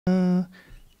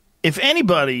If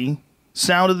anybody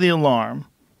sounded the alarm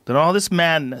that all this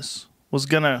madness was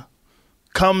going to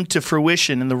come to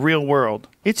fruition in the real world,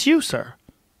 it's you, sir.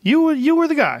 You were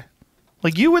the guy.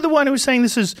 Like, you were the one who was saying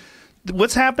this is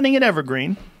what's happening at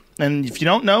Evergreen. And if you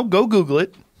don't know, go Google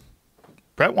it.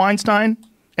 Bret Weinstein,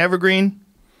 Evergreen.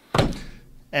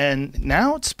 And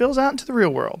now it spills out into the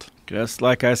real world. Just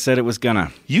like I said it was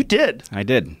gonna. You did. I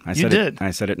did. I said it.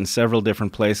 I said it in several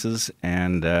different places,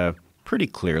 and pretty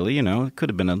clearly, you know, it could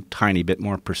have been a tiny bit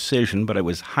more precision, but it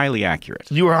was highly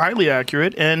accurate. You were highly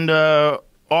accurate and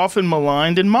often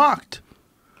maligned and mocked.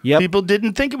 Yep. People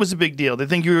didn't think it was a big deal. They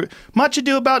think you're much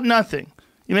ado about nothing.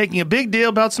 You're making a big deal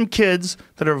about some kids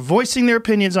that are voicing their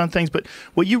opinions on things. But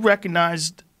what you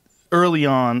recognized early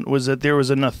on was that there was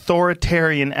an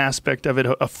authoritarian aspect of it,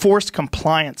 a forced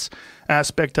compliance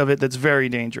aspect of it that's very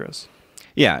dangerous.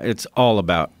 Yeah, it's all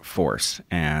about force.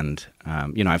 And,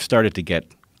 you know, I've started to get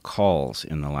calls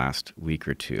in the last week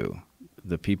or two.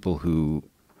 The people who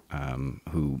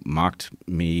mocked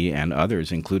me and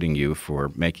others, including you,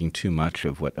 for making too much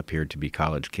of what appeared to be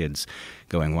college kids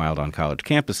going wild on college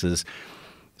campuses,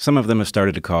 some of them have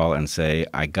started to call and say,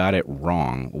 I got it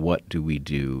wrong. What do we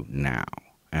do now?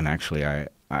 And actually, I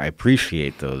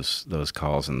appreciate those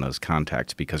calls and those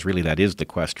contacts, because really that is the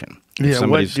question. Yeah,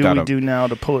 what do we do now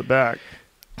to pull it back?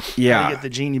 Yeah. How do you get the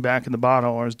genie back in the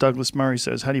bottle? Or as Douglas Murray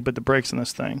says, how do you put the brakes on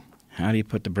this thing? How do you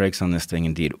put the brakes on this thing,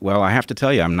 indeed? Well, I have to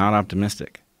tell you, I'm not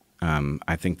optimistic.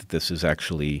 I think that this is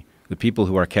actually the people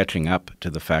who are catching up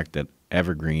to the fact that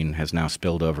Evergreen has now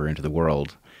spilled over into the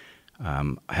world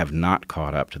have not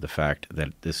caught up to the fact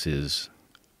that this is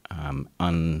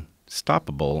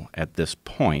unstoppable at this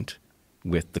point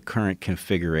with the current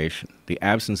configuration. The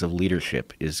absence of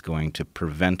leadership is going to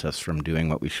prevent us from doing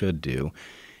what we should do,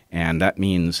 and that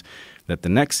means that the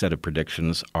next set of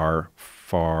predictions are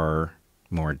far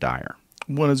more dire.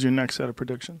 What is your next set of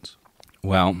predictions?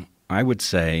 Well, I would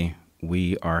say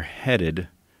we are headed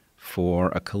for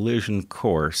a collision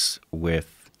course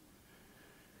with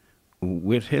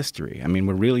history. I mean,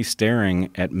 we're really staring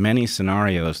at many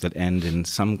scenarios that end in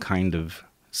some kind of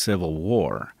civil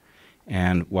war.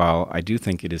 And while I do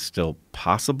think it is still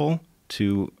possible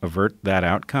to avert that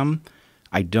outcome,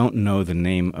 I don't know the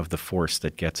name of the force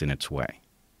that gets in its way.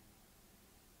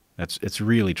 It's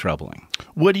really troubling.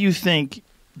 What do you think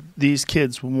these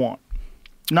kids want?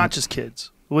 Not just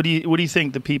kids. What do you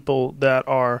think the people that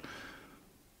are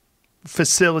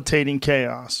facilitating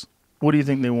chaos, what do you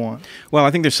think they want? Well,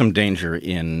 I think there's some danger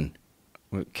in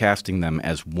casting them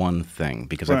as one thing,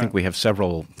 because I think we have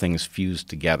several things fused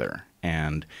together,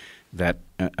 and that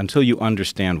until you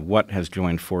understand what has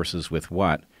joined forces with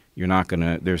what, you're not going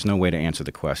to, there's no way to answer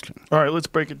the question. All right, let's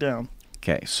break it down.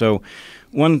 Okay, so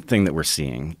one thing that we're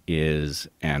seeing is,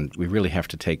 and we really have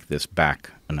to take this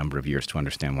back a number of years to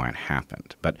understand why it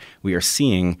happened, but we are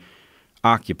seeing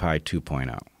Occupy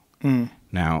 2.0.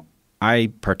 Now,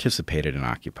 I participated in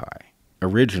Occupy.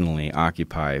 Originally,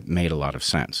 Occupy made a lot of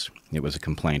sense. It was a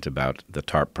complaint about the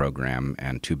TARP program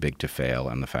and too big to fail,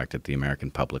 and the fact that the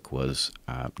American public was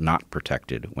not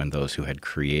protected when those who had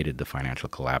created the financial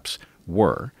collapse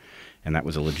were, and that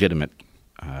was a legitimate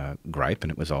gripe,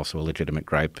 and it was also a legitimate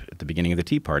gripe at the beginning of the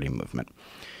Tea Party movement.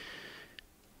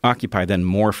 Occupy then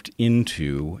morphed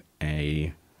into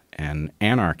an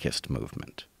anarchist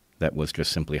movement that was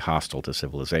just simply hostile to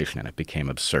civilization, and it became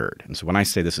absurd. And so when I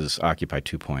say this is Occupy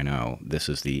 2.0, this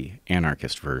is the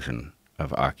anarchist version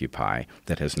of Occupy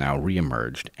that has now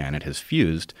reemerged, and it has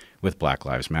fused with Black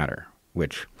Lives Matter,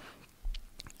 which,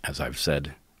 as I've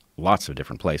said lots of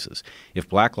different places, if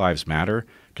Black Lives Matter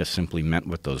just simply meant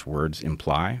what those words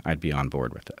imply, I'd be on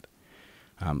board with it.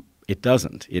 It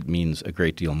doesn't. It means a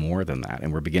great deal more than that,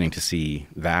 and we're beginning to see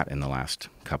that in the last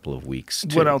couple of weeks,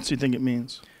 too. What else do you think it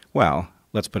means? Well,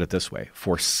 let's put it this way.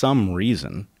 For some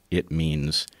reason, it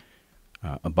means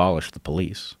abolish the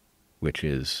police, which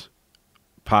is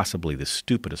possibly the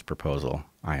stupidest proposal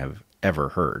I have ever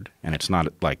heard. And it's not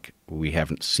like we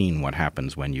haven't seen what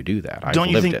happens when you do that. Don't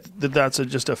you think that that's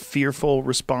just a fearful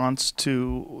response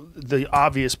to the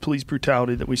obvious police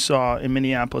brutality that we saw in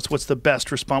Minneapolis? What's the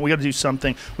best response? We got to do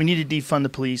something. We need to defund the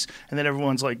police. And then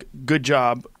everyone's like, good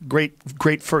job.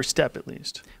 Great first step, at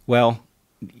least. Well,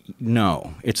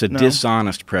 no, it's a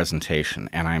dishonest presentation,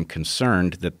 and I'm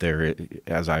concerned that there,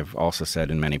 as I've also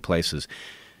said in many places,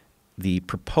 the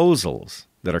proposals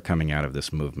that are coming out of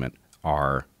this movement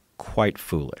are quite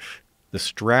foolish. The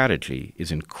strategy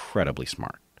is incredibly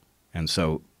smart, and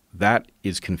so that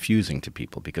is confusing to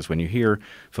people, because when you hear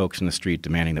folks in the street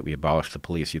demanding that we abolish the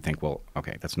police, you think, well,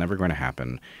 okay, that's never going to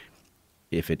happen.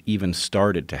 if it even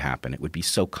started to happen, it would be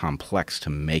so complex to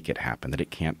make it happen that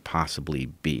it can't possibly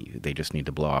be. They just need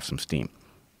to blow off some steam.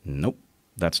 Nope,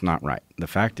 that's not right. The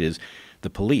fact is, the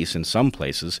police in some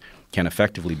places can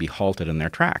effectively be halted in their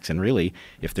tracks. And really,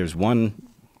 if there's one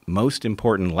most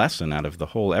important lesson out of the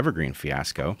whole Evergreen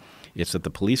fiasco, it's that the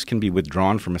police can be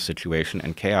withdrawn from a situation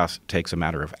and chaos takes a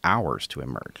matter of hours to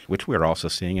emerge, which we're also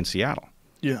seeing in Seattle.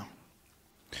 Yeah.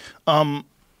 The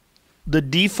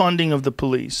defunding of the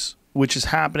police, which is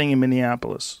happening in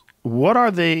Minneapolis, what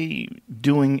are they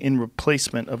doing in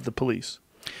replacement of the police?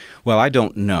 Well, I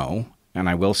don't know. And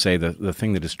I will say that the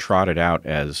thing that is trotted out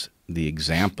as the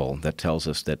example that tells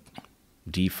us that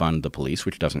defund the police,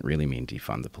 which doesn't really mean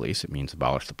defund the police, it means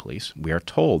abolish the police. We are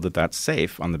told that that's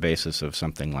safe on the basis of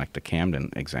something like the Camden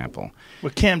example.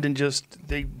 Well, Camden just,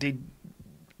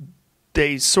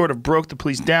 they sort of broke the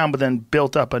police down, but then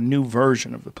built up a new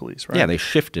version of the police, right? Yeah, they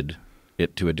shifted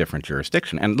it to a different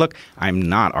jurisdiction. And look, I'm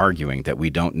not arguing that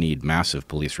we don't need massive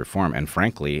police reform. And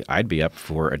frankly, I'd be up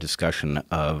for a discussion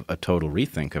of a total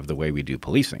rethink of the way we do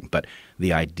policing. But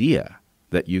the idea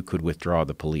that you could withdraw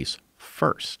the police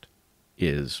first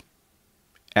is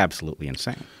absolutely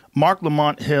insane. Mark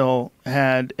Lamont Hill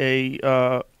had a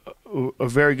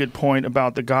very good point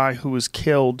about the guy who was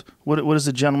killed. What is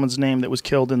the gentleman's name that was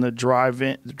killed in the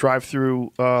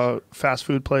drive-through fast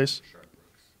food place?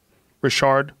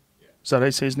 Richard. Is that how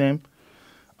you say his name?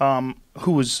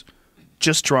 Who was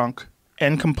just drunk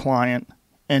and compliant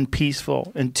and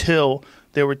peaceful until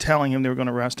they were telling him they were going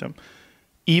to arrest him.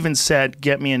 Even said,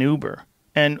 "Get me an Uber."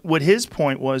 And what his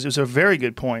point was, it was a very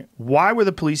good point. Why were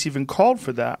the police even called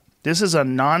for that? This is a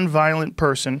nonviolent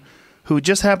person who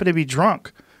just happened to be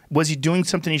drunk. Was he doing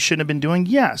something he shouldn't have been doing?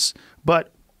 Yes.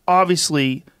 But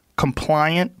obviously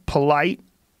compliant, polite,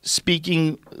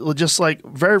 speaking just like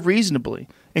very reasonably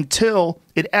until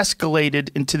it escalated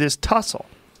into this tussle.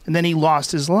 And then he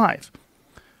lost his life.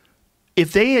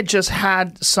 If they had just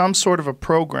had some sort of a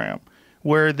program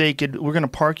where they could, we're going to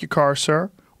park your car,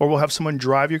 sir, or we'll have someone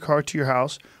drive your car to your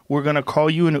house, we're going to call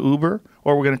you an Uber,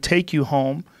 or we're going to take you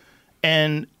home,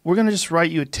 and we're going to just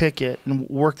write you a ticket and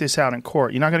work this out in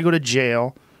court. You're not going to go to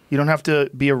jail. You don't have to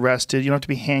be arrested. You don't have to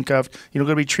be handcuffed. You don't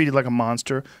got to be treated like a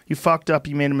monster. You fucked up.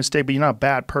 You made a mistake, but you're not a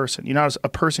bad person. You're not a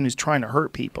person who's trying to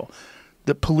hurt people.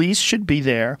 The police should be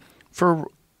there for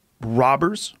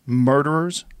robbers,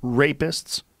 murderers,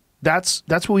 rapists. That's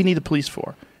what we need the police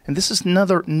for. And this is none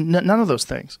of those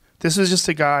things. This is just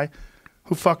a guy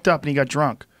who fucked up and he got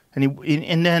drunk.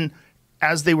 And then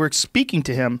as they were speaking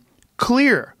to him,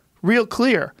 clear, real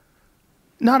clear,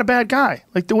 not a bad guy.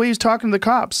 Like the way he was talking to the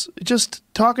cops, just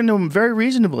talking to him very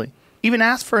reasonably. Even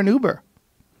asked for an Uber.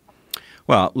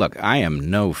 Well, look, I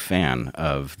am no fan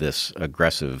of this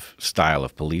aggressive style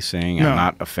of policing. No. I'm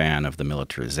not a fan of the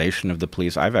militarization of the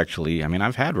police. I've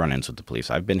had run-ins with the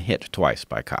police. I've been hit twice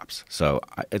by cops. So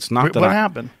it's not that What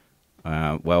happened?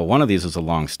 Well, one of these is a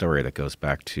long story that goes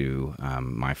back to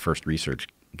my first research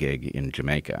gig in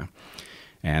Jamaica.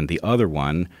 And the other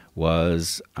one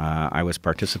was I was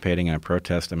participating in a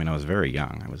protest. I mean, I was very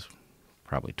young. I was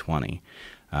probably 20.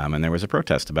 And there was a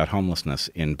protest about homelessness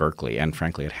in Berkeley. And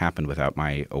frankly, it happened without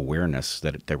my awareness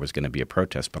that there was going to be a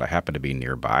protest. But I happened to be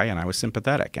nearby, and I was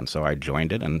sympathetic. And so I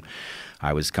joined it, and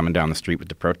I was coming down the street with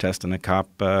the protest, and the cop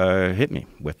hit me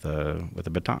with a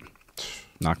baton.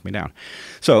 Knocked me down.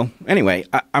 So anyway,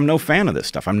 I'm no fan of this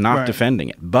stuff. I'm not defending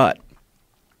it. But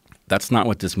that's not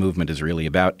what this movement is really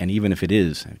about. And even if it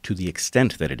is, to the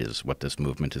extent that it is what this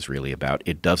movement is really about,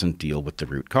 it doesn't deal with the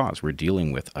root cause. We're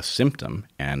dealing with a symptom,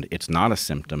 and it's not a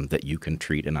symptom that you can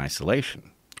treat in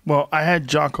isolation. Well, I had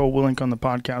Jocko Willink on the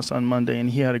podcast on Monday, and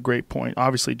he had a great point.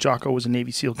 Obviously, Jocko was a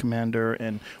Navy SEAL commander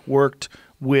and worked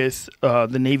with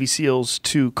the Navy SEALs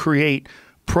to create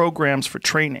programs for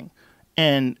training.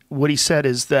 And what he said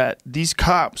is that these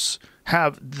cops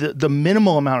have the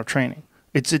minimal amount of training.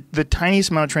 It's the tiniest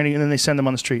amount of training, and then they send them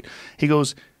on the street. He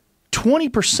goes,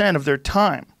 20% of their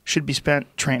time should be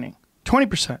spent training.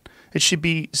 20%. It should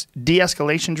be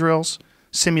de-escalation drills,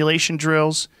 simulation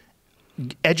drills,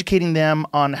 educating them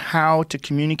on how to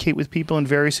communicate with people in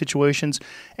various situations,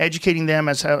 educating them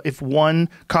as how if one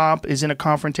cop is in a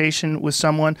confrontation with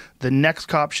someone, the next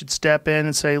cop should step in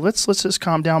and say, let's just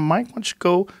calm down. Mike, why don't you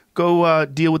go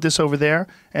deal with this over there,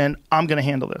 and I'm going to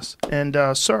handle this. And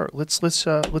sir,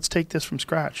 let's take this from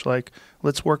scratch. Like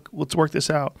let's work this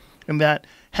out. And that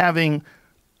having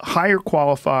higher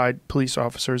qualified police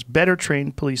officers, better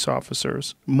trained police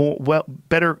officers,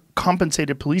 better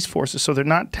compensated police forces, so they're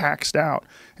not taxed out,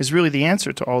 is really the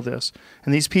answer to all this.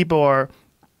 And these people are,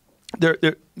 they're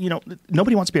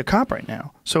nobody wants to be a cop right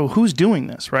now. So who's doing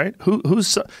this, right?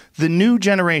 Who's the new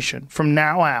generation from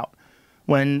now out?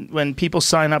 When people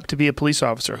sign up to be a police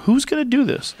officer, who's going to do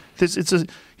this?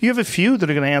 You have a few that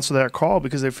are going to answer that call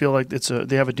because they feel like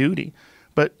they have a duty,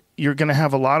 but you're going to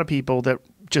have a lot of people that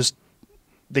just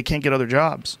they can't get other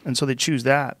jobs, and so they choose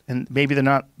that, and maybe they're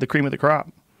not the cream of the crop,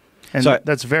 and so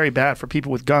that's very bad for people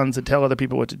with guns that tell other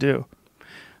people what to do.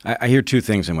 I hear two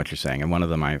things in what you're saying, and one of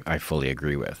them I fully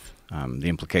agree with. The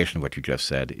implication of what you just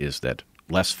said is that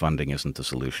less funding isn't the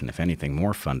solution. If anything,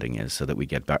 more funding is, so that we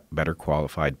get better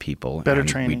qualified people. Better and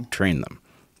training. We train them,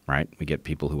 right? We get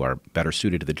people who are better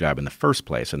suited to the job in the first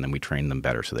place, and then we train them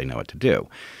better so they know what to do.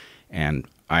 And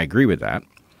I agree with that.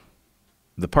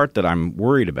 The part that I'm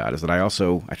worried about is that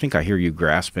I think I hear you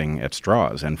grasping at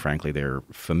straws, and frankly, they're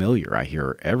familiar. I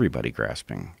hear everybody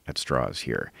grasping at straws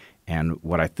here. And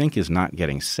what I think is not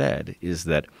getting said is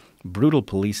that brutal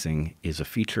policing is a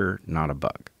feature, not a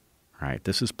bug, right?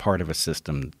 This is part of a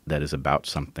system that is about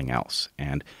something else.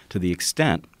 And to the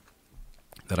extent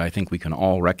that I think we can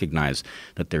all recognize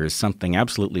that there is something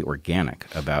absolutely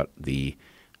organic about the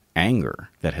anger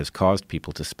that has caused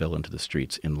people to spill into the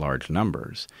streets in large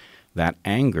numbers, that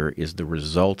anger is the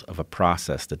result of a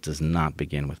process that does not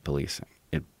begin with policing.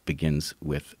 It begins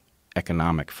with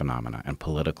economic phenomena and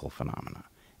political phenomena.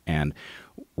 And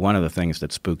one of the things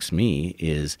that spooks me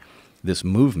is this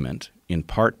movement, in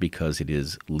part because it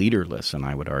is leaderless and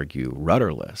I would argue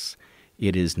rudderless.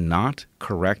 It is not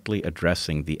correctly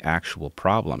addressing the actual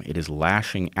problem. It is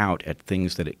lashing out at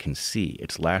things that it can see.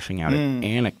 It's lashing out at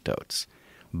anecdotes.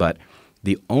 But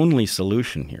the only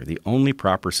solution here, the only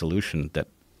proper solution that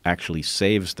actually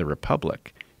saves the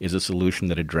republic is a solution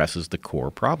that addresses the core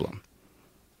problem.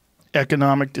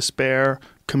 Economic despair,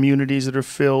 communities that are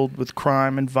filled with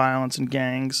crime and violence and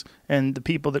gangs, and the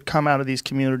people that come out of these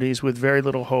communities with very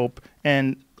little hope,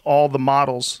 and all the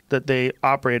models that they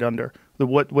operate under,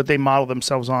 what they model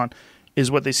themselves on,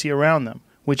 is what they see around them,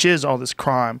 which is all this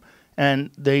crime.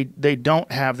 And they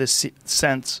don't have this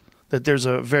sense that there's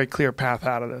a very clear path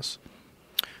out of this.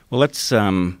 Well, let's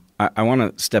I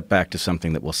want to step back to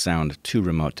something that will sound too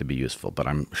remote to be useful, but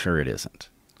I'm sure it isn't.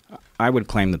 I would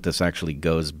claim that this actually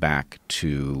goes back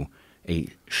to a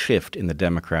shift in the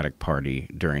Democratic Party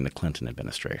during the Clinton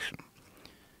administration.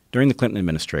 During the Clinton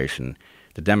administration,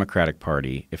 the Democratic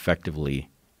Party effectively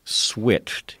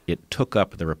switched. It took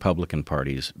up the Republican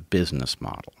Party's business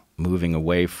model, moving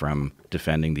away from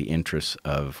defending the interests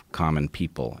of common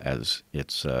people as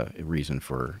its reason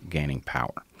for gaining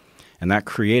power. And that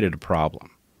created a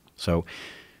problem. So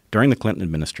during the Clinton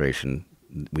administration,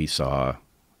 we saw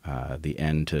the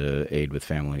end to aid with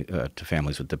to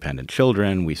families with dependent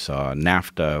children. We saw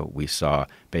NAFTA. We saw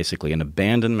basically an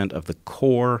abandonment of the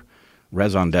core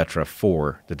raison d'etre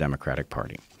for the Democratic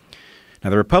Party.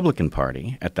 Now, the Republican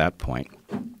Party at that point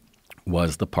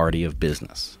was the party of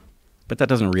business. But that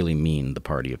doesn't really mean the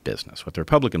party of business. What the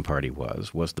Republican Party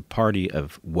was the party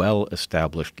of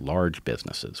well-established large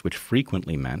businesses, which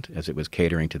frequently meant, as it was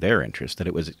catering to their interests, that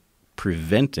it was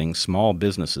preventing small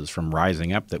businesses from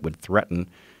rising up that would threaten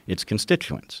its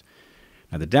constituents.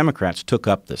 Now, the Democrats took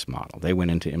up this model. They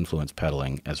went into influence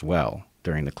peddling as well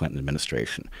during the Clinton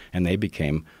administration, and they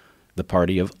became the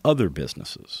party of other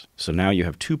businesses. So now you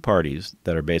have two parties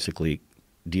that are basically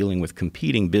dealing with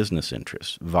competing business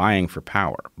interests, vying for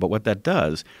power. But what that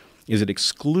does is it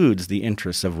excludes the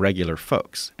interests of regular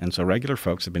folks. And so regular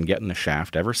folks have been getting the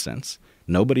shaft ever since.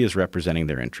 Nobody is representing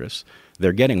their interests.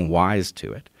 They're getting wise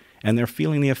to it, and they're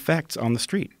feeling the effects on the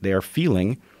street. They are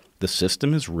feeling the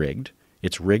system is rigged.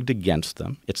 It's rigged against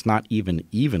them. It's not even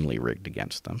evenly rigged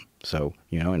against them. So,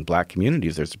 in black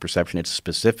communities, there's the perception it's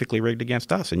specifically rigged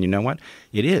against us. And you know what?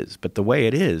 It is. But the way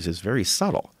it is very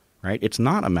subtle, right? It's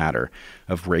not a matter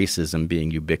of racism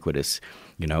being ubiquitous,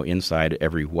 inside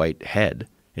every white head.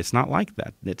 It's not like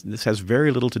that. This has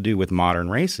very little to do with modern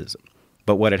racism.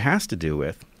 But what it has to do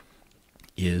with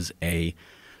is a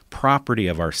property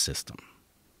of our system.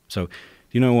 So,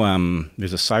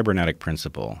 there's a cybernetic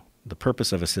principle. The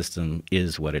purpose of a system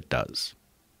is what it does.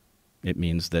 It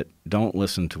means that don't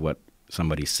listen to what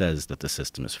somebody says that the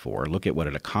system is for. Look at what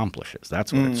it accomplishes.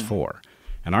 That's what it's for.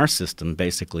 And our system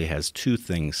basically has two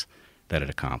things that it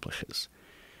accomplishes.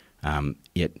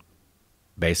 It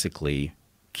basically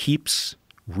keeps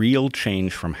real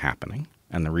change from happening.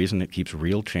 And the reason it keeps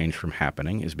real change from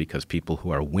happening is because people who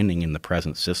are winning in the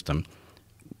present system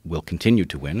will continue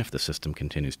to win if the system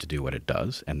continues to do what it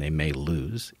does, and they may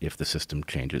lose if the system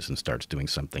changes and starts doing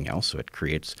something else. So it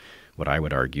creates what I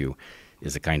would argue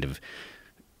is a kind of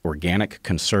organic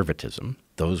conservatism.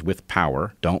 Those with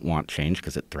power don't want change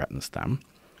because it threatens them.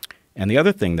 And the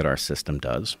other thing that our system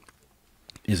does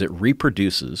is it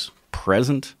reproduces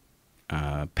present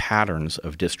patterns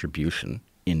of distribution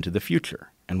into the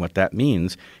future. And what that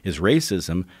means is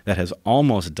racism that has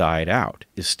almost died out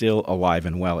is still alive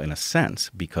and well in a sense,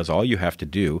 because all you have to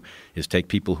do is take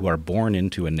people who are born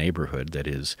into a neighborhood that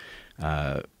is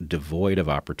devoid of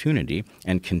opportunity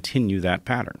and continue that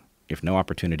pattern. If no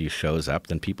opportunity shows up,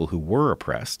 then people who were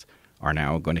oppressed are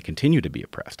now going to continue to be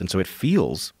oppressed. And so it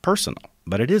feels personal,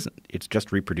 but it isn't. It's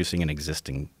just reproducing an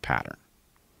existing pattern.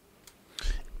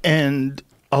 And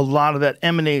a lot of that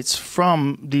emanates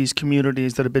from these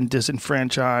communities that have been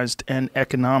disenfranchised and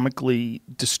economically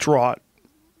distraught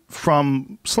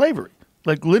from slavery.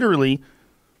 Like literally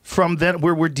from that,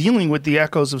 where we're dealing with the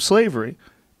echoes of slavery,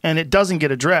 and it doesn't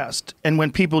get addressed. And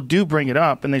when people do bring it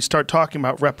up and they start talking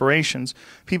about reparations,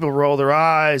 people roll their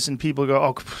eyes and people go,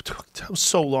 oh, that was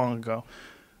so long ago.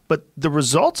 But the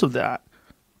results of that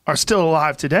are still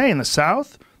alive today in the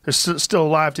South. They're still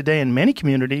alive today in many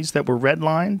communities that were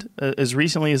redlined as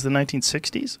recently as the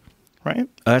 1960s, right?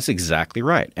 That's exactly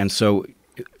right. And so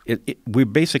we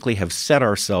basically have set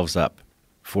ourselves up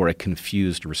for a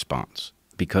confused response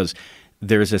because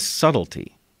there's a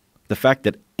subtlety. The fact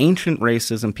that ancient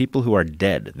racism, people who are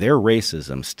dead, their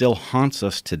racism still haunts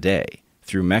us today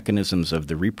through mechanisms of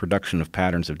the reproduction of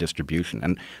patterns of distribution.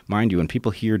 And mind you, when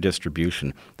people hear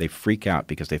distribution, they freak out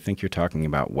because they think you're talking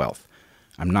about wealth.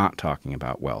 I'm not talking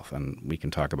about wealth, and we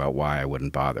can talk about why I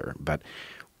wouldn't bother. But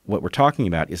what we're talking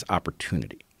about is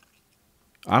opportunity.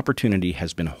 Opportunity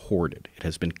has been hoarded. It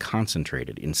has been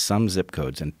concentrated in some zip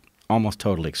codes and almost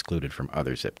totally excluded from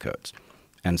other zip codes.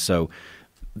 And so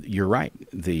you're right.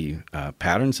 The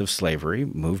patterns of slavery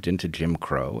moved into Jim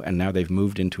Crow, and now they've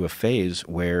moved into a phase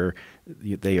where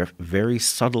they are very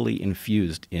subtly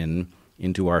infused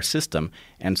into our system.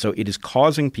 And so it is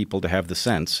causing people to have the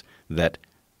sense that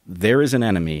there is an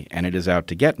enemy and it is out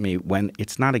to get me, when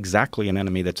it's not exactly an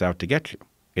enemy that's out to get you.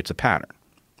 It's a pattern,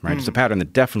 right? It's a pattern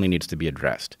that definitely needs to be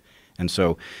addressed. And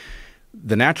so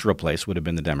the natural place would have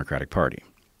been the Democratic Party.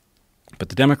 But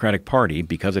the Democratic Party,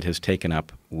 because it has taken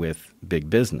up with big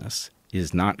business,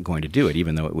 is not going to do it,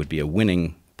 even though it would be a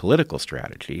winning political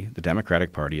strategy. The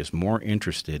Democratic Party is more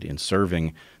interested in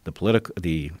serving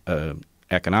the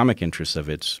economic interests of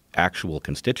its actual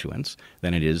constituents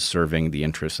than it is serving the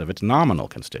interests of its nominal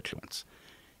constituents.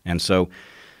 And so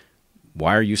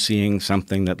why are you seeing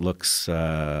something that looks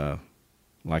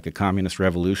like a communist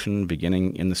revolution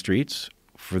beginning in the streets?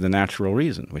 For the natural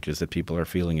reason, which is that people are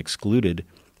feeling excluded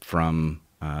from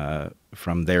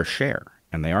their share,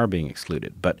 and they are being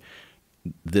excluded. But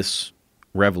this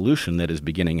revolution that is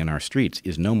beginning in our streets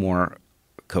is no more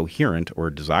coherent or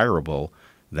desirable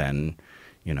than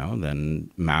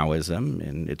Maoism,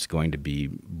 and it's going to be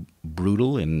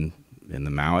brutal in the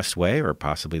Maoist way, or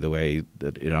possibly the way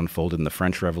that it unfolded in the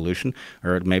French Revolution,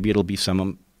 or maybe it'll be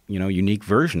some unique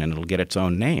version and it'll get its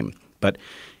own name. But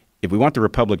if we want the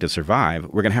Republic to survive,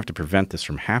 we're going to have to prevent this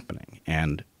from happening.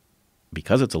 And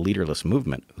because it's a leaderless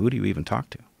movement, who do you even talk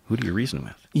to? Who do you reason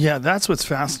with? Yeah, that's what's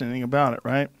fascinating about it,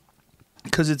 right?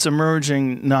 Because it's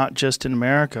emerging not just in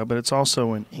America, but it's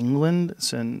also in England.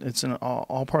 It's in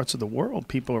all parts of the world.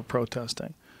 People are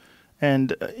protesting,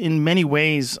 and in many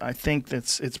ways, I think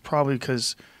it's probably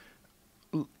because,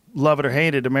 love it or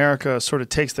hate it, America sort of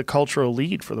takes the cultural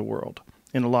lead for the world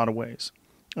in a lot of ways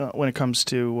when it comes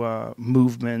to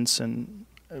movements and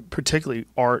particularly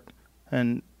art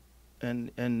and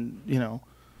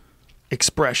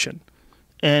expression.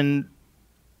 And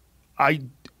I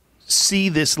see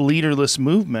this leaderless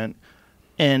movement,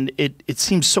 and it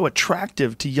seems so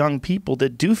attractive to young people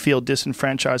that do feel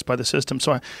disenfranchised by the system.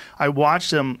 So I watch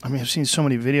them. I mean, I've seen so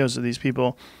many videos of these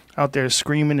people out there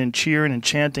screaming and cheering and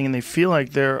chanting, and they feel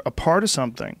like they're a part of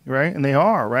something, right? And they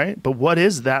are, right? But what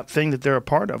is that thing that they're a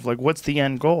part of? Like, what's the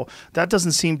end goal? That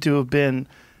doesn't seem to have been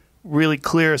really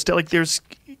clear. Still, like, there's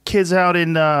kids out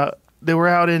in they were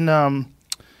out in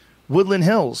Woodland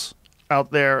Hills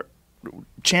out there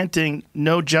chanting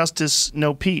 "No justice,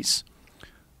 no peace,"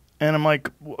 and I'm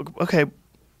like, okay,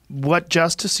 what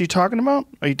justice are you talking about?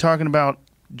 Are you talking about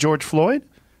George Floyd?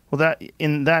 Well, that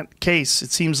in that case,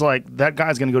 it seems like that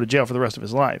guy's going to go to jail for the rest of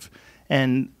his life,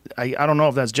 and I don't know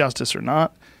if that's justice or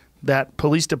not. That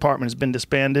police department has been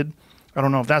disbanded. I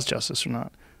don't know if that's justice or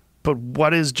not. But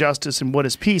what is justice and what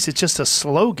is peace? It's just a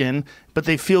slogan, but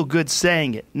they feel good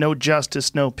saying it. No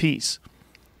justice, no peace.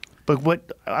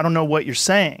 But I don't know what you're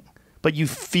saying, but you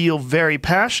feel very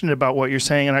passionate about what you're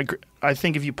saying. And I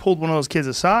think if you pulled one of those kids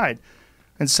aside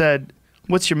and said,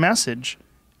 what's your message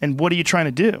and what are you trying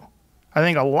to do? I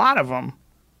think a lot of them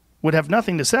would have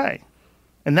nothing to say.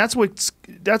 And that's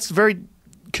very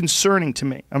concerning to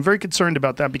me. I'm very concerned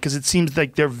about that because it seems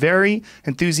like they're very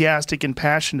enthusiastic and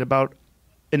passionate about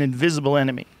an invisible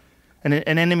enemy, and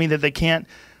an enemy that they can't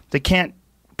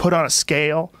put on a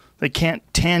scale. They can't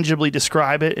tangibly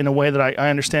describe it in a way that I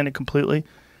understand it completely.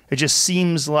 It just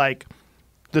seems like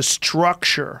the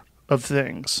structure of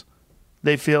things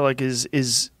they feel like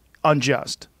is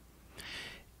unjust.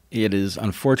 It is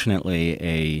unfortunately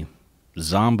a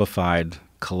zombified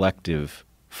collective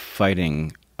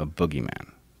fighting a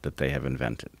boogeyman that they have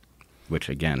invented, which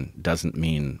again doesn't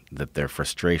mean that their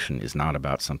frustration is not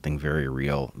about something very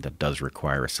real that does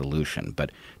require a solution.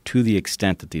 But to the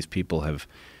extent that these people have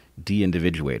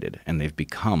de-individuated and they've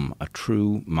become a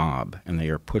true mob and they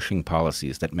are pushing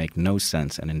policies that make no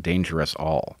sense and endanger us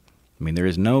all. I mean, there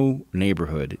is no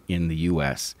neighborhood in the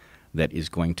U.S. that is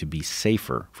going to be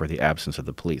safer for the absence of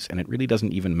the police. And it really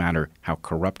doesn't even matter how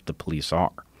corrupt the police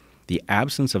are. The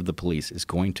absence of the police is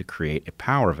going to create a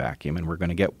power vacuum, and we're going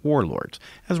to get warlords,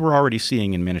 as we're already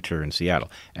seeing in miniature in Seattle,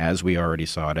 as we already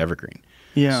saw at Evergreen.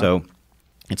 Yeah. So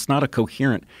it's not a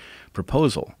coherent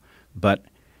proposal, but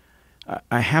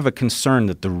I have a concern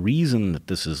that the reason that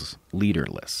this is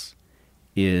leaderless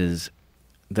is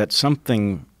that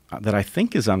something that I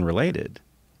think is unrelated.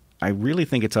 I really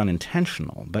think it's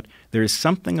unintentional, but there is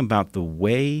something about the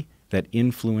way that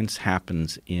influence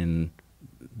happens in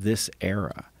this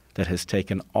era that has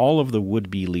taken all of the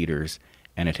would-be leaders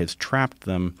and it has trapped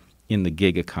them in the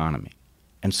gig economy.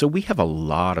 And so we have a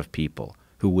lot of people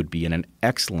who would be in an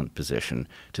excellent position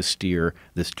to steer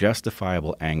this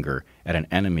justifiable anger at an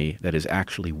enemy that is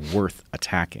actually worth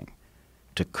attacking,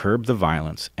 to curb the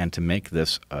violence and to make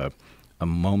this a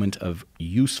moment of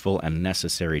useful and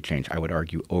necessary change. I would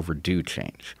argue overdue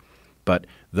change. But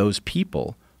those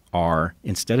people are,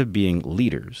 instead of being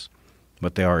leaders,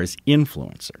 what they are is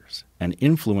influencers. And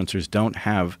influencers don't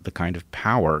have the kind of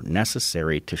power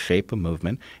necessary to shape a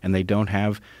movement, and they don't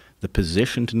have the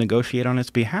position to negotiate on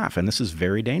its behalf. And this is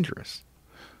very dangerous.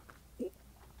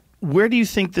 Where do you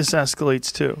think this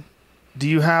escalates to? Do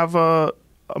you have a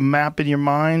map in your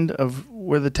mind of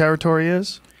where the territory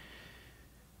is?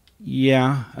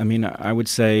 Yeah. I mean, I would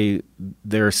say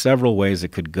there are several ways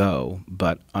it could go,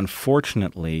 but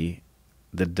unfortunately,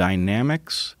 the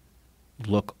dynamics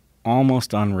look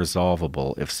almost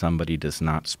unresolvable if somebody does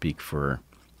not speak for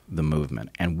the movement.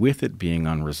 And with it being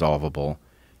unresolvable,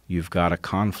 you've got a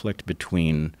conflict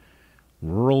between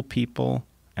rural people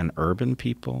and urban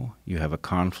people. You have a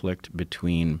conflict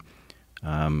between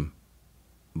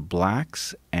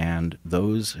blacks and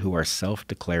those who are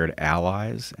self-declared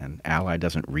allies. And ally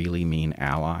doesn't really mean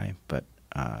ally, but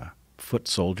foot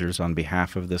soldiers on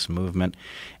behalf of this movement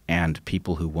and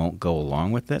people who won't go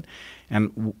along with it.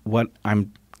 And what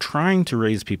I'm trying to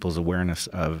raise people's awareness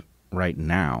of right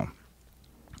now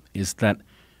is that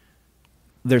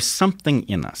there's something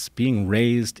in us, being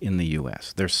raised in the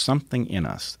U.S., there's something in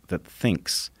us that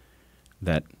thinks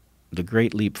that the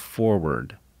great leap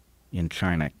forward in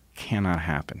China cannot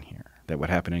happen here, that what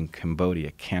happened in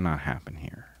Cambodia cannot happen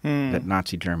here, that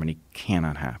Nazi Germany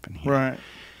cannot happen here. Right.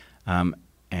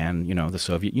 And, you know, the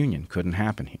Soviet Union couldn't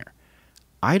happen here.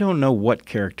 I don't know what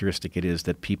characteristic it is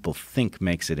that people think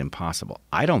makes it impossible.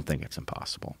 I don't think it's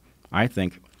impossible. I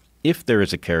think if there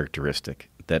is a characteristic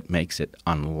that makes it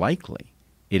unlikely,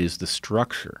 it is the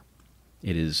structure.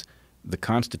 It is the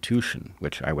Constitution,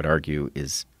 which I would argue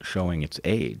is showing its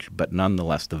age, but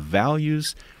nonetheless the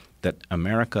values that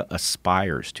America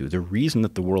aspires to, the reason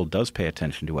that the world does pay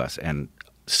attention to us and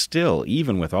still,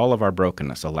 even with all of our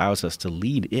brokenness, allows us to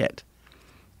lead it.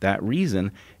 That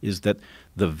reason is that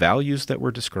the values that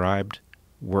were described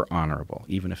were honorable,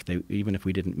 even if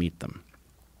we didn't meet them.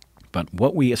 But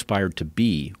what we aspired to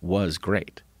be was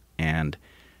great. And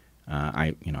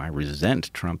I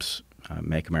resent Trump's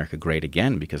Make America Great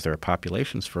Again because there are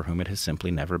populations for whom it has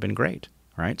simply never been great.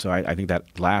 Right? So I think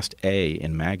that last A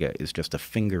in MAGA is just a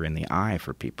finger in the eye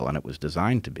for people, and it was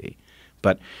designed to be.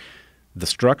 But the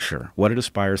structure, what it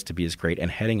aspires to be is great,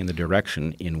 and heading in the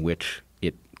direction in which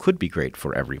it could be great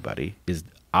for everybody is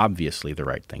obviously the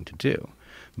right thing to do.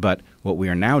 But what we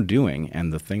are now doing,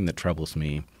 and the thing that troubles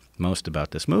me most about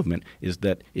this movement, is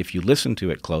that if you listen to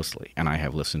it closely, and I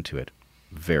have listened to it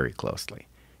very closely,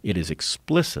 it is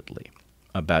explicitly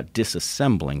about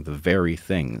disassembling the very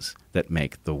things that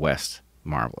make the West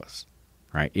marvelous,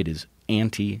 right? It is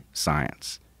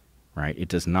anti-science, right? It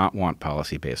does not want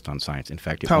policy based on science. In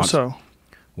fact, How so?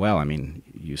 Well, I mean,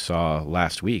 you saw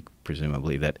last week,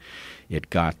 presumably, that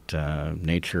it got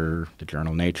Nature, the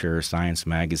journal Nature, Science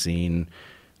Magazine,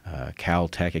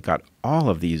 Caltech. It got all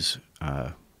of these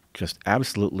just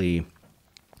absolutely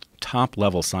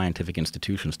top-level scientific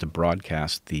institutions to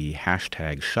broadcast the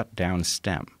hashtag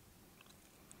 #ShutDownSTEM.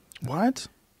 What?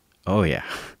 Oh, yeah.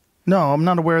 No, I'm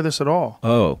not aware of this at all.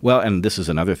 Oh, well, and this is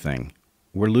another thing.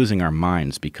 we're losing our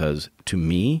minds because, to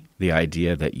me, the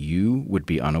idea that you would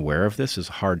be unaware of this is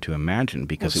hard to imagine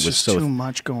because it was just too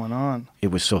much going on. It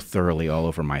was so thoroughly all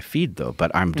over my feed, though.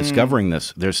 But I'm discovering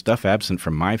this. There's stuff absent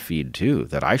from my feed, too,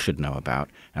 that I should know about,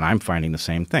 and I'm finding the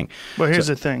same thing. But here's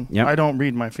the thing. Yep. I don't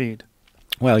read my feed.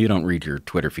 Well, you don't read your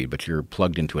Twitter feed, but you're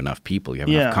plugged into enough people. You have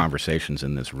enough conversations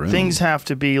in this room. Things have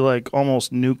to be like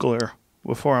almost nuclear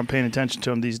before I'm paying attention to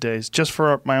them these days, just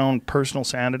for my own personal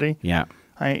sanity. Yeah.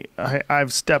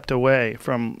 I've stepped away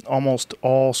from almost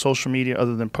all social media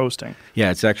other than posting. Yeah,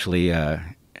 it's actually, if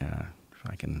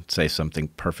I can say something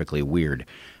perfectly weird,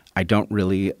 I don't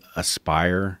really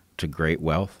aspire to great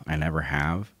wealth. I never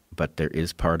have. But there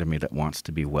is part of me that wants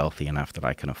to be wealthy enough that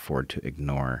I can afford to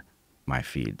ignore my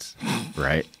feeds,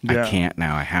 right? Yeah. I can't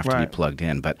now. I have to be plugged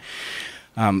in. But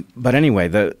anyway,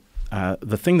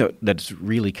 the thing that's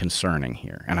really concerning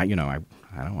here, and I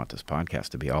don't want this podcast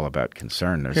to be all about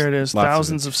concern. Here it is.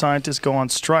 Thousands of scientists go on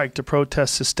strike to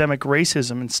protest systemic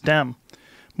racism in STEM.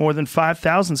 More than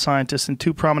 5,000 scientists in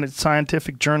 2 prominent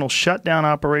scientific journals shut down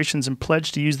operations and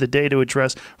pledged to use the day to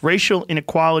address racial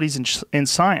inequalities in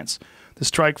science. The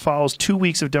strike follows 2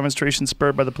 weeks of demonstrations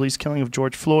spurred by the police killing of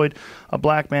George Floyd, a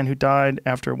black man who died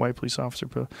after a white police officer.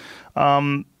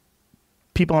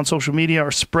 People on social media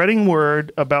are spreading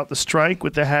word about the strike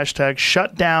with the hashtag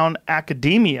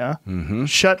 #ShutDownAcademia,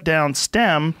 Shut Down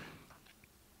STEM,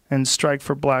 and Strike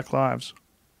for Black Lives.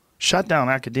 Shut down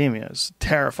academia is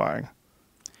terrifying.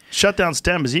 Shut down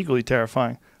STEM is equally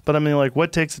terrifying. But I mean, like,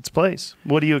 what takes its place?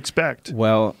 What do you expect?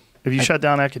 Well, if you shut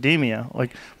down academia,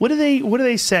 like, what are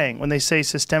they saying when they say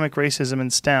systemic racism in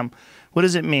STEM? What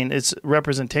does it mean? It's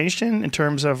representation in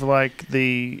terms of what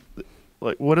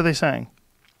are they saying?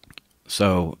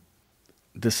 So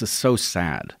this is so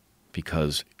sad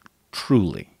because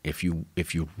truly, if you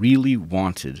really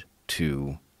wanted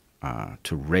to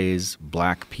raise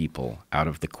black people out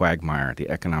of the quagmire, the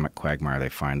economic quagmire they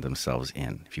find themselves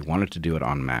in, if you wanted to do it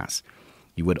en masse,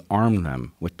 you would arm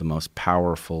them with the most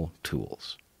powerful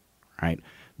tools, right?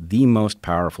 The most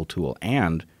powerful tool,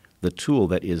 and the tool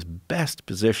that is best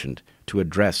positioned to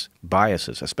address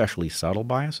biases, especially subtle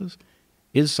biases,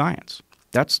 is science.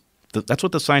 That's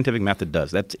what the scientific method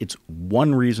does. It's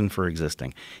one reason for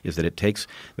existing, is that it takes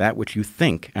that which you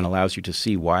think and allows you to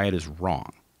see why it is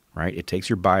wrong, right? It takes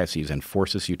your biases and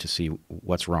forces you to see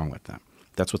what's wrong with them.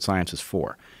 That's what science is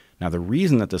for. Now, the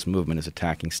reason that this movement is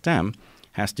attacking STEM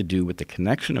has to do with the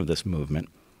connection of this movement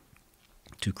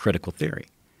to critical theory.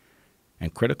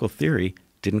 And critical theory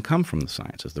didn't come from the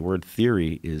sciences. The word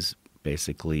theory is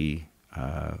basically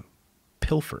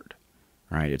pilfered.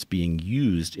 Right? It's being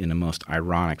used in a most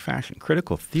ironic fashion.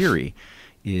 Critical theory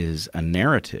is a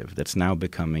narrative that's now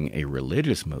becoming a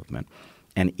religious movement,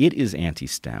 and it is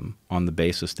anti-STEM on the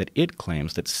basis that it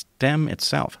claims that STEM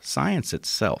itself, science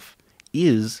itself,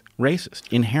 is racist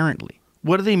inherently.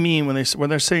 What do they mean when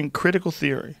they're saying critical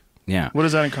theory? Yeah. What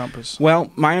does that encompass?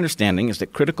 Well, my understanding is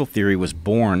that critical theory was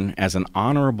born as an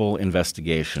honorable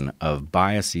investigation of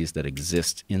biases that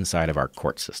exist inside of our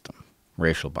court system,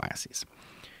 racial biases.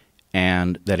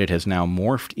 And that it has now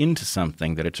morphed into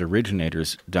something that its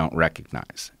originators don't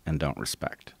recognize and don't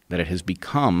respect. That it has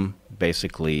become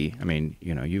basically, I mean,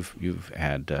 you've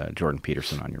had Jordan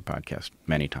Peterson on your podcast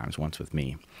many times, once with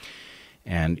me.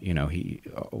 And,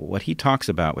 what he talks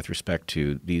about with respect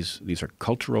to these are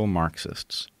cultural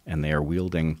Marxists, and they are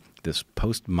wielding this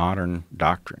postmodern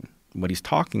doctrine. What he's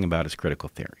talking about is critical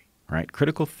theory, right?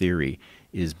 Critical theory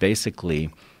is basically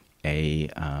a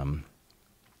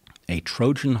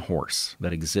Trojan horse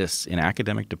that exists in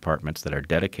academic departments that are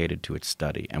dedicated to its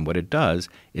study. And what it does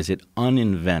is it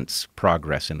uninvents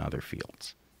progress in other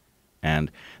fields. And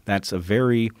that's a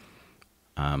very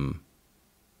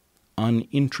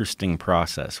uninteresting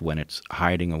process when it's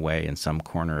hiding away in some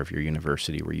corner of your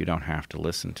university where you don't have to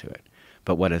listen to it.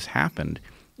 But what has happened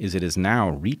is it has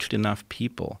now reached enough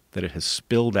people that it has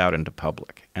spilled out into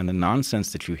public. And the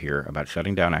nonsense that you hear about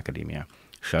shutting down academia,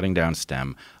 shutting down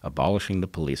STEM, abolishing the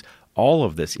police, all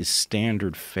of this is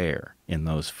standard fare in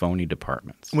those phony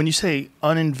departments. When you say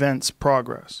uninvents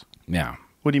progress, yeah,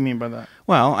 what do you mean by that?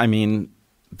 Well, I mean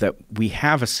that we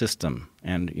have a system,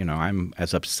 and I'm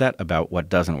as upset about what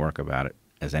doesn't work about it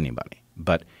as anybody.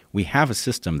 But we have a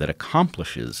system that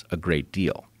accomplishes a great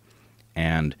deal,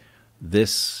 and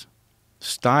this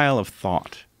style of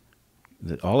thought,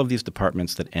 that all of these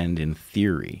departments that end in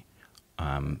theory,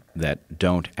 that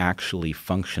don't actually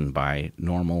function by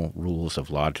normal rules of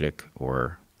logic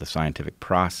or the scientific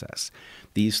process.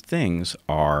 These things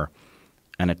are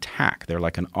an attack. They're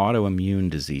like an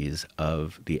autoimmune disease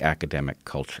of the academic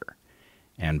culture.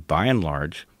 And by and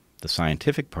large, the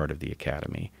scientific part of the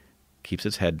academy keeps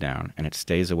its head down, and it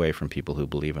stays away from people who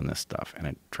believe in this stuff, and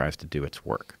it tries to do its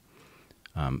work.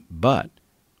 But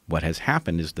what has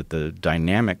happened is that the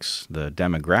dynamics, the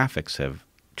demographics have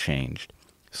changed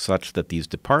such that these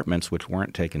departments, which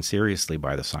weren't taken seriously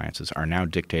by the sciences, are now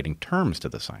dictating terms to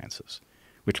the sciences,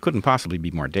 which couldn't possibly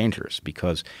be more dangerous,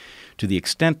 because to the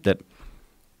extent that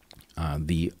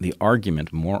the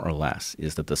argument, more or less,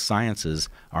 is that the sciences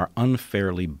are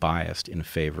unfairly biased in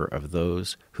favor of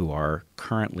those who are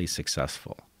currently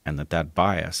successful, and that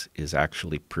bias is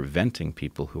actually preventing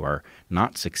people who are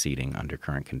not succeeding under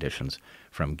current conditions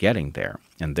from getting there.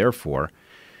 And therefore,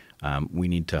 we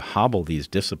need to hobble these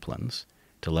disciplines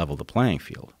to level the playing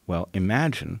field. Well,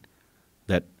 imagine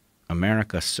that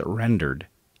America surrendered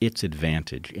its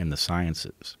advantage in the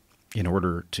sciences in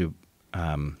order to,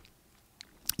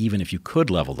 even if you could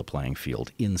level the playing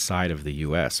field inside of the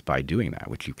U.S. by doing that,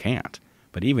 which you can't,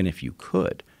 but even if you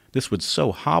could, this would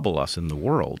so hobble us in the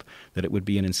world that it would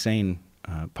be an insane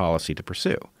policy to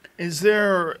pursue. Is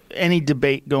there any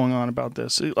debate going on about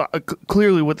this?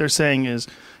 Clearly what they're saying is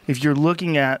if you're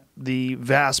looking at the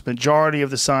vast majority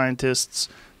of the scientists,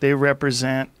 they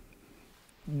represent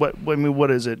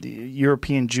what is it?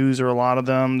 European Jews are a lot of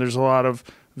them. There's a lot of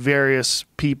various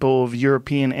people of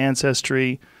European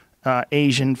ancestry,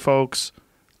 Asian folks,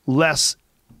 less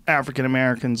African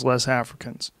Americans, less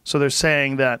Africans. So they're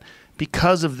saying that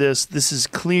because of this, this is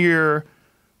clear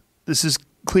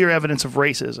evidence of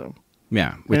racism.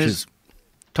 Yeah, which is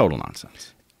total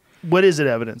nonsense. What is it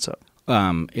evidence of?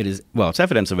 It's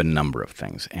evidence of a number of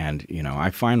things. And, I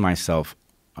find myself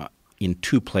in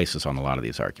two places on a lot of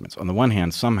these arguments. On the one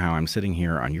hand, somehow I'm sitting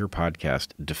here on your podcast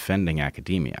defending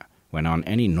academia, when on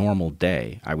any normal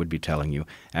day I would be telling you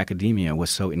academia was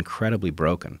so incredibly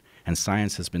broken and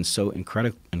science has been so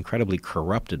incredibly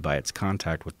corrupted by its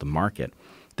contact with the market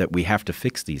that we have to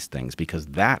fix these things because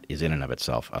that is in and of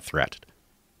itself a threat,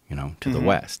 to the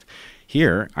West.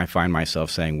 Here, I find myself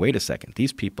saying, wait a second,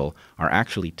 these people are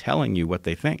actually telling you what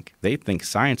they think. They think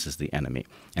science is the enemy.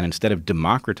 And instead of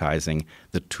democratizing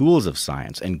the tools of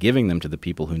science and giving them to the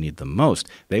people who need them most,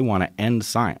 they want to end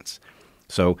science.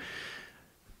 So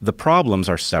the problems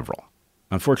are several.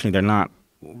 Unfortunately, they're not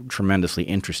tremendously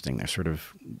interesting. They're sort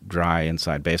of dry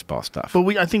inside baseball stuff.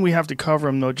 But I think we have to cover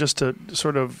them, though, just to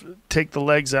sort of take the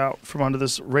legs out from under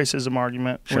this racism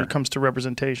argument when it comes to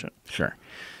representation. Sure.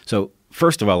 So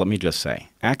first of all, let me just say,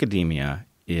 academia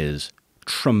is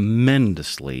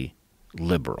tremendously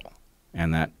liberal,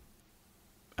 and that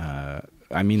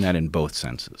I mean that in both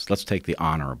senses. Let's take the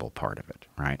honorable part of it,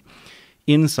 right?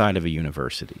 Inside of a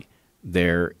university,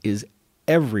 there is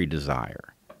every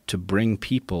desire to bring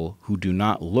people who do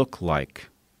not look like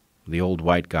the old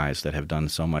white guys that have done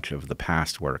so much of the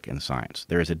past work in science.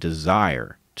 There is a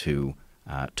desire to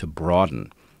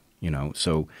broaden,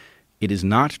 so it is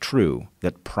not true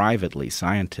that privately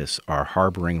scientists are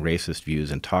harboring racist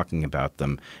views and talking about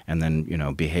them and then,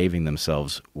 behaving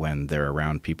themselves when they're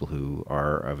around people who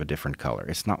are of a different color.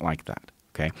 It's not like that,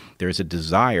 okay? There is a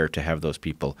desire to have those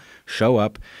people show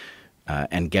up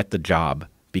and get the job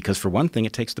because, for one thing,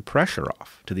 it takes the pressure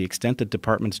off. To the extent that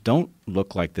departments don't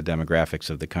look like the demographics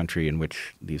of the country in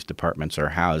which these departments are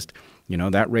housed,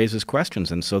 that raises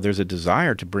questions. And so there's a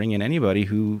desire to bring in anybody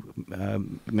who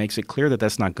makes it clear that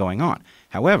that's not going on.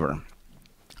 However,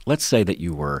 let's say that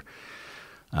you were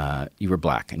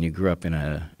black and you grew up in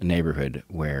a neighborhood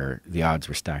where the odds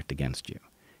were stacked against you,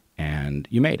 and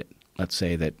you made it. Let's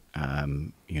say that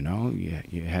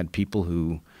you had people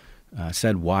who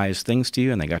said wise things to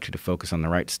you, and they got you to focus on the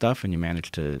right stuff, and you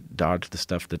managed to dodge the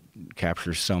stuff that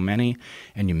captures so many,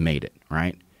 and you made it,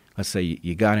 right? Let's say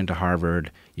you got into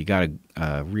Harvard, you got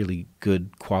a really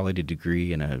good quality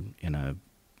degree in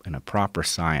a proper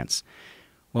science.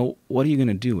 Well, what are you going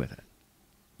to do with it?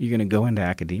 You're going to go into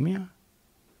academia?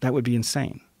 That would be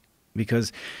insane,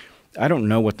 because I don't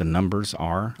know what the numbers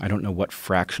are. I don't know what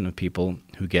fraction of people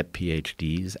who get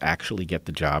PhDs actually get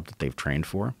the job that they've trained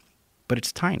for, but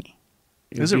it's tiny.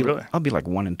 Is it really? I'll be like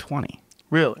 1 in 20.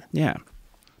 Really? Yeah.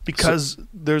 Because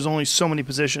there's only so many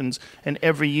positions, and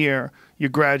every year you're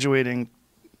graduating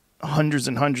hundreds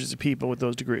and hundreds of people with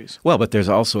those degrees. Well, but there's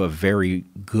also a very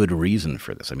good reason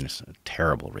for this. I mean, it's a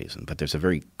terrible reason, but there's a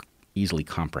very easily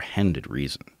comprehended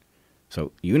reason.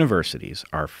 So universities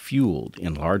are fueled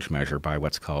in large measure by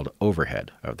what's called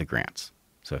overhead of the grants.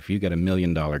 So if you get $1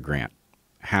 million grant,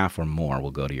 half or more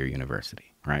will go to your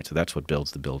university, right? So that's what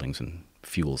builds the buildings and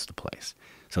fuels the place.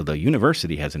 So the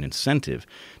university has an incentive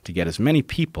to get as many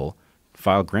people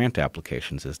file grant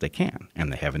applications as they can,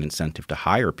 and they have an incentive to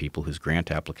hire people whose grant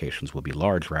applications will be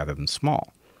large rather than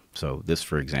small. So this,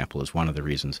 for example, is one of the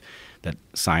reasons that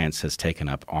science has taken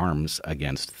up arms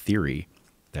against theory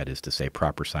that is to say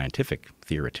proper scientific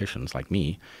theoreticians like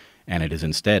me, and it has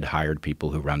instead hired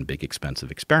people who run big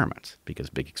expensive experiments, because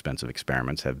big expensive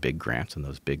experiments have big grants, and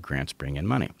those big grants bring in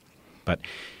money. But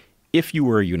if you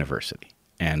were a university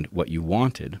and what you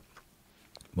wanted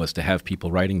was to have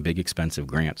people writing big expensive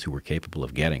grants who were capable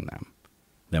of getting them,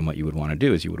 then what you would want to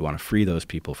do is you would want to free those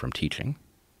people from teaching,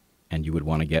 and you would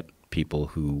want to get people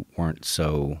who weren't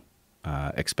so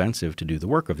expensive to do the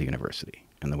work of the university.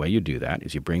 And the way you do that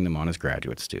is you bring them on as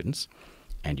graduate students,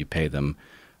 and you pay them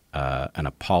an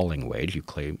appalling wage. You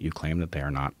claim that they are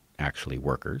not actually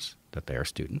workers, that they are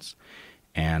students,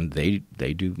 and they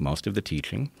do most of the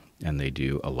teaching, and they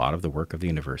do a lot of the work of the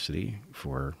university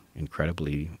for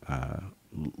incredibly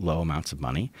low amounts of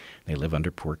money. They live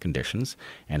under poor conditions,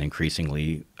 and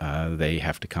increasingly they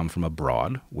have to come from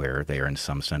abroad where they are in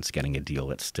some sense getting a deal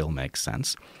that still makes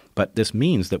sense. But this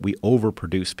means that we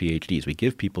overproduce PhDs. We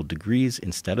give people degrees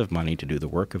instead of money to do the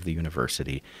work of the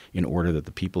university in order that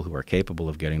the people who are capable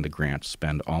of getting the grants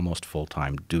spend almost full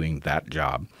time doing that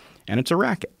job. And it's a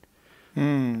racket.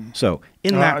 So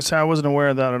So I wasn't aware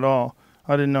of that at all.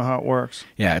 I didn't know how it works.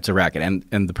 Yeah, it's a racket.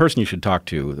 And the person you should talk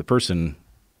to, the person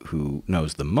who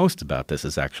knows the most about this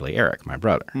is actually Eric, my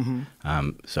brother.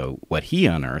 So what he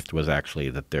unearthed was actually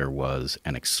that there was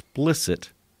an explicit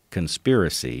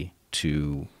conspiracy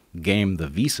to game the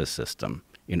visa system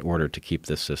in order to keep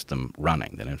this system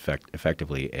running, that in fact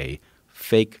effectively a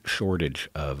fake shortage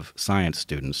of science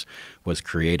students was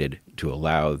created to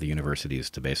allow the universities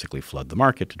to basically flood the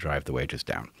market to drive the wages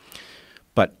down.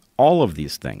 But all of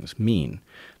these things mean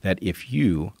that if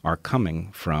you are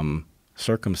coming from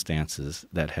circumstances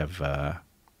that have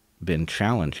been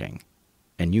challenging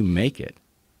and you make it,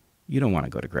 you don't want to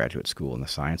go to graduate school in the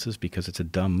sciences because it's a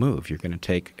dumb move. You're going to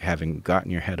take having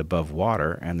gotten your head above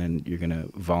water and then you're going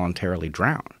to voluntarily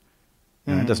drown.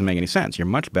 And that doesn't make any sense. You're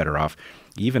much better off,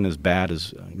 even as bad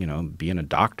as being a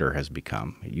doctor has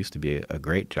become. It used to be a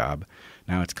great job.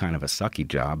 Now it's kind of a sucky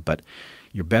job, but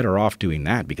you're better off doing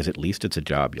that because at least it's a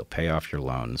job. You'll pay off your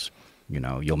loans.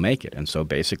 You'll make it. And so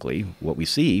basically what we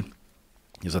see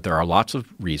is that there are lots of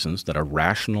reasons that a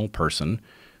rational person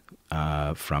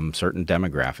from certain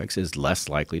demographics is less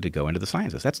likely to go into the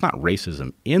sciences. That's not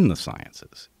racism in the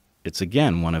sciences. It's,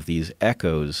 again, one of these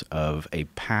echoes of a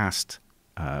past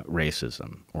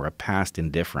racism or a past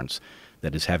indifference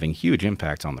that is having huge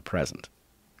impacts on the present.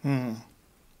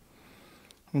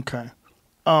 Okay.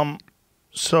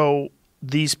 So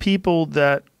these people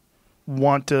that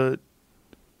want to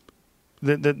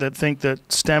that think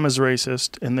that STEM is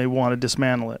racist and they want to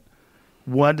dismantle it,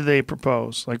 what do they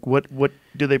propose? Like, what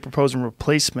do they propose in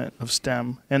replacement of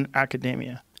STEM and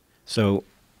academia? So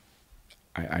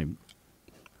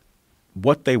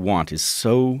what they want is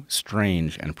so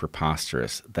strange and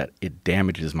preposterous that it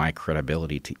damages my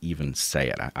credibility to even say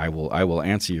it. I will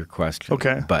answer your question,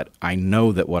 okay, but I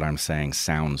know that what I'm saying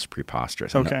sounds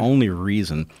preposterous. And okay. The only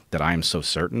reason that I'm so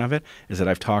certain of it is that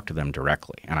I've talked to them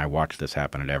directly, and I watched this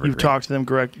happen at Evergreen. You've talked to them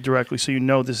directly, so you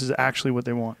know this is actually what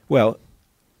they want. Well,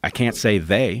 I can't say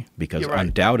they because right.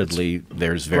 Undoubtedly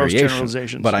there's Gross variation,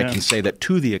 generalizations, but yeah. I can say that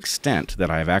to the extent that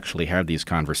I've actually had these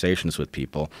conversations with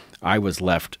people, I was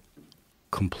left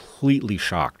completely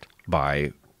shocked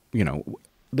by,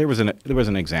 there was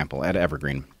an example at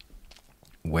Evergreen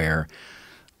where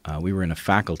we were in a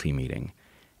faculty meeting,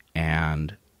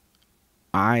 and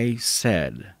I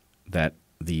said that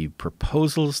the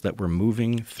proposals that were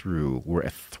moving through were a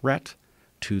threat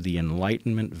to the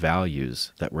Enlightenment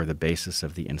values that were the basis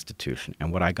of the institution.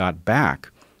 And what I got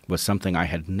back was something I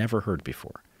had never heard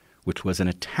before, which was an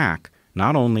attack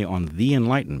not only on the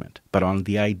Enlightenment, but on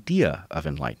the idea of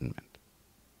enlightenment.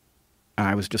 And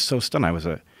I was just so stunned. I was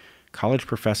a college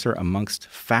professor amongst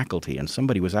faculty, and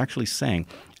somebody was actually saying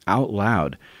out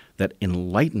loud that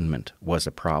enlightenment was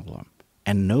a problem,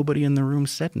 and nobody in the room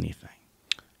said anything.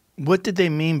 What did they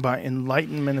mean by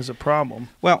enlightenment is a problem?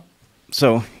 Well,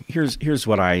 so here's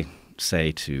what I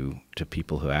say to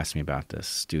people who ask me about this,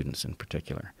 students in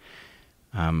particular.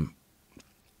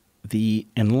 The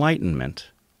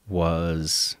Enlightenment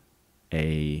was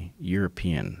a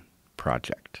European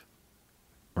project,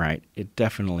 right? It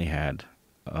definitely had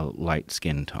a light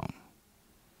skin tone,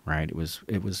 right?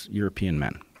 It was European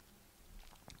men.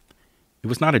 It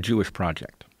was not a Jewish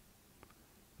project.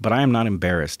 But I am not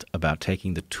embarrassed about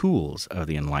taking the tools of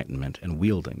the Enlightenment and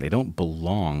wielding. They don't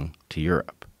belong to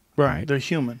Europe. Right? They're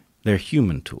human. They're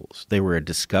human tools. They were a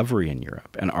discovery in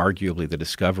Europe, and arguably the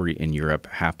discovery in Europe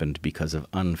happened because of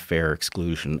unfair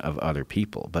exclusion of other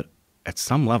people. But at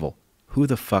some level, who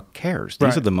the fuck cares?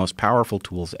 These are the most powerful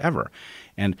tools ever.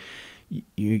 And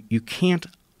you can't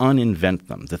uninvent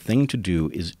them. The thing to do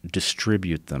is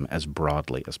distribute them as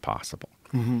broadly as possible.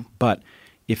 But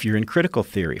if you're in critical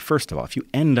theory, first of all, if you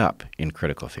end up in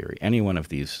critical theory, any one of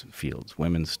these fields,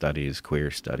 women's studies, queer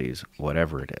studies,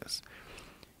 whatever it is,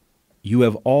 you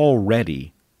have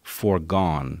already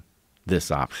foregone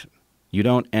this option. You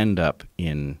don't end up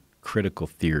in critical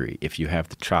theory if you have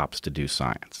the chops to do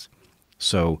science.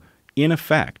 So, in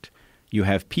effect, you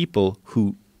have people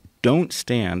who don't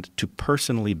stand to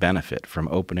personally benefit from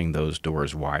opening those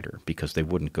doors wider because they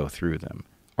wouldn't go through them,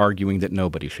 arguing that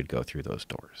nobody should go through those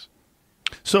doors.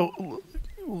 So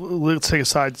let's take a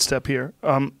side step here.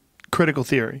 Critical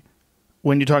theory.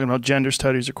 When you're talking about gender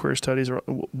studies or queer studies,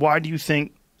 why do you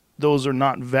think those are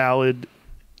not valid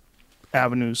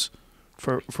avenues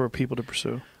for people to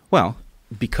pursue? Well,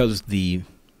 because the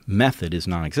method is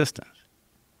non-existent.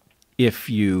 If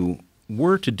you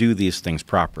were to do these things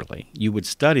properly, you would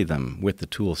study them with the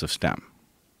tools of STEM,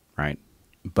 right?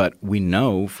 But we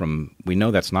know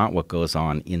that's not what goes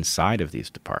on inside of these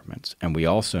departments, and we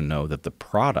also know that the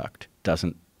product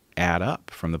doesn't add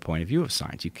up from the point of view of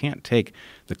science. You can't take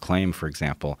the claim, for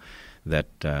example, that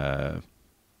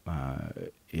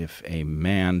if a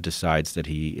man decides that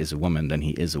he is a woman, then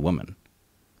he is a woman.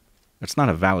 That's not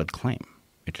a valid claim.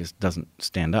 It just doesn't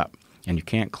stand up. And you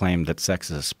can't claim that sex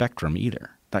is a spectrum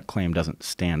either. That claim doesn't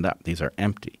stand up. These are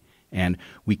empty. And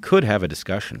we could have a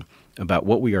discussion about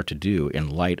what we are to do in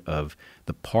light of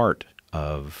the part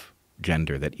of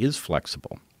gender that is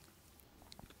flexible.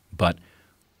 But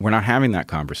we're not having that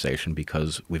conversation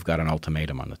because we've got an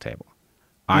ultimatum on the table.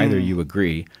 Either you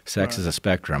agree sex is a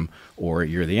spectrum or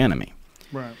you're the enemy.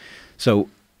 Right. So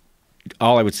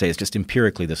all I would say is just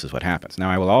empirically this is what happens. Now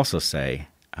I will also say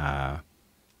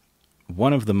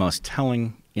one of the most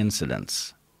telling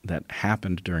incidents that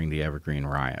happened during the Evergreen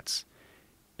riots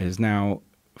is now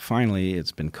finally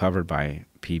it's been covered by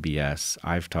PBS.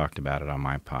 I've talked about it on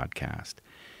my podcast.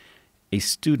 A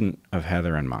student of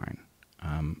Heather and mine,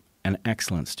 an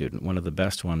excellent student, one of the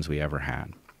best ones we ever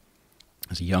had,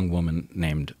 is a young woman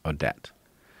named Odette.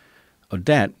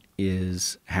 Odette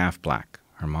is half black.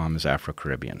 Her mom is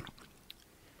Afro-Caribbean.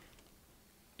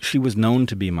 She was known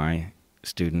to be my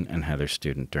student and Heather's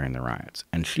student during the riots,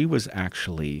 and she was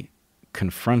actually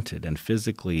confronted and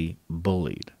physically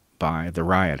bullied by the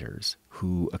rioters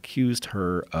who accused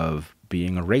her of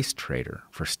being a race traitor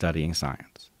for studying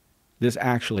science. This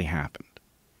actually happened.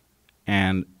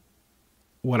 And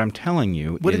what I'm telling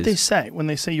you What did they say when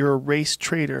they say you're a race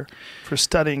traitor for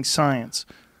studying science?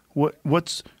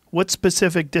 What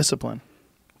specific discipline?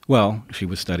 Well, she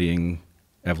was studying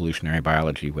evolutionary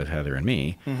biology with Heather and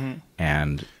me,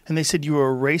 and they said you were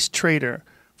a race traitor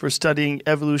for studying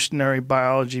evolutionary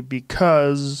biology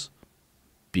because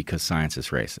science is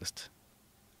racist.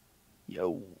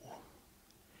 Yo.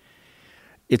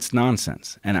 It's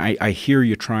nonsense. And I hear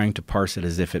you trying to parse it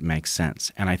as if it makes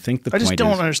sense. And I think the point is... I just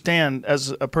don't understand,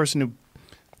 as a person who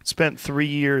spent 3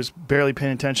 years barely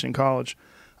paying attention in college,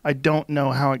 I don't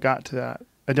know how it got to that.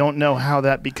 I don't know how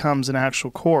that becomes an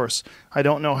actual course. I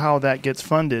don't know how that gets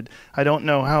funded. I don't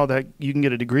know how that you can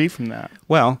get a degree from that.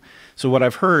 Well, so what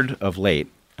I've heard of late,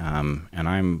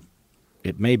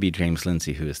 it may be James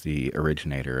Lindsay who is the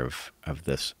originator of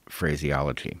this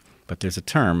phraseology, but there's a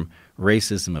term,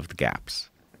 racism of the gaps.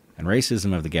 And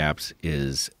racism of the gaps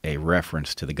is a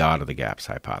reference to the God of the gaps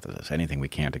hypothesis. Anything we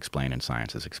can't explain in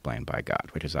science is explained by God,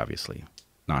 which is obviously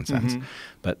nonsense.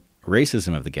 But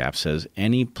racism of the gaps says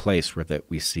any place where that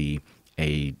we see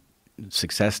a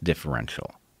success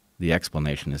differential, the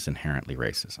explanation is inherently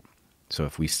racism. So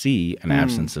if we see an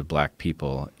absence of black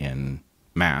people in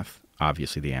math,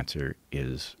 obviously the answer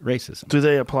is racism. Do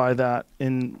they apply that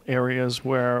in areas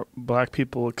where black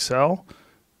people excel?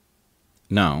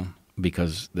 No,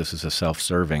 because this is a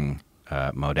self-serving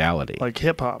modality. Like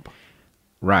hip-hop.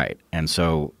 Right. And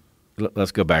so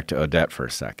let's go back to Odette for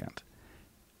a second.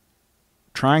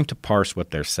 Trying to parse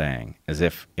what they're saying as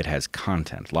if it has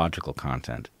content, logical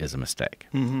content, is a mistake.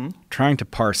 Trying to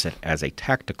parse it as a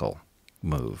tactical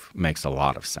move makes a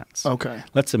lot of sense. Okay.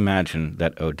 Let's imagine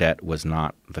that Odette was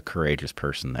not the courageous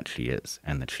person that she is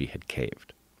and that she had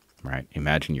caved, right?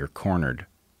 Imagine you're cornered,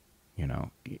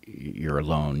 you're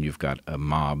alone, you've got a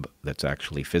mob that's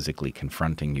actually physically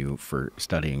confronting you for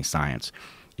studying science.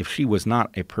 If she was not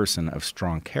a person of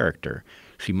strong character,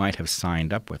 she might have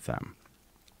signed up with them.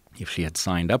 If she had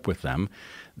signed up with them,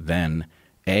 then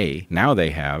now they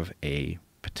have a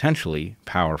potentially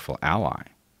powerful ally,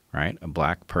 right? A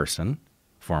black person,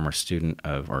 former student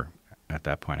of, or at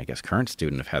that point, I guess, current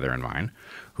student of Heather and mine,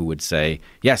 who would say,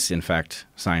 yes, in fact,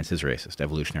 science is racist,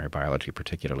 evolutionary biology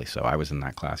particularly so. I was in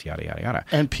that class, yada, yada, yada.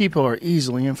 And people are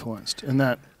easily influenced in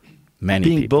that, Many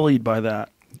being people. bullied by that.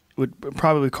 would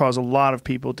probably cause a lot of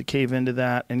people to cave into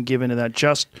that and give into that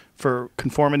just for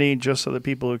conformity, just so that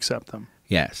people accept them.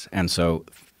 Yes. And so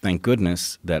thank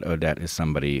goodness that Odette is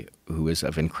somebody who is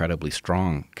of incredibly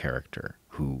strong character,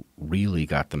 who really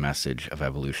got the message of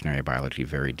evolutionary biology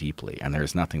very deeply. And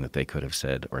there's nothing that they could have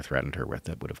said or threatened her with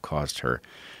that would have caused her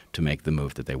to make the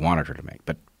move that they wanted her to make.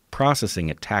 But processing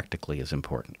it tactically is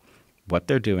important. What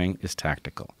they're doing is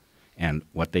tactical. And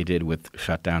what they did with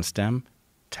shut down STEM,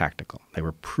 tactical. They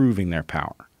were proving their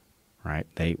power, right?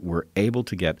 They were able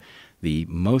to get the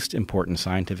most important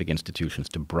scientific institutions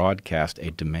to broadcast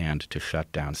a demand to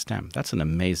shut down STEM. That's an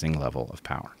amazing level of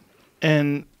power.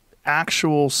 And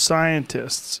actual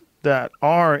scientists that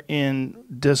are in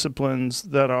disciplines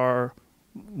that are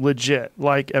legit,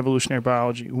 like evolutionary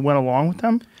biology, who went along with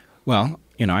them? Well,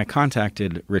 I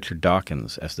contacted Richard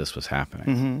Dawkins as this was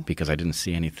happening because I didn't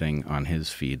see anything on his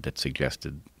feed that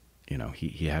suggested,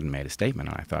 he hadn't made a statement,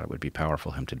 and I thought it would be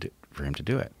powerful for him to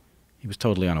do it. He was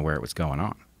totally unaware it was going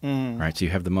on. Right? So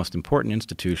you have the most important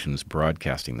institutions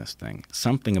broadcasting this thing.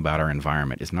 Something about our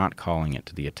environment is not calling it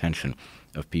to the attention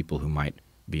of people who might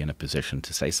be in a position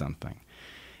to say something.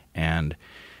 And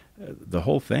the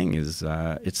whole thing is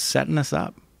it's setting us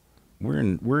up. We're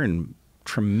in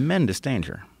tremendous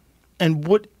danger. And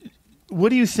what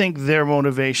do you think their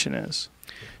motivation is?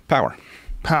 Power.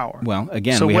 Well,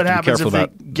 again, so we what have to be happens careful if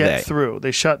about they get through?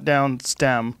 They shut down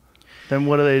STEM. Then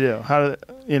what do? How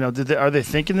do they, are they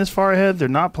thinking this far ahead? They're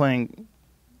not playing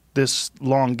this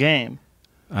long game.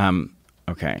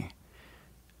 Okay.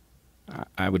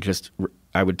 I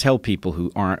would tell people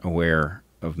who aren't aware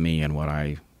of me and what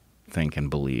I think and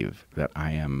believe that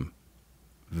I am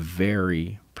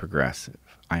very progressive.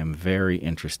 I am very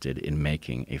interested in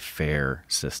making a fair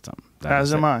system.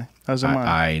 As am I.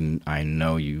 I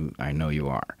know you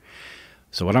are.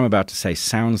 So what I'm about to say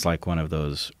sounds like one of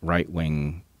those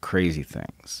right-wing crazy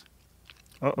things.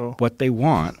 Uh-oh. What they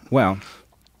want, well,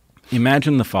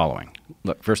 imagine the following.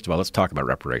 Look, first of all, let's talk about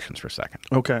reparations for a second.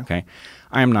 Okay.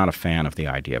 I am not a fan of the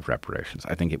idea of reparations.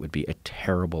 I think it would be a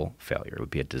terrible failure. It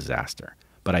would be a disaster.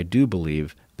 But I do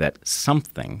believe that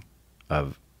something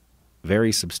of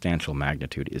very substantial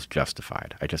magnitude is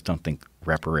justified. I just don't think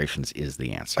reparations is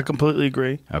the answer. I completely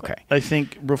agree. Okay. I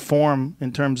think reform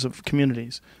in terms of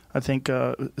communities. I think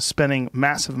spending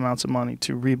massive amounts of money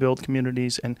to rebuild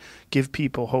communities and give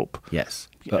people hope. Yes.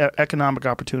 Economic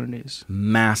opportunities.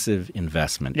 Massive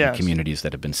investment in communities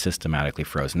that have been systematically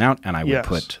frozen out, and I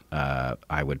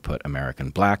would put American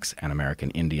blacks and American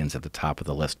Indians at the top of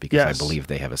the list because I believe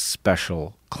they have a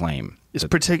special claim.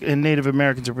 And Native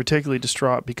Americans are particularly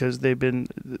distraught because they've been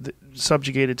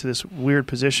subjugated to this weird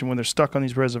position when they're stuck on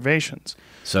these reservations.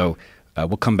 So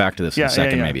we'll come back to this in a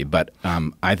second maybe, but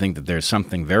I think that there's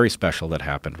something very special that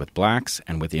happened with blacks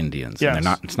and with Indians. Yes.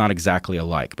 And it's not exactly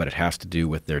alike, but it has to do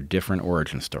with their different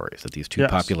origin stories, that these two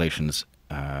populations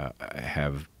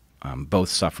have both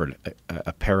suffered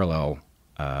a parallel,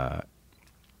 I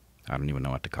don't even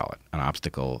know what to call it, an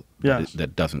obstacle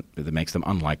that makes them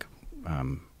unlike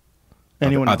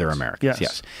other Americans.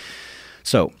 Yes.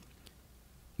 So,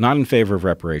 not in favor of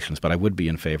reparations, but I would be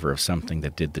in favor of something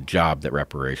that did the job that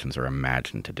reparations are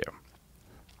imagined to do.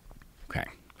 Okay.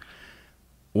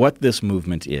 What this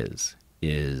movement is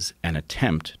an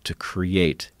attempt to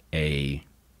create a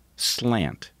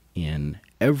slant in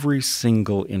every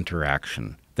single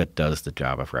interaction that does the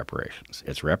job of reparations.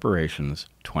 It's reparations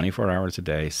 24 hours a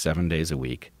day, 7 days a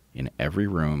week, in every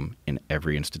room, in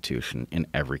every institution, in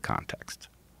every context,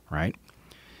 right?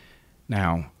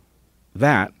 Now,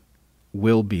 that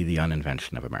will be the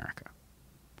uninvention of America.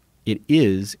 It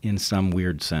is, in some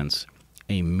weird sense,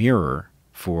 a mirror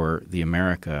for the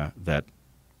America that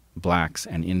blacks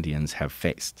and Indians have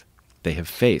faced. They have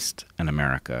faced an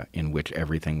America in which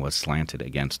everything was slanted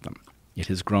against them. It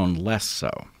has grown less so.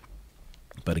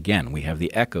 But again, we have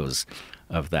the echoes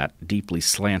of that deeply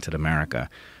slanted America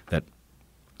that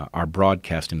are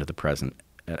broadcast into the present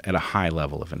at a high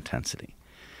level of intensity.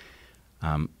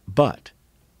 But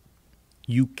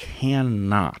you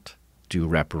cannot do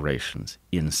reparations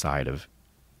inside of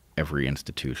every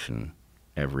institution,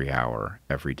 every hour,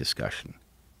 every discussion.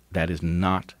 That is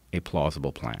not a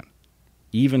plausible plan.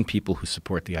 Even people who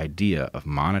support the idea of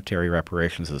monetary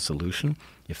reparations as a solution,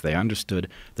 if they understood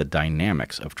the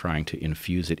dynamics of trying to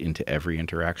infuse it into every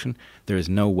interaction, there is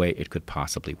no way it could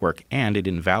possibly work. And it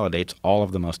invalidates all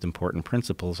of the most important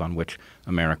principles on which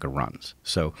America runs.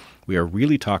 So we are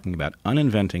really talking about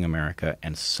uninventing America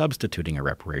and substituting a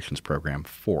reparations program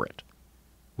for it,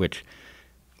 which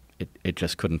it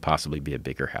just couldn't possibly be a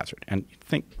bigger hazard. And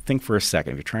think for a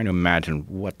second, if you're trying to imagine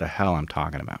what the hell I'm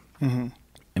talking about. Mm-hmm.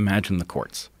 Imagine the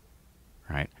courts,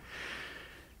 right?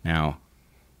 Now,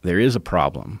 there is a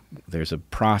problem. There's a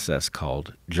process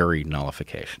called jury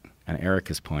nullification. And Eric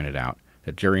has pointed out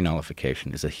that jury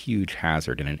nullification is a huge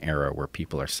hazard in an era where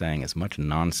people are saying as much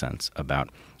nonsense about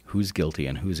who's guilty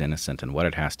and who's innocent and what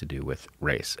it has to do with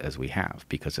race as we have,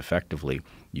 because effectively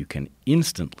you can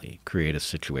instantly create a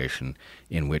situation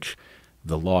in which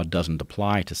the law doesn't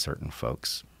apply to certain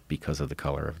folks because of the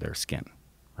color of their skin,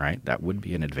 right? That would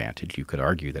be an advantage. You could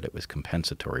argue that it was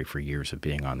compensatory for years of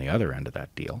being on the other end of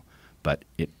that deal, but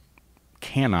it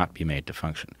cannot be made to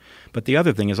function. But the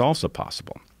other thing is also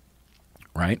possible,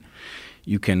 right?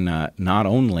 You can not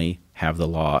only have the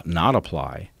law not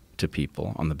apply to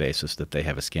people on the basis that they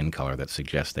have a skin color that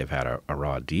suggests they've had a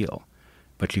raw deal,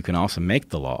 but you can also make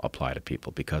the law apply to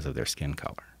people because of their skin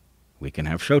color. We can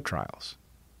have show trials,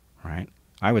 right?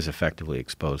 I was effectively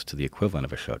exposed to the equivalent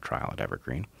of a show trial at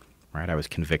Evergreen, right? I was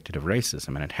convicted of racism,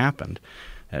 and it happened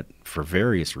that for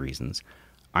various reasons,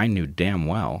 I knew damn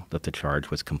well that the charge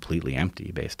was completely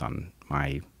empty based on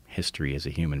my history as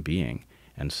a human being,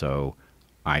 and so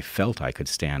I felt I could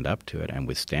stand up to it and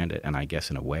withstand it, and I guess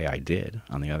in a way I did.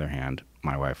 On the other hand,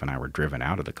 my wife and I were driven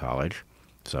out of the college,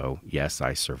 so yes,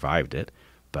 I survived it,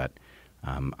 but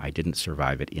I didn't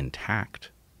survive it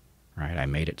intact, right? I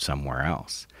made it somewhere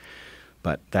else.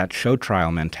 But that show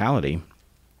trial mentality,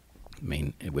 I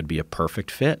mean, it would be a perfect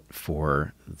fit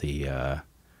for the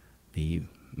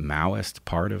Maoist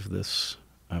part of this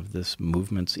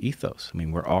movement's ethos. I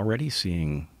mean, we're already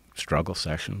seeing struggle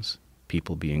sessions,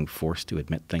 people being forced to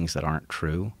admit things that aren't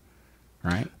true,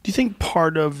 right? Do you think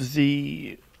part of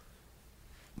the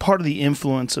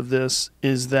influence of this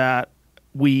is that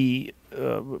we,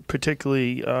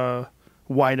 particularly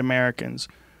white Americans,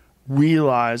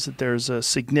 realize that there's a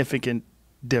significant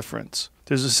difference.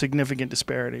 There's a significant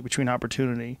disparity between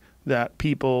opportunity that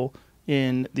people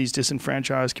in these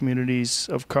disenfranchised communities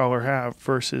of color have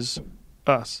versus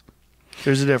us.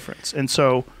 There's a difference. And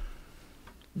so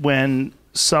when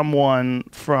someone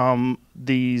from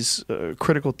these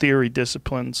critical theory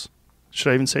disciplines,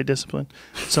 should I even say discipline?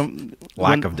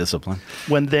 Lack of discipline.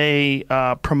 When they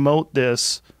promote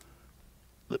this,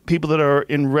 people that are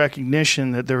in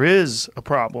recognition that there is a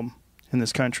problem in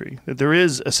this country, that there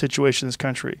is a situation in this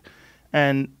country,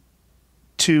 and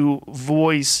to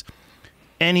voice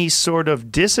any sort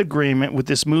of disagreement with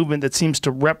this movement that seems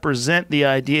to represent the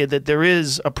idea that there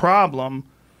is a problem,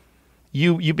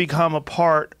 you become a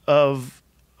part of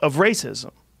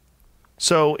racism.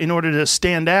 So in order to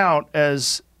stand out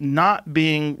as not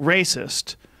being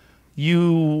racist,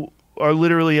 you are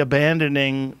literally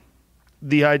abandoning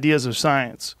the ideas of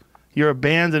science. You're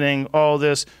abandoning all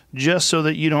this just so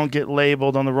that you don't get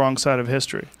labeled on the wrong side of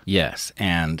history. Yes,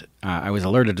 and I was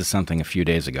alerted to something a few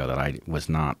days ago that I was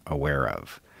not aware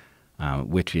of,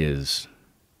 which is,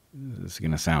 this is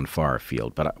going to sound far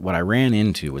afield, but what I ran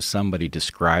into was somebody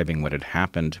describing what had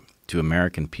happened to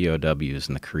American POWs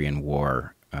in the Korean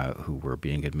War who were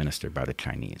being administered by the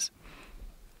Chinese.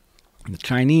 The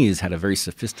Chinese had a very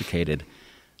sophisticated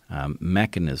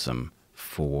mechanism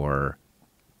for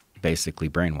basically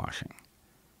brainwashing.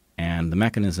 And the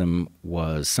mechanism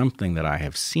was something that I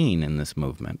have seen in this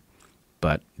movement,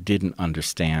 but didn't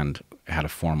understand had a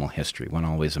formal history. One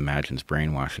always imagines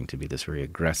brainwashing to be this very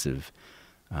aggressive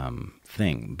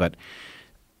thing. But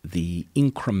the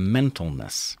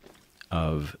incrementalness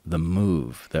of the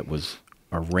move that was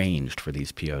arranged for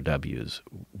these POWs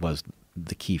was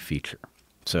the key feature.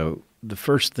 So the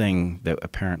first thing that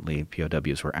apparently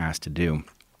POWs were asked to do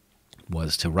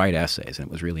was to write essays, and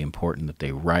it was really important that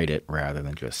they write it rather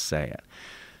than just say it,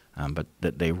 but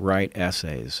that they write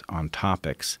essays on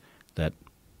topics that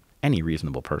any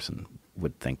reasonable person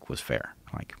would think was fair,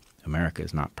 like America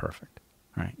is not perfect,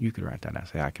 right? You could write that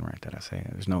essay, I can write that essay.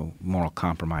 There's no moral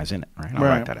compromise in it, right? I'll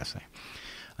write that essay.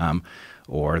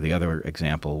 Or the other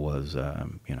example was,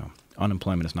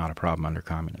 unemployment is not a problem under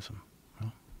communism.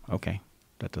 Well, okay,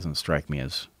 that doesn't strike me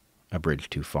as a bridge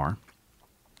too far.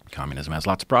 Communism has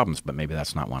lots of problems, but maybe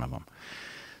that's not one of them.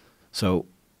 So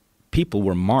people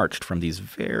were marched from these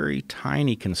very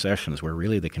tiny concessions where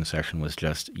really the concession was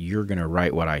just, you're going to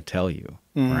write what I tell you,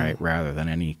 right, rather than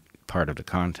any part of the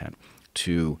content,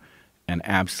 to an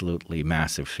absolutely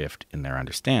massive shift in their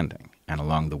understanding. And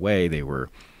along the way, they were,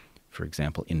 for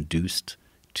example, induced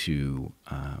to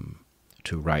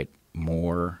write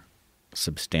more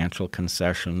substantial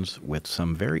concessions with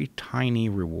some very tiny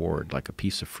reward, like a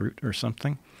piece of fruit or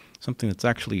something that's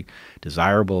actually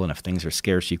desirable, and if things are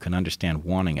scarce, you can understand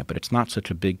wanting it, but it's not such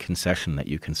a big concession that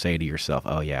you can say to yourself,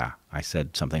 oh yeah, I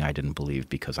said something I didn't believe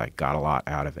because I got a lot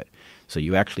out of it. So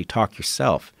you actually talk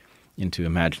yourself into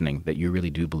imagining that you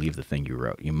really do believe the thing you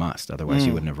wrote. You must, otherwise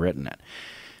you wouldn't have written it.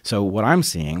 So what I'm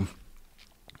seeing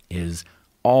is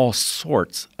all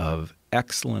sorts of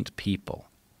excellent people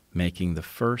making the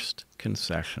first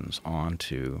concessions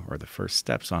onto, or the first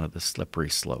steps onto the slippery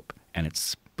slope, and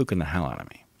it's spooking the hell out of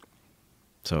me.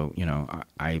 So,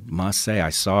 I must say I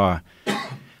saw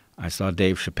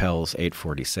Dave Chappelle's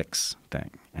 846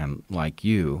 thing, and like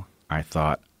you, I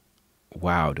thought,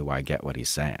 wow, do I get what he's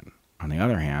saying? On the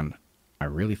other hand, I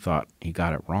really thought he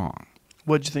got it wrong.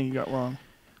 What did you think he got wrong?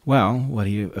 Well, what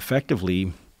he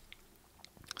effectively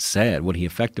said, what he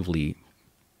effectively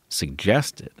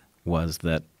suggested was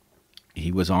that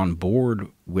he was on board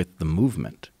with the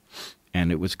movement,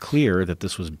 and it was clear that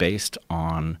this was based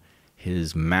on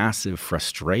his massive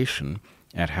frustration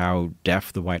at how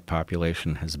deaf the white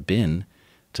population has been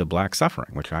to black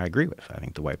suffering, which I agree with. I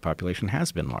think the white population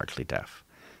has been largely deaf,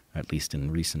 at least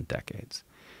in recent decades.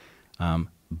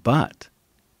 But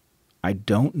I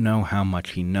don't know how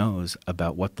much he knows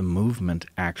about what the movement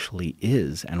actually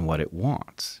is and what it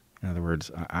wants. In other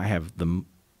words, I have the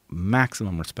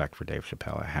maximum respect for Dave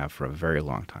Chappelle. I have for a very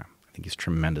long time. I think he's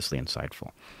tremendously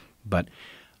insightful. But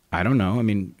I don't know. I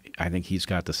mean, I think he's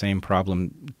got the same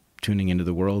problem tuning into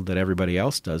the world that everybody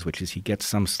else does, which is he gets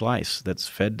some slice that's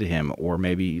fed to him, or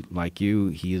maybe like you,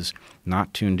 he is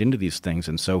not tuned into these things,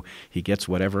 and so he gets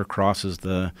whatever crosses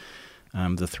the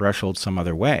threshold some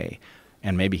other way.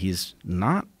 And maybe he's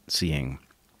not seeing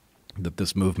that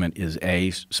this movement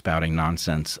is spouting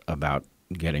nonsense about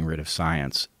getting rid of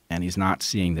science, and he's not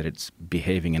seeing that it's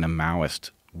behaving in a Maoist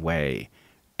way,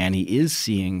 and he is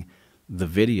seeing the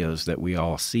videos that we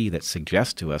all see that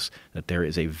suggest to us that there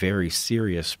is a very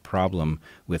serious problem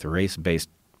with race-based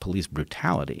police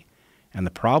brutality. And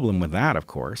the problem with that, of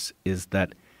course, is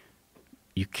that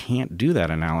you can't do that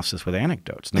analysis with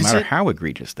anecdotes, no matter how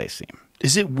egregious they seem.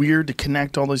 Is it weird to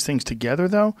connect all those things together,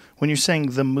 though? When you're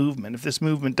saying the movement, if this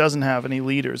movement doesn't have any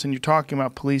leaders, and you're talking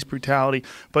about police brutality,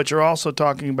 but you're also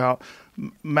talking about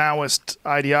Maoist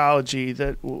ideology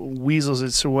that weasels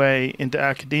its way into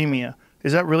academia,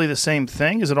 is that really the same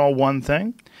thing? Is it all one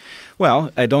thing?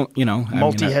 Well, I don't,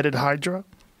 Multi-headed Hydra?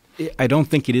 I don't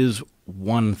think it is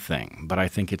one thing, but I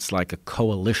think it's like a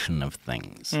coalition of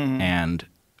things. Mm-hmm. And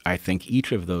I think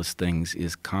each of those things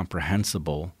is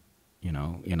comprehensible,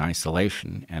 in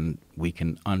isolation, and we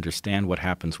can understand what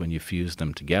happens when you fuse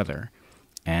them together.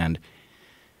 And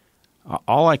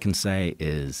all I can say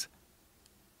is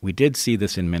we did see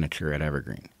this in miniature at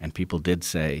Evergreen, and people did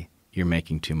say, you're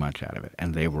making too much out of it,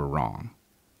 and they were wrong.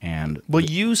 And well,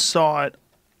 you saw it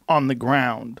on the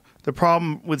ground. The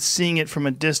problem with seeing it from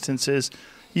a distance is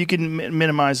you can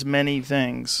minimize many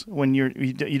things when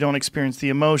you don't experience the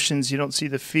emotions, you don't see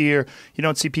the fear, you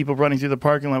don't see people running through the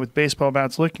parking lot with baseball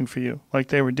bats looking for you like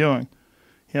they were doing.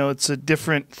 It's a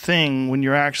different thing when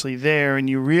you're actually there and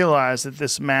you realize that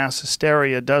this mass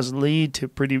hysteria does lead to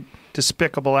pretty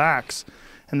despicable acts,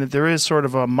 and that there is sort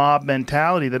of a mob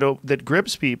mentality that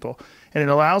grips people, and it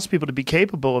allows people to be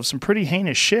capable of some pretty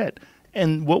heinous shit.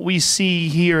 And what we see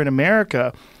here in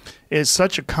America is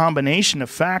such a combination of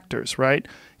factors, right?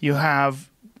 You have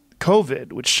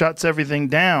COVID, which shuts everything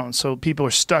down, so people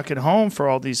are stuck at home for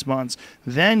all these months.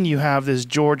 Then you have this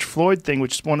George Floyd thing,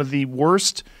 which is one of the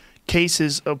worst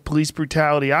cases of police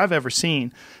brutality I've ever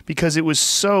seen, because it was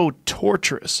so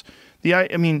torturous.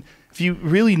 If you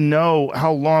really know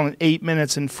how long 8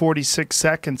 minutes and 46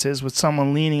 seconds is with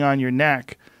someone leaning on your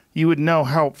neck, you would know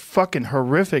how fucking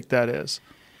horrific that is.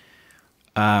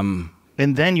 And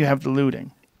then you have the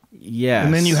looting. Yes.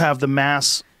 And then you have the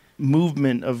mass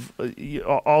movement of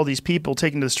all these people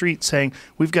taking to the street saying,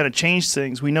 we've got to change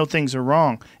things. We know things are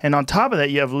wrong. And on top of that,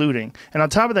 you have looting. And on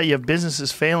top of that, you have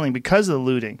businesses failing because of the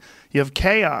looting. You have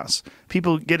chaos,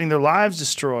 people getting their lives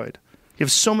destroyed. You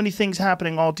have so many things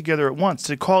happening all together at once.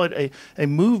 To call it a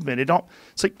movement,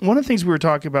 it's like one of the things we were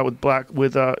talking about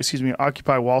with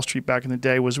Occupy Wall Street back in the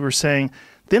day was we were saying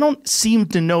they don't seem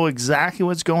to know exactly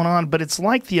what's going on, but it's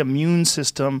like the immune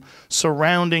system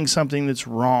surrounding something that's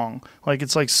wrong. Like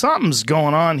it's like something's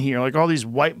going on here. Like all these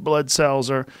white blood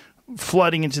cells are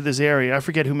flooding into this area. I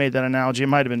forget who made that analogy. It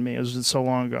might have been me. It was so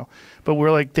long ago. But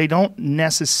we're like, they don't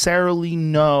necessarily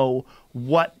know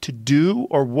what to do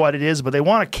or what it is, but they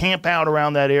want to camp out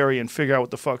around that area and figure out what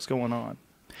the fuck's going on.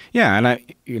 Yeah,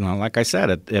 and like I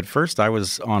said, at first I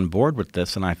was on board with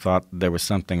this, and I thought there was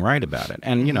something right about it.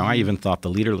 And, I even thought the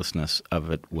leaderlessness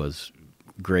of it was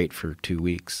great for 2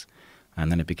 weeks, and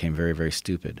then it became very, very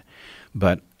stupid.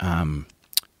 But,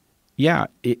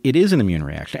 it is an immune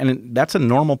reaction, and that's a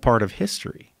normal part of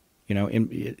history.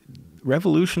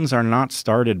 Revolutions are not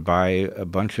started by a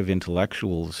bunch of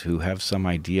intellectuals who have some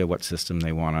idea what system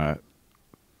they want to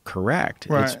correct.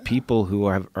 Right. It's people who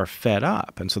are fed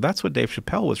up. And so that's what Dave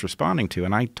Chappelle was responding to,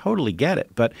 and I totally get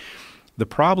it. But the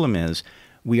problem is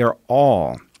we are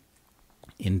all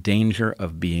in danger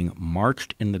of being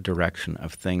marched in the direction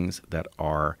of things that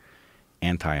are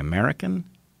anti-American,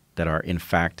 that are in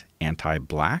fact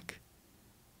anti-black,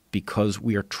 because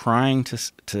we are trying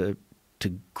to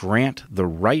grant the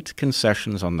right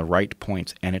concessions on the right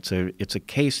points, and it's a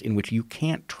case in which you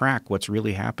can't track what's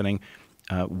really happening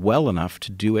well enough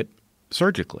to do it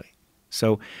surgically.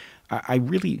 So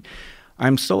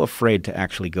I'm so afraid to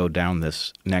actually go down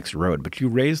this next road. But you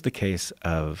raised the case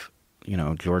of,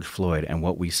 George Floyd and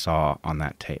what we saw on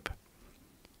that tape.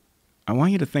 I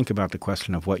want you to think about the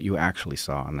question of what you actually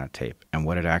saw on that tape and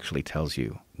what it actually tells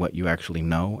you, what you actually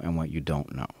know and what you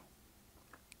don't know.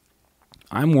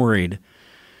 I'm worried.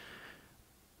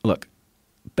 Look,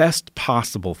 best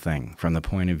possible thing from the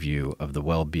point of view of the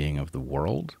well-being of the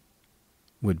world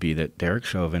would be that Derek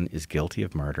Chauvin is guilty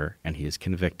of murder and he is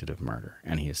convicted of murder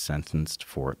and he is sentenced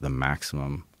for the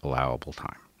maximum allowable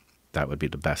time. That would be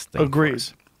the best thing. Agreed. For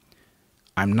us.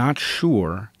 I'm not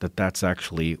sure that that's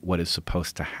actually what is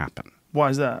supposed to happen. Why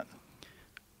is that?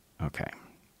 Okay.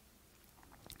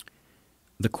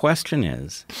 The question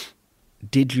is,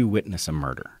 did you witness a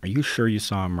murder? Are you sure you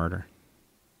saw a murder?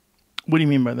 What do you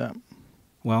mean by that?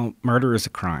 Well, murder is a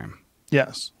crime.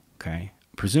 Yes. Okay.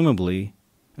 Presumably,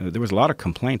 there was a lot of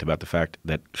complaint about the fact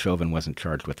that Chauvin wasn't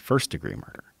charged with first-degree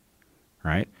murder,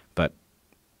 right? But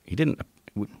he didn't.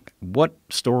 What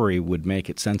story would make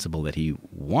it sensible that he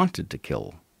wanted to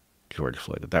kill George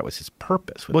Floyd, that was his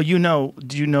purpose? Well, do you know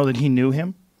that he knew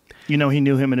him? He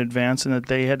knew him in advance and that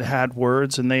they had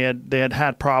words and they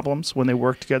had problems when they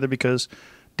worked together because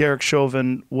Derek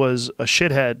Chauvin was a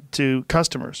shithead to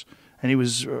customers and he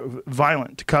was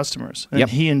violent to customers. And Yep.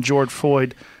 he and George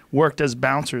Floyd worked as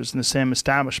bouncers in the same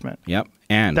establishment. Yep.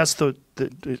 And that's the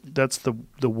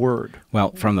word.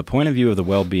 Well, from the point of view of the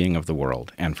well-being of the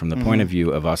world and from the point of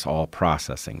view of us all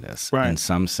processing this, Right. in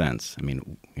some sense,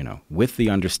 with the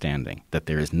understanding that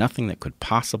there is nothing that could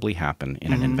possibly happen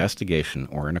in an investigation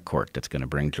or in a court that's going to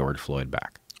bring George Floyd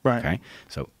back. Right. Okay?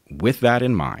 So with that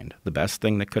in mind, the best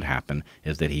thing that could happen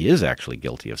is that he is actually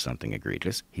guilty of something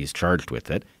egregious. He's charged with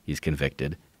it. He's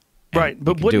convicted. Right, and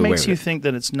but we what can do away makes with you it. think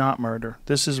that it's not murder?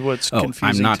 This is what's confusing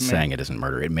I'm not to me. saying it isn't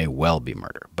murder. It may well be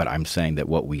murder, but I'm saying that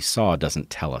what we saw doesn't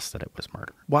tell us that it was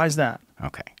murder. Why is that?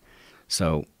 Okay.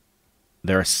 So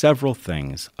there are several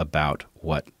things about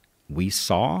what we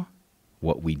saw,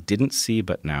 what we didn't see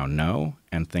but now know,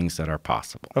 and things that are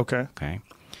possible. Okay. Okay.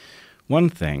 One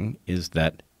thing is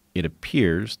that it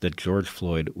appears that George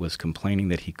Floyd was complaining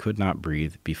that he could not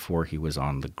breathe before he was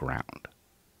on the ground.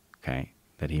 Okay.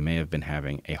 That he may have been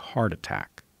having a heart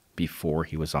attack before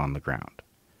he was on the ground.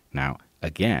 Now,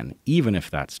 again, even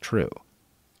if that's true,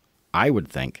 I would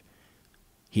think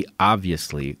he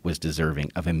obviously was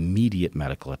deserving of immediate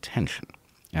medical attention.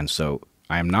 And so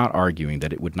I am not arguing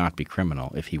that it would not be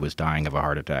criminal if he was dying of a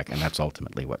heart attack, and that's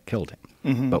ultimately what killed him.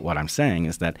 Mm-hmm. But what I'm saying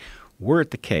is that were it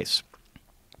the case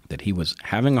that he was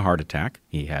having a heart attack,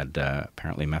 he had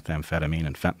apparently methamphetamine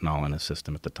and fentanyl in his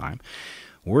system at the time,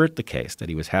 were it the case that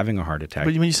he was having a heart attack.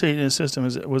 But when you say in his system,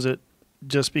 was it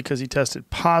just because he tested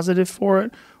positive for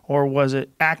it, or was it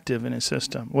active in his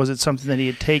system? Was it something that he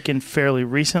had taken fairly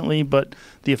recently, but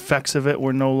the effects of it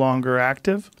were no longer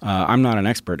active? I'm not an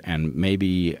expert, and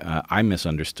maybe I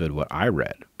misunderstood what I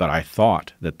read, but I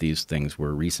thought that these things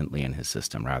were recently in his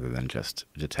system rather than just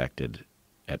detected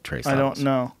at trace levels. I don't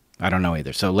know. I don't know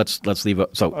either. So let's leave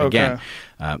it. So Okay. Again,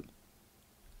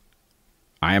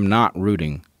 I am not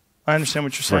rooting I understand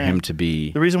what you're for saying. him to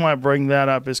be. The reason why I bring that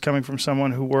up is coming from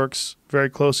someone who works very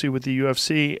closely with the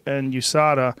UFC and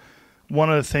USADA.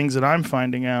 One of the things that I'm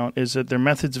finding out is that their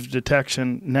methods of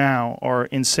detection now are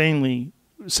insanely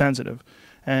sensitive,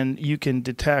 and you can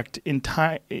detect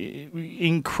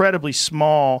incredibly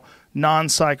small,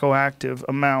 non-psychoactive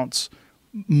amounts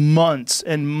months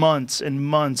and months and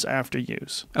months after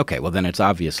use. Okay, well then it's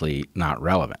obviously not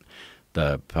relevant.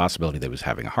 The possibility that he was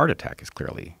having a heart attack is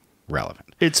clearly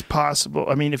relevant. It's possible.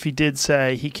 I mean, if he did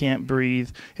say he can't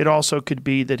breathe, it also could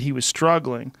be that he was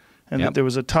struggling and that there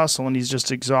was a tussle and he's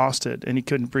just exhausted and he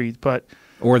couldn't breathe. But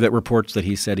or that reports that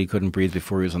he said he couldn't breathe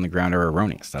before he was on the ground are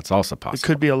erroneous. That's also possible. it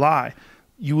could be a lie.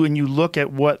 When you look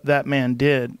at what that man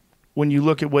did, when you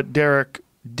look at what Derek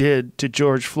did to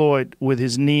George Floyd with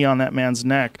his knee on that man's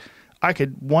neck, I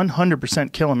could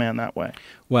 100% kill a man that way.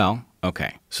 Well,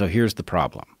 okay. So here's the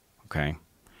problem, okay?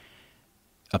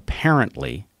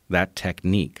 Apparently, that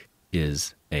technique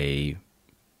is a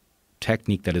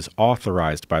technique that is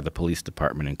authorized by the police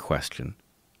department in question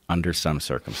under some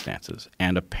circumstances.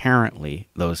 And apparently,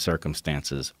 those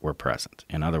circumstances were present.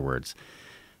 In other words,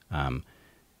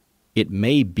 it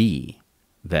may be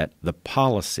that the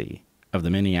policy of the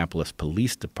Minneapolis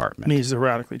Police Department Needs to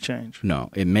radically change. No,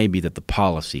 it may be that the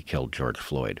policy killed George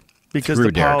Floyd. Because through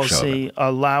the Derek policy Chauvin.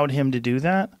 allowed him to do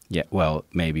that? Yeah, well,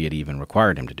 maybe it even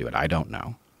required him to do it. I don't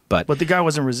know. But the guy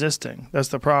wasn't resisting. That's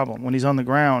the problem. When he's on the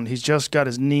ground, he's just got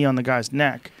his knee on the guy's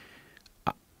neck.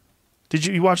 Did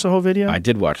you watch the whole video? I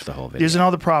did watch the whole video. There's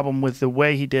another problem with the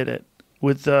way he did it.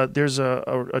 There's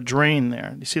a drain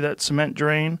there. You see that cement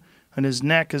drain? And his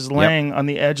neck is laying on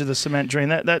the edge of the cement drain.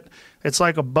 That it's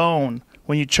like a bone.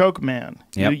 When you choke man,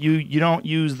 you don't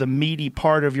use the meaty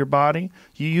part of your body.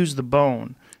 You use the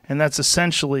bone. And that's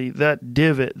essentially that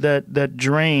divot, that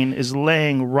drain is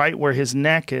laying right where his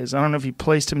neck is. I don't know if he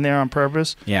placed him there on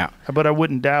purpose. Yeah. But I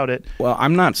wouldn't doubt it. Well,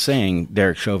 I'm not saying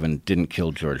Derek Chauvin didn't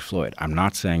kill George Floyd. I'm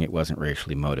not saying it wasn't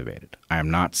racially motivated. I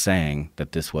am not saying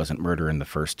that this wasn't murder in the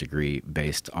first degree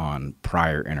based on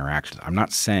prior interactions. I'm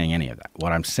not saying any of that.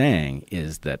 What I'm saying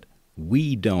is that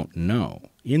we don't know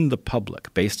in the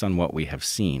public, based on what we have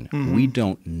seen, we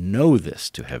don't know this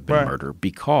to have been murder,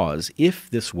 because if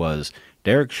this was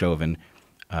Derek Chauvin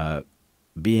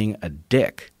being a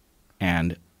dick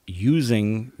and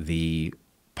using the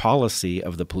policy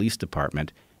of the police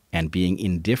department and being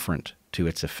indifferent to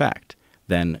its effect,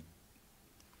 then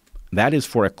that is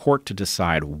for a court to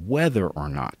decide whether or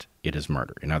not it is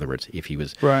murder. In other words, if he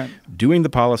was doing the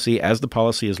policy as the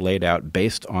policy is laid out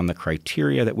based on the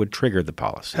criteria that would trigger the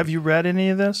policy. Have you read any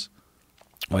of this?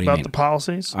 What do you mean? About the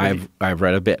policies? I've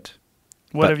read a bit.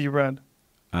 What have you read?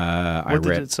 What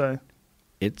did it say?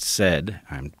 It said,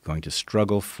 I'm going to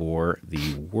struggle for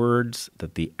the words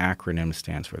that the acronym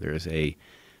stands for. There is a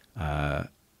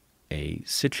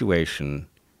situation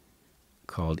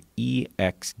called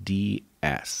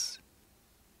EXDS.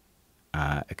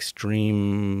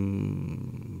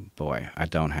 Extreme, boy, I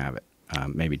don't have it.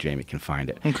 Maybe Jamie can find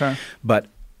it. Okay. But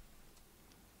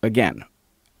again,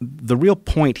 the real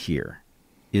point here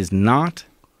is not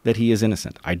that he is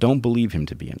innocent. I don't believe him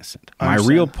to be innocent. My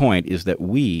real point is that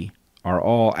we are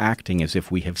all acting as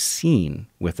if we have seen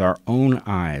with our own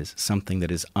eyes something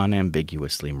that is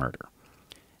unambiguously murder.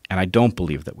 And I don't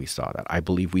believe that we saw that. I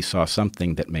believe we saw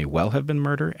something that may well have been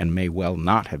murder and may well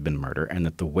not have been murder, and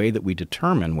that the way that we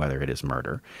determine whether it is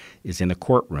murder is in a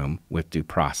courtroom with due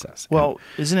process. Well,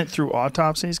 isn't it through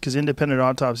autopsies? Because independent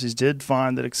autopsies did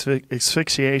find that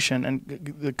asphyxiation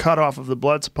and the cutoff of the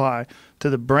blood supply to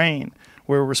the brain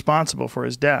were responsible for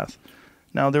his death.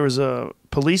 Now, there was a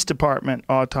police department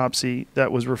autopsy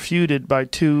that was refuted by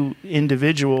two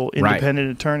individual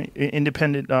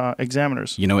independent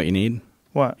examiners. You know what you need?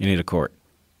 What? You need a court.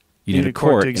 You need a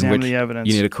court to examine the evidence.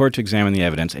 You need a court to examine the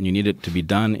evidence, and you need it to be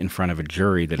done in front of a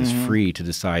jury that is free to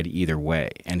decide either way.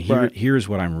 And here's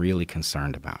what I'm really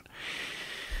concerned about.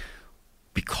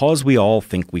 Because we all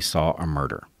think we saw a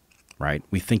murder, right?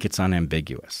 We think it's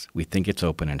unambiguous. We think it's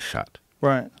open and shut.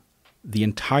 Right. The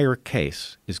entire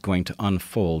case is going to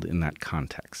unfold in that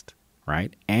context,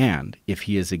 right? And if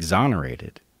he is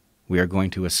exonerated, we are going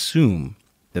to assume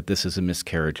that this is a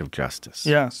miscarriage of justice.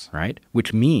 Yes. Right?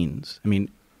 Which means,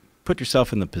 put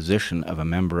yourself in the position of a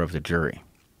member of the jury.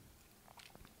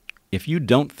 If you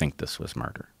don't think this was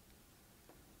murder,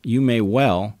 you may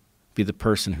well be the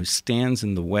person who stands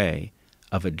in the way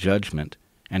of a judgment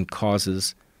and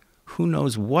causes who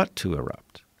knows what to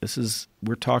erupt.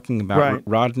 We're talking about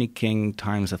Rodney King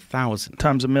times 1,000.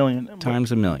 Times a million.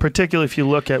 Times a million. Particularly if you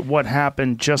look at what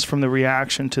happened just from the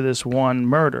reaction to this one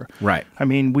murder. Right.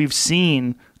 We've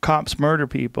seen cops murder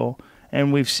people,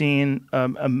 and we've seen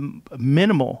a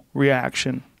minimal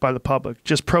reaction by the public,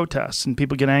 just protests and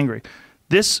people get angry.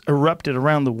 This erupted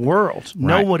around the world.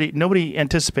 Right. Nobody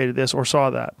anticipated this or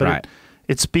saw that. But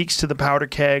it speaks to the powder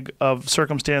keg of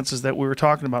circumstances that we were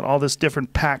talking about, all this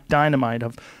different packed dynamite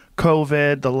of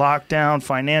COVID, the lockdown,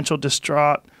 financial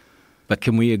distraught. But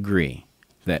can we agree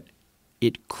that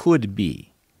it could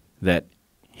be that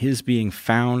his being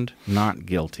found not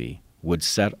guilty would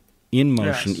set in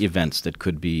motion events that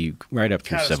could be right up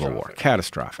through Civil War?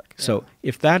 Catastrophic. Yeah. So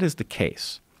if that is the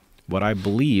case, what I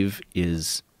believe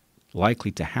is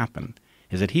likely to happen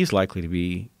is that he's likely to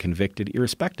be convicted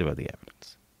irrespective of the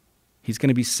evidence. He's going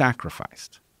to be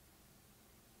sacrificed.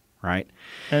 Right?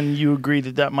 And you agree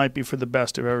that that might be for the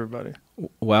best of everybody?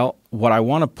 Well, what I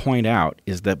want to point out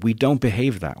is that we don't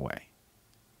behave that way.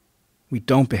 We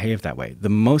don't behave that way.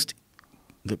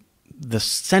 The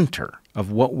center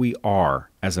of what we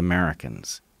are as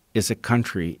Americans is a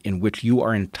country in which you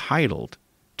are entitled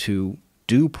to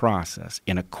due process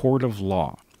in a court of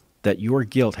law, that your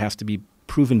guilt has to be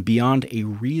proven beyond a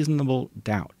reasonable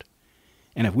doubt.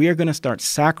 And if we are going to start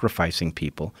sacrificing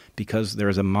people because there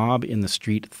is a mob in the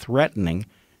street threatening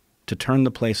to turn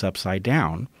the place upside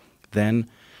down, then,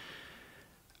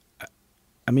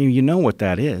 I mean, you know what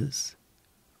that is,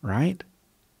 right?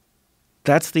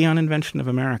 That's the uninvention of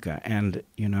America. And,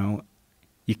 you know,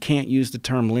 you can't use the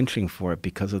term lynching for it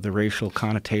because of the racial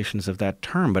connotations of that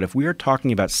term. But if we are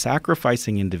talking about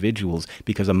sacrificing individuals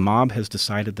because a mob has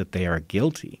decided that they are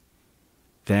guilty,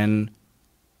 then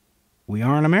we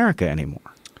aren't America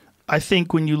anymore. I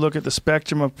think when you look at the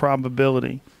spectrum of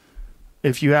probability,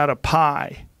 if you had a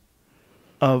pie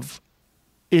of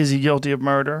is he guilty of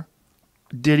murder?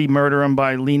 Did he murder him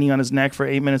by leaning on his neck for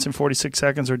 8 minutes and 46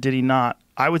 seconds, or did he not?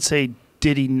 I would say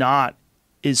did he not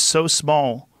is so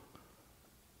small,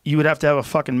 you would have to have a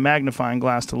fucking magnifying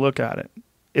glass to look at it.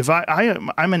 If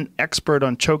I'm an expert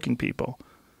on choking people.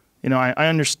 You know, I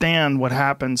understand what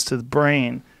happens to the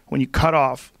brain when you cut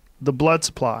off the blood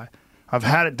supply. I've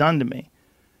had it done to me.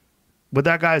 What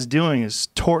that guy's doing is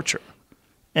torture.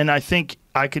 And I think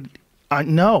I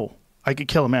know I could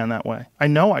kill a man that way. I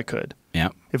know I could.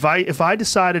 Yeah. If I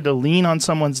decided to lean on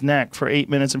someone's neck for 8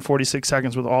 minutes and 46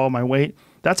 seconds with all of my weight,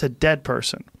 that's a dead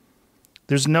person.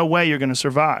 There's no way you're going to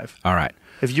survive. All right.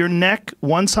 If your neck,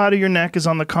 one side of your neck is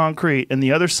on the concrete and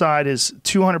the other side is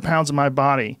 200 pounds of my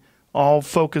body all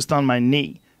focused on my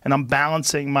knee, and I'm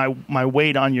balancing my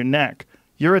weight on your neck,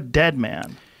 you're a dead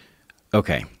man.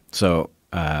 Okay. So...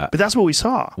 but that's what we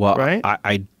saw, well, right?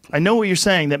 I know what you're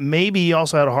saying, that maybe he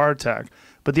also had a heart attack.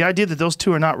 But the idea that those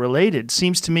two are not related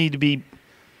seems to me to be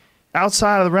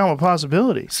outside of the realm of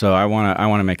possibility. So I want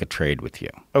to make a trade with you.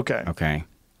 Okay. Okay.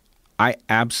 I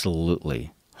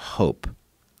absolutely hope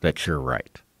that you're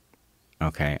right.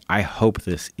 Okay. I hope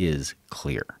this is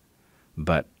clear.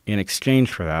 But in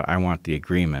exchange for that, I want the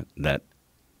agreement that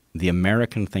the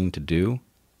American thing to do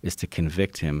is to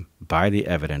convict him by the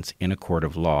evidence in a court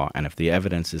of law. And if the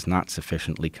evidence is not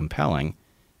sufficiently compelling,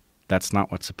 that's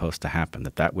not what's supposed to happen.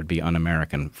 That would be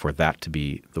un-American for that to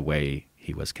be the way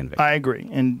he was convicted. I agree.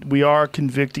 And we are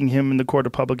convicting him in the court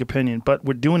of public opinion. But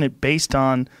we're doing it based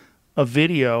on a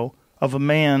video of a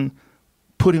man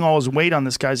putting all his weight on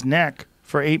this guy's neck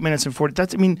for 8 minutes and 40.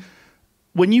 I mean,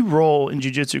 when you roll in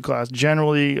jiu-jitsu class,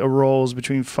 generally a roll is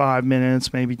between 5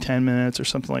 minutes, maybe 10 minutes or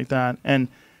something like that. And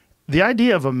the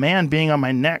idea of a man being on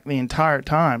my neck the entire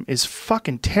time is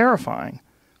fucking terrifying.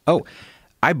 Oh,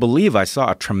 I believe I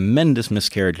saw a tremendous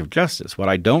miscarriage of justice. What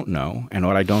I don't know, and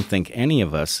what I don't think any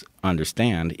of us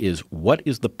understand, is what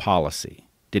is the policy?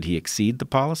 Did he exceed the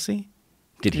policy?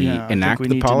 Did he enact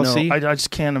the policy? I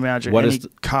just can't imagine any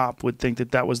cop would think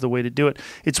that that was the way to do it.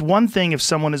 It's one thing if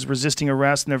someone is resisting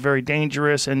arrest and they're very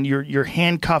dangerous and you're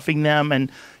handcuffing them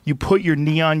and you put your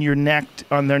knee on their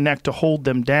neck to hold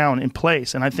them down in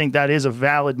place. And I think that is a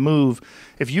valid move.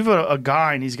 If you've a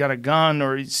guy and he's got a gun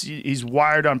or he's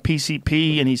wired on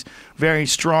PCP and he's very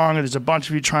strong and there's a bunch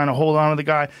of you trying to hold on to the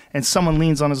guy and someone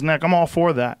leans on his neck, I'm all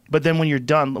for that. But then when you're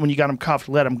done, when you got him cuffed,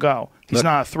 let him go. He's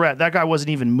not a threat. That guy wasn't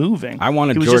even moving.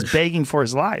 He was just begging for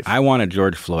his life. I wanted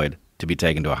George Floyd to be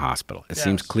taken to a hospital. It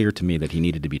seems clear to me that he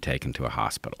needed to be taken to a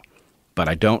hospital. But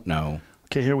I don't know.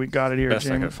 Okay, here we got it here. Best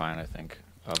Jamie. I could find, I think.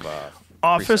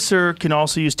 Officer can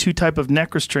also use two types of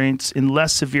neck restraints in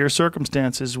less severe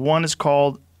circumstances. One is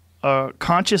called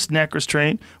conscious neck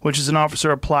restraint, which is an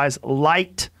officer applies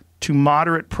light to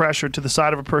moderate pressure to the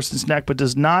side of a person's neck but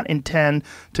does not intend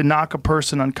to knock a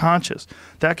person unconscious.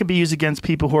 That could be used against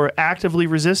people who are actively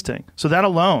resisting. So that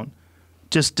alone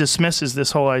just dismisses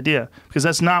this whole idea because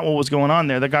that's not what was going on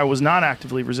there. The guy was not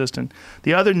actively resisting.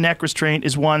 The other neck restraint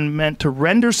is one meant to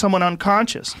render someone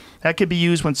unconscious. That could be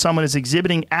used when someone is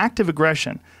exhibiting active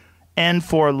aggression and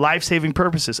for life-saving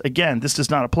purposes. Again, this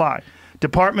does not apply.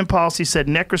 Department policy said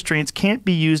neck restraints can't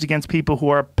be used against people who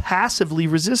are passively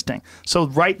resisting. So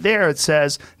right there it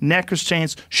says neck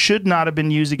restraints should not have been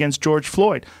used against George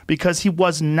Floyd because he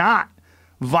was not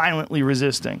violently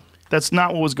resisting. That's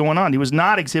not what was going on. He was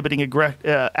not exhibiting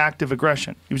active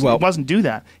aggression. He wasn't do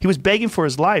that. He was begging for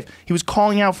his life. He was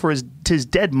calling out for his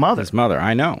dead mother. His mother,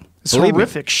 I know. It's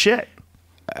horrific shit.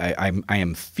 I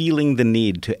am feeling the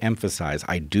need to emphasize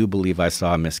I do believe I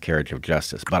saw a miscarriage of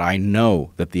justice, but I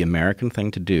know that the American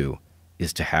thing to do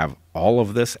is to have all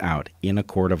of this out in a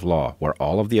court of law where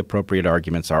all of the appropriate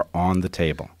arguments are on the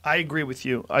table. I agree with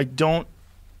you. I don't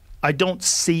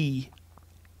see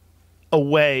a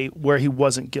way where he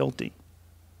wasn't guilty.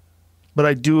 But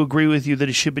I do agree with you that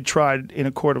he should be tried in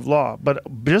a court of law. But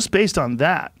just based on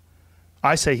that,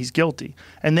 I say he's guilty.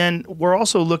 And then we're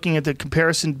also looking at the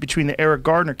comparison between the Eric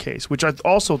Gardner case, which I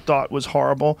also thought was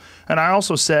horrible. And I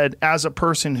also said, as a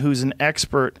person who's an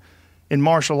expert in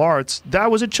martial arts,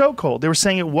 that was a chokehold. They were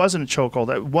saying it wasn't a chokehold.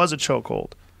 That was a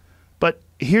chokehold. But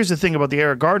here's the thing about the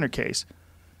Eric Gardner case.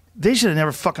 they should have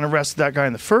never fucking arrested that guy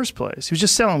in the first place. He was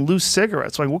just selling loose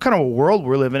cigarettes. Like, what kind of a world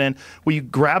we're living in where you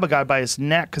grab a guy by his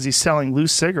neck because he's selling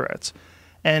loose cigarettes?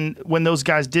 And when those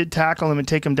guys did tackle him and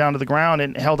take him down to the ground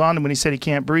and held on to him when he said he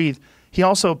can't breathe, he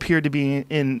also appeared to be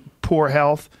in poor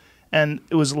health. And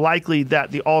it was likely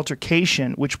that the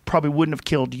altercation, which probably wouldn't have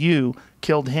killed you,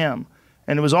 killed him.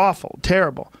 And it was awful,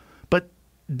 terrible. But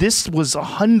this was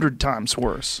 100 times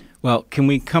worse. Well,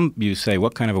 you say,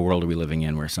 what kind of a world are we living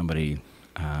in where somebody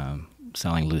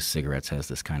selling loose cigarettes has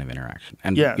this kind of interaction?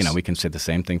 And, yes. you know, we can say the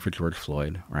same thing for George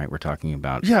Floyd, right? We're talking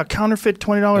about... Yeah, counterfeit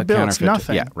 $20 bill. It's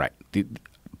nothing. Yeah, right.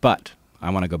 But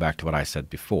I want to go back to what I said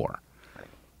before.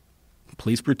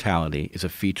 Police brutality is a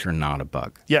feature, not a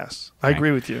bug. Yes, I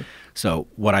agree with you. So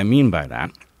what I mean by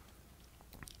that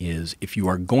is if you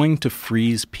are going to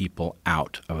freeze people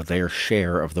out of their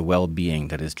share of the well-being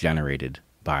that is generated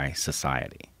by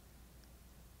society,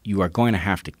 you are going to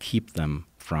have to keep them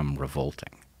from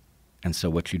revolting. And so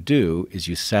what you do is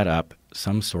you set up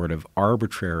some sort of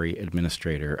arbitrary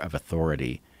administrator of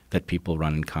authority that people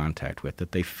run in contact with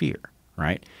that they fear,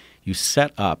 right? You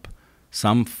set up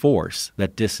some force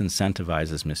that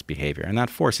disincentivizes misbehavior. And that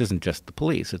force isn't just the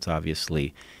police. It's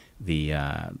obviously the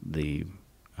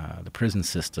prison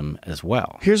system as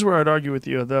well. Here's where I'd argue with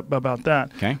you about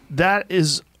that. Okay.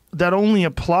 That only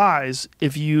applies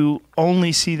if you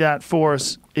only see that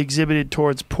force exhibited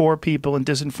towards poor people in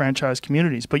disenfranchised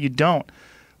communities, but you don't.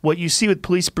 What you see with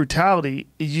police brutality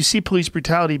is you see police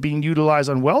brutality being utilized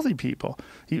on wealthy people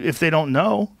if they don't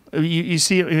know. You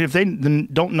see, if they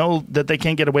don't know that they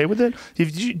can't get away with it.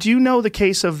 Do you know the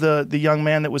case of the young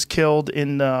man that was killed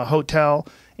in the hotel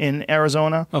in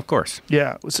Arizona? Of course.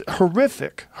 Yeah, it was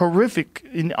horrific.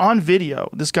 On video,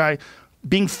 this guy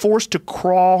being forced to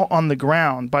crawl on the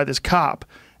ground by this cop,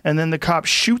 and then the cop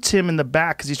shoots him in the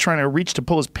back because he's trying to reach to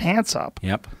pull his pants up.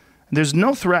 Yep. There's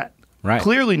no threat. Right.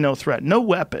 Clearly no threat. No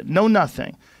weapon. No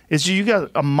nothing. It's you got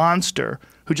a monster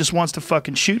who just wants to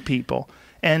fucking shoot people.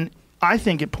 And I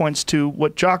think it points to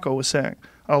what Jocko was saying.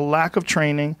 A lack of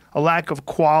training, a lack of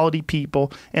quality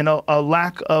people, and a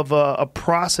lack of a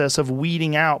process of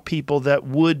weeding out people that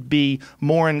would be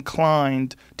more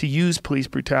inclined to use police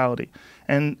brutality.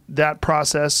 And that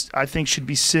process, I think, should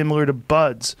be similar to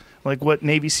BUDS, like what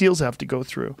Navy SEALs have to go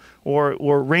through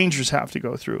or Rangers have to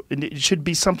go through. And it should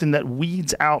be something that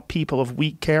weeds out people of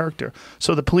weak character.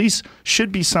 So the police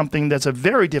should be something that's a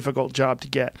very difficult job to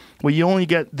get, where you only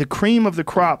get the cream of the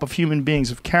crop of human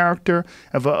beings, of character,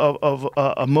 of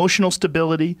emotional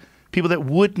stability, people that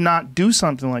would not do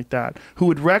something like that, who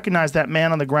would recognize that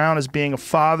man on the ground as being a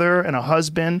father and a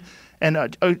husband and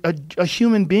a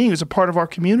human being who's a part of our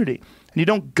community. And you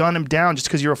don't gun him down just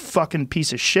because you're a fucking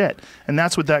piece of shit. And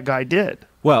that's what that guy did.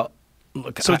 Well,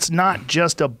 look, so it's not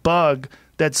just a bug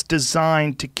that's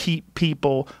designed to keep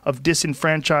people of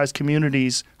disenfranchised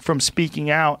communities from speaking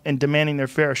out and demanding their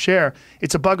fair share.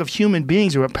 It's a bug of human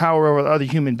beings who have power over other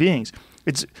human beings.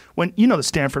 It's when you know the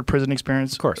Stanford prison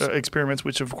experience, of course. Experiments,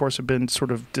 which of course have been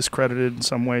sort of discredited in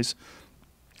some ways,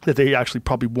 that they actually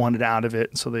probably wanted out of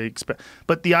it, so they expect.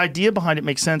 But the idea behind it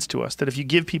makes sense to us, that if you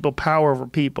give people power over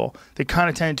people, they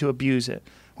kind of tend to abuse it.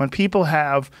 When people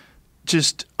have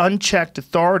just unchecked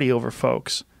authority over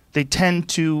folks, they tend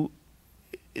to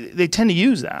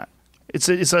use that. It's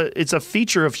a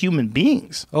feature of human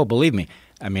beings. Oh, believe me.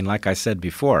 I mean, like I said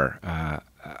before, I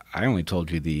only told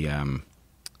you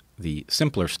the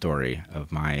simpler story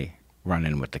of my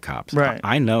run-in with the cops. Right.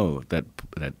 I know that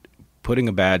putting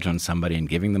a badge on somebody and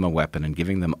giving them a weapon and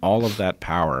giving them all of that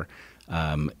power,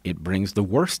 it brings the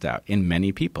worst out in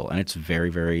many people, and it's very,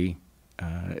 very,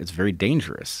 it's very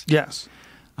dangerous. Yes.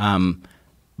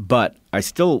 But I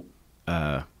still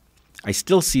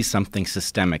see something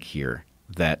systemic here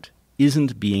that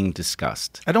isn't being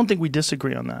discussed. I don't think we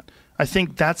disagree on that. I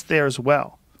think that's there as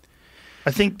well.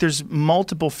 I think there's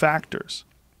multiple factors.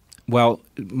 Well,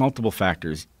 multiple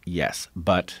factors, yes,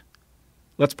 but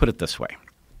let's put it this way.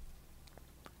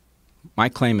 My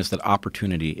claim is that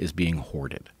opportunity is being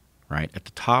hoarded, right? At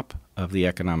the top of the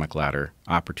economic ladder,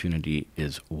 opportunity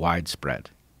is widespread.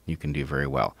 You can do very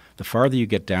well. The farther you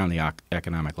get down the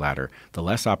economic ladder, the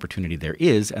less opportunity there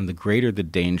is and the greater the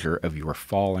danger of your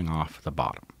falling off the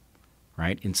bottom,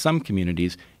 right? In some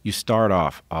communities, you start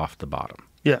off the bottom,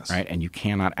 yes, right? And you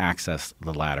cannot access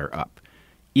the ladder up.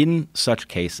 In such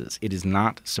cases, it is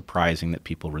not surprising that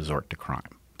people resort to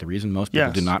crime. The reason most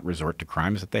people do not resort to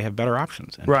crime is that they have better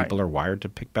options, and people are wired to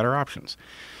pick better options.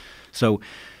 So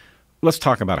let's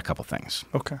talk about a couple things.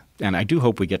 Okay. And I do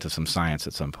hope we get to some science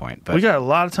at some point. But we got a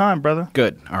lot of time, brother.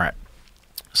 Good. All right.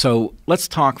 So let's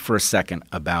talk for a second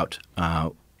about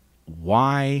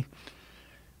why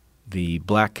the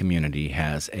black community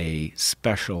has a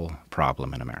special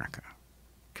problem in America.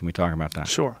 Can we talk about that?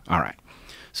 Sure. All right.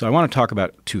 So I want to talk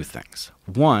about two things.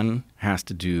 One has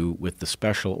to do with the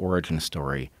special origin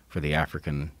story for the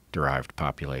African-derived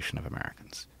population of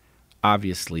Americans.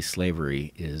 Obviously,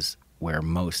 slavery is where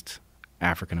most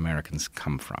African Americans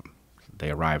come from. They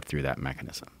arrived through that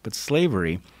mechanism. But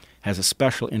slavery has a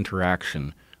special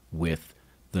interaction with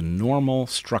the normal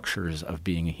structures of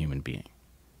being a human being.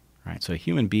 Right? So a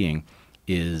human being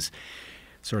is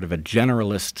sort of a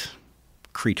generalist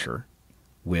creature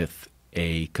with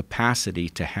a capacity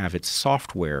to have its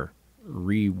software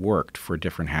reworked for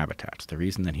different habitats. The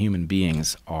reason that human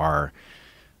beings are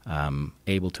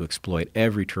able to exploit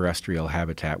every terrestrial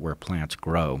habitat where plants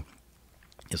grow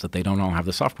is that they don't all have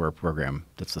the software program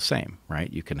that's the same,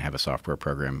 right? You can have a software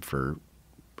program for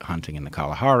hunting in the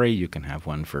Kalahari. You can have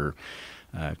one for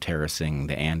terracing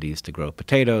the Andes to grow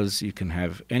potatoes. You can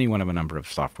have any one of a number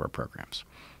of software programs.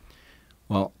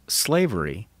 Well,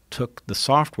 slavery took the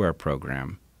software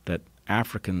program that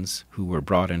Africans who were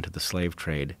brought into the slave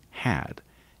trade had,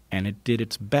 and it did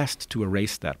its best to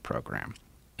erase that program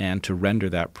and to render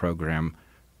that program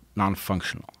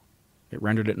non-functional. It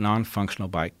rendered it non-functional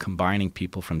by combining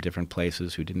people from different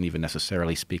places who didn't even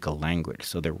necessarily speak a language,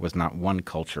 so there was not one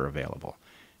culture available.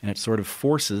 And it sort of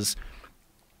forces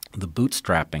the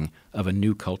bootstrapping of a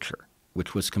new culture,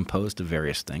 which was composed of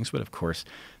various things. But of course,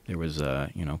 there was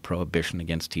prohibition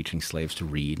against teaching slaves to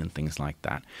read and things like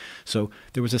that. So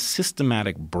there was a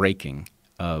systematic breaking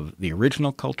of the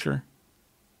original culture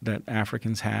that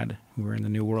Africans had who were in the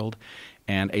New World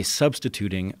and a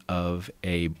substituting of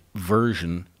a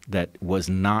version that was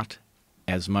not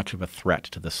as much of a threat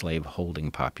to the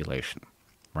slave-holding population,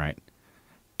 right?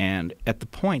 And at the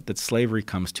point that slavery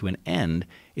comes to an end,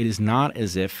 it is not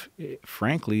as if,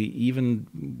 frankly, even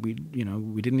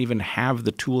we didn't even have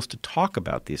the tools to talk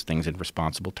about these things in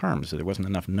responsible terms. There wasn't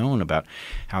enough known about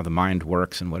how the mind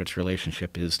works and what its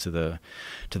relationship is to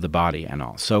the body and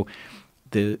all. So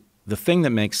the thing that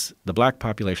makes the black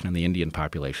population and the Indian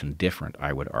population different,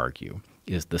 I would argue,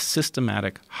 is the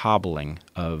systematic hobbling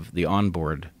of the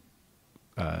onboard,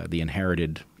 the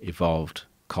inherited, evolved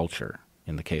culture.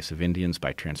 In the case of Indians,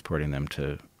 by transporting them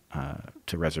to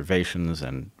reservations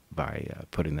and by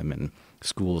putting them in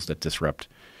schools that disrupt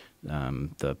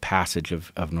the passage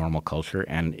of normal culture.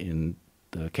 And in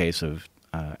the case of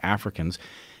Africans,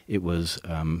 it was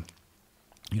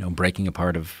breaking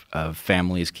apart of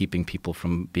families, keeping people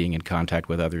from being in contact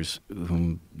with others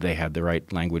whom they had the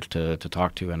right language to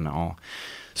talk to and all.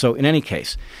 So in any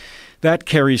case, that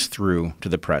carries through to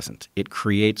the present. It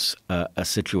creates a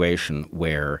situation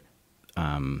where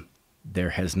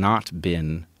there has not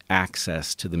been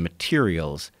access to the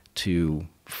materials to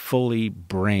fully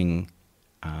bring,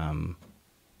 to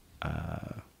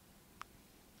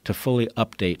fully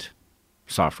update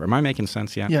software. Am I making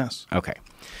sense yet? Yes. Okay.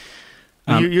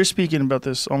 You're speaking about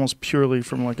this almost purely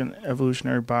from like an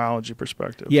evolutionary biology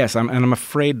perspective. Yes, I'm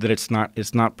afraid that it's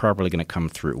not properly going to come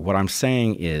through. What I'm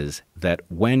saying is that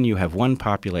when you have one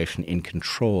population in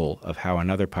control of how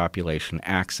another population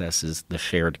accesses the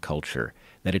shared culture,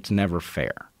 that it's never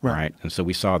fair, right? And so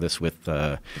we saw this with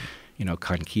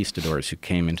conquistadors who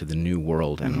came into the New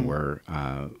World and were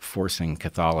forcing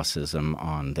Catholicism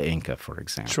on the Inca, for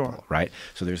example, right?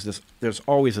 So there's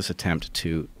always this attempt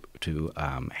to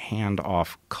hand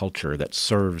off culture that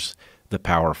serves the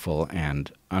powerful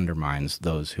and undermines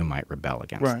those who might rebel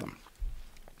against them.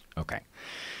 Okay.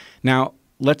 Now,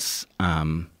 let's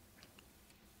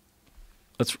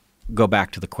go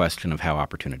back to the question of how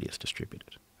opportunity is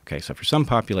distributed. Okay, so for some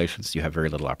populations, you have very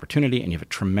little opportunity, and you have a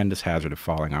tremendous hazard of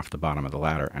falling off the bottom of the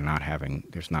ladder and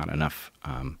there's not enough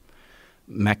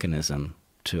mechanism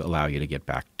to allow you to get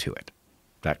back to it.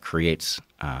 That creates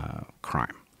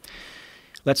crime.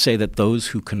 Let's say that those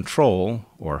who control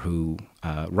or who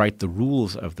write the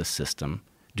rules of the system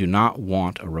do not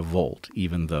want a revolt,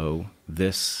 even though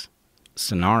this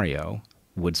scenario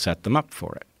would set them up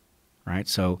for it, right?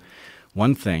 So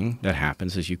one thing that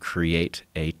happens is you create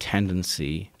a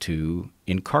tendency to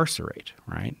incarcerate,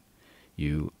 right?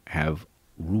 You have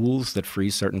rules that free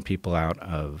certain people out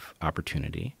of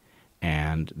opportunity,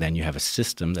 and then you have a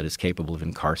system that is capable of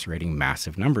incarcerating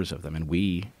massive numbers of them. And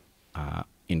we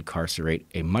incarcerate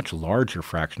a much larger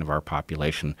fraction of our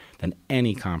population than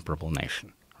any comparable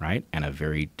nation, right? And a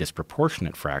very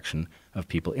disproportionate fraction of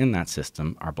people in that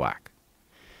system are black.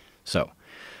 So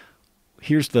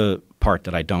here's the part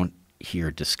that I don't hear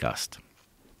discussed.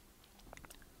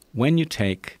 When you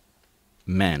take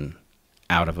men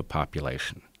out of a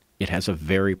population, it has a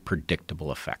very predictable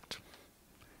effect.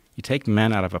 You take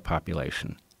men out of a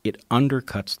population, it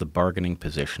undercuts the bargaining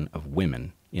position of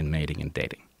women in mating and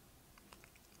dating.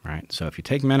 Right? So if you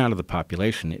take men out of the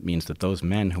population, it means that those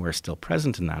men who are still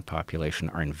present in that population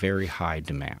are in very high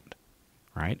demand.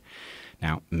 Right?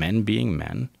 Now, men being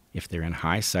men, if they're in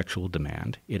high sexual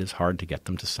demand, it is hard to get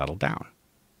them to settle down.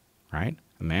 Right?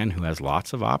 A man who has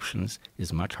lots of options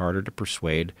is much harder to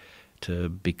persuade to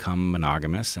become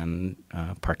monogamous and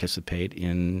participate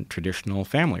in traditional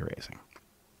family raising.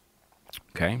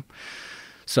 Okay?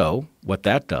 So what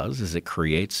that does is it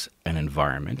creates an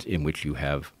environment in which you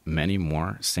have many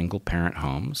more single-parent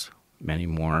homes, many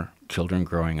more children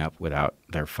growing up without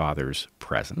their fathers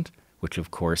present, which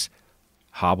of course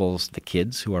hobbles the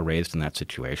kids who are raised in that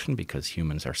situation because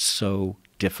humans are so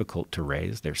difficult to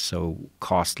raise. They're so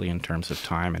costly in terms of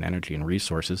time and energy and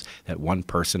resources that one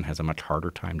person has a much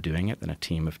harder time doing it than a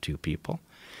team of two people.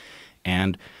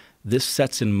 And this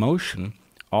sets in motion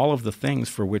all of the things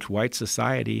for which white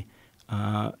society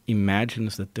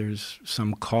imagines that there's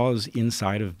some cause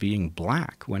inside of being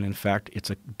black, when in fact it's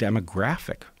a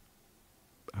demographic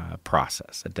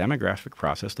process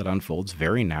that unfolds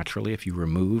very naturally if you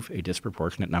remove a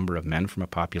disproportionate number of men from a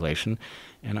population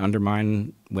and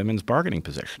undermine women's bargaining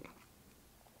position.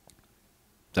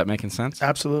 Is that making sense?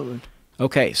 Absolutely.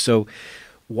 Okay, so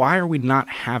why are we not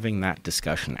having that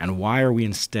discussion, and why are we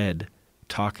instead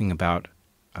talking about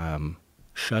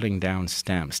shutting down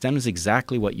STEM? STEM is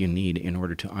exactly what you need in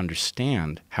order to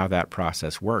understand how that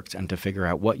process works and to figure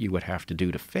out what you would have to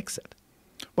do to fix it.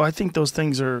 Well, I think those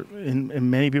things are, in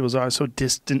many people's eyes, so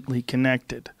distantly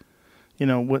connected. You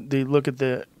know, what they look at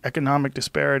the economic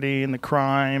disparity and the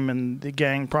crime and the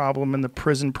gang problem and the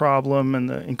prison problem and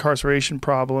the incarceration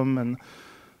problem, and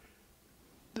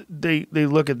they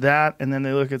look at that, and then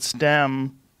they look at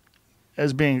STEM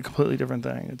as being a completely different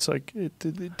thing. It's like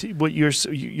what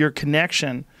your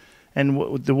connection and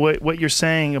what you're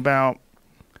saying about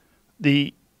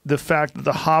the fact that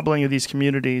the hobbling of these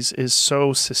communities is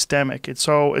so systemic. It's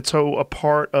so a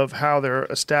part of how they're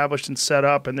established and set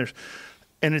up, and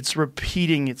it's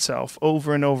repeating itself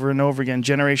over and over and over again,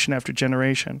 generation after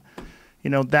generation. You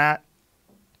know, that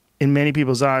in many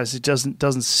people's eyes, it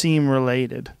doesn't seem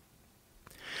related.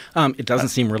 It doesn't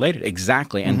seem related,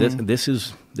 exactly, and this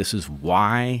is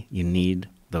why you need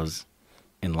those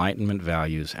Enlightenment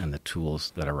values and the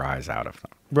tools that arise out of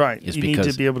them. Right, you need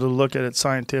to be able to look at it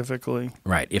scientifically.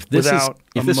 Right, if this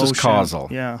is causal,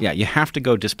 yeah, you have to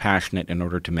go dispassionate in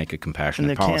order to make a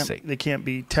compassionate policy. They can't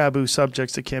be taboo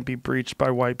subjects that can't be breached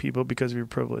by white people because of your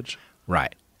privilege.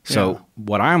 Right. So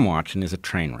what I'm watching is a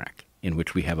train wreck in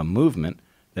which we have a movement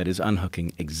that is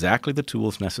unhooking exactly the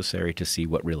tools necessary to see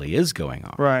what really is going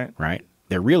on. Right. Right?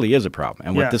 There really is a problem.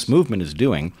 And what this movement is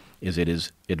doing is it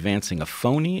is advancing a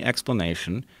phony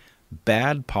explanation,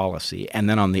 bad policy, and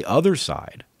then on the other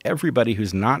side, everybody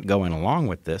who's not going along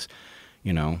with this,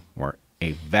 you know, or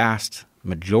a vast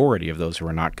majority of those who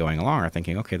are not going along are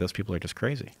thinking, okay, those people are just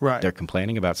crazy. Right. They're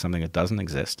complaining about something that doesn't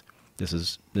exist. This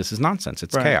is nonsense.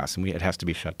 It's chaos, and it has to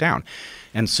be shut down.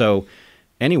 And so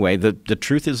anyway, the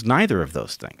truth is neither of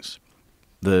those things.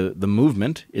 The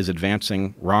movement is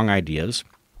advancing wrong ideas,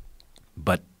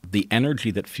 but the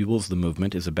energy that fuels the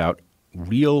movement is about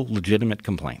real, legitimate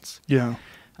complaints. Yeah.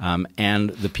 And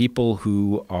the people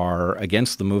who are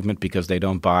against the movement because they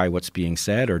don't buy what's being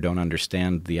said or don't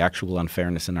understand the actual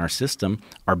unfairness in our system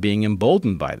are being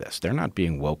emboldened by this. They're not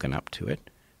being woken up to it.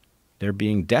 They're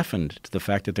being deafened to the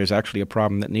fact that there's actually a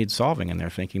problem that needs solving, and they're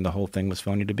thinking the whole thing was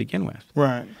phony to begin with.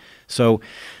 Right. So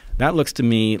that looks to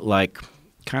me like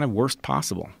kind of worst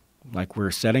possible. Like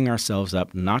we're setting ourselves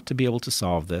up not to be able to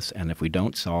solve this, and if we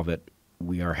don't solve it,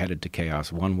 we are headed to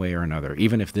chaos one way or another.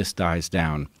 Even if this dies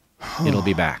down, it'll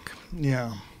be back.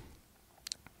 Yeah.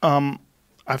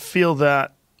 I feel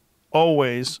that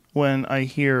always when I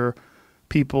hear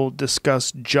people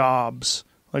discuss jobs,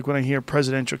 like when I hear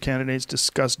presidential candidates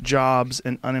discuss jobs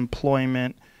and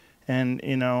unemployment and,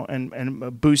 you know,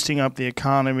 and boosting up the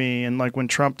economy, and like when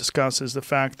Trump discusses the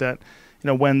fact that, you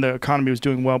know, when the economy was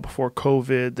doing well before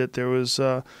COVID, that there was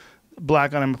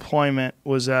black unemployment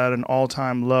was at an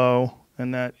all-time low,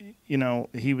 and that, you know,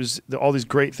 all these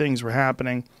great things were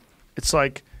happening. It's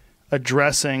like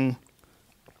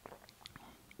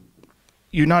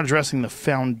you're not addressing the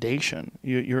foundation.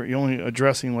 You're only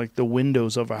addressing like the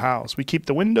windows of a house. We keep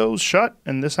the windows shut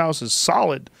and this house is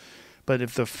solid. But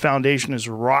if the foundation is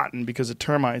rotten because of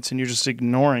termites and you're just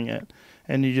ignoring it,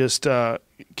 and you just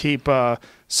keep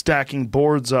stacking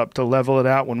boards up to level it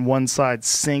out when one side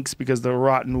sinks because the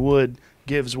rotten wood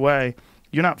gives way,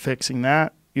 you're not fixing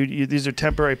that. These are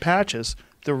temporary patches.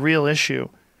 The real issue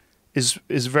is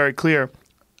very clear.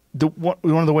 One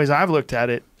of the ways I've looked at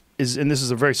it is, and this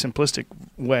is a very simplistic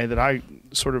way that I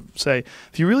sort of say,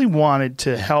 if you really wanted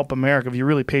to help America, if you're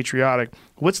really patriotic,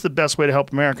 what's the best way to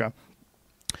help America?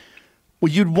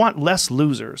 Well, you'd want less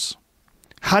losers.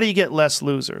 How do you get less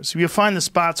losers? You find the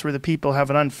spots where the people have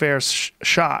an unfair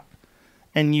shot,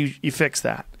 and you fix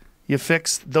that. You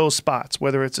fix those spots,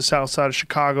 whether it's the south side of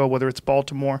Chicago, whether it's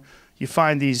Baltimore. You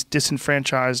find these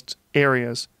disenfranchised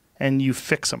areas, and you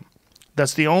fix them.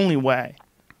 That's the only way.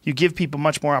 You give people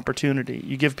much more opportunity.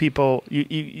 You give people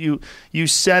you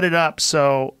set it up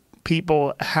so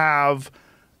people have,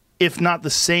 if not the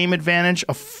same advantage,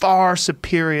 a far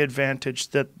superior advantage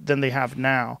than they have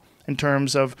now in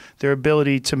terms of their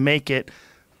ability to make it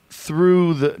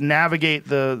through navigate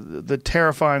the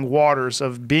terrifying waters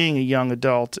of being a young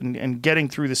adult and getting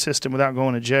through the system without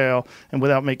going to jail and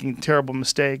without making terrible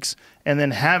mistakes, and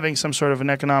then having some sort of an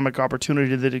economic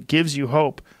opportunity that it gives you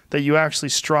hope that you actually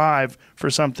strive for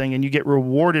something and you get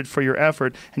rewarded for your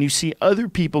effort, and you see other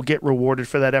people get rewarded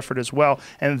for that effort as well,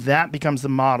 and that becomes the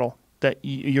model that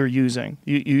you're using.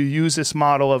 You use this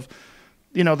model of,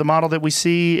 the model that we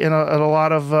see in a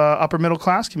lot of upper middle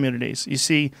class communities. You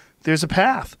see there's a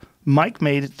path. Mike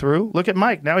made it through. Look at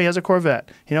Mike. Now he has a Corvette.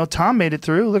 Tom made it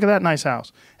through. Look at that nice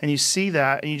house. And you see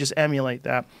that and you just emulate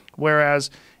that. Whereas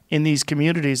in these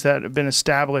communities that have been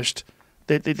established,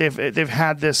 they've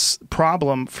had this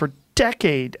problem for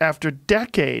decade after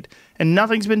decade, and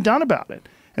nothing's been done about it.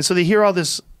 And so they hear all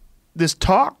this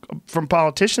talk from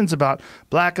politicians about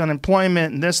black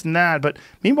unemployment and this and that, but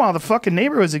meanwhile the fucking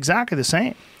neighborhood is exactly the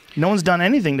same. No one's done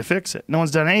anything to fix it. No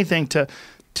one's done anything to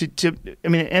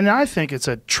and I think it's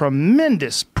a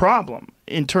tremendous problem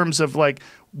in terms of like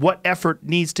what effort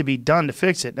needs to be done to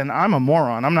fix it. And I'm a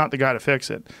moron. I'm not the guy to fix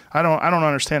it. I don't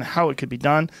understand how it could be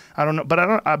done. I don't know,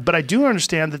 but I do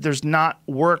understand that there's not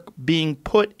work being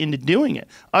put into doing it,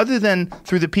 other than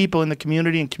through the people in the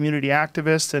community and community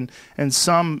activists and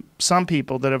some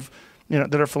people that have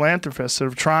that are philanthropists that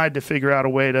have tried to figure out a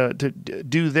way to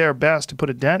do their best to put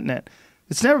a dent in it.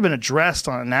 It's never been addressed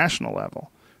on a national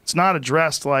level. It's not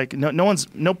addressed like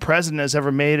no president has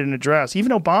ever made an address,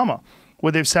 even Obama,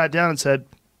 where they've sat down and said,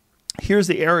 here's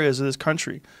the areas of this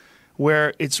country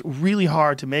where it's really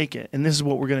hard to make it, and this is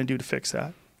what we're going to do to fix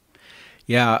that.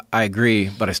 Yeah, I agree,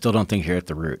 but I still don't think you're at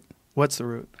the root. What's the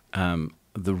root?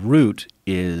 The root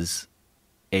is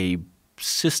a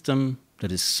system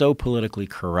that is so politically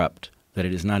corrupt that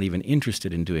it is not even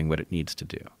interested in doing what it needs to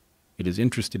do. It is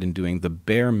interested in doing the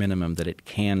bare minimum that it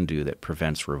can do that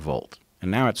prevents revolt. And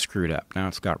now it's screwed up. Now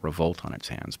it's got revolt on its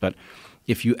hands. But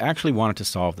if you actually wanted to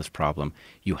solve this problem,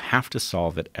 you have to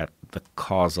solve it at the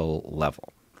causal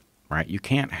level, right? You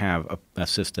can't have a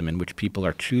system in which people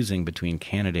are choosing between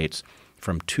candidates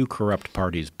from two corrupt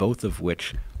parties, both of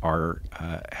which are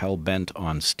hell-bent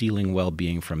on stealing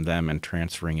well-being from them and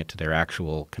transferring it to their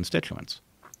actual constituents.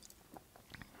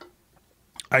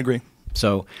 I agree.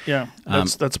 So yeah,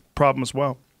 that's a problem as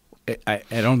well. I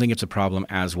don't think it's a problem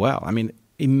as well. I mean,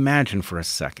 imagine for a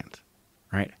second,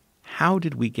 right? How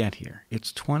did we get here?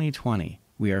 It's 2020.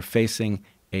 We are facing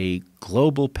a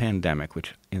global pandemic,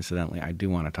 which incidentally I do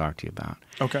want to talk to you about.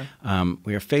 Okay.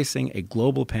 We are facing a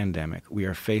global pandemic. We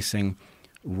are facing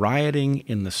rioting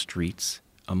in the streets,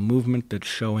 a movement that's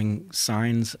showing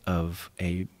signs of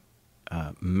a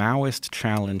Maoist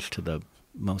challenge to the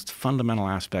most fundamental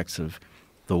aspects of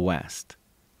the West,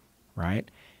 right?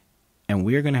 And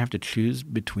we're going to have to choose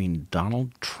between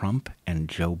Donald Trump and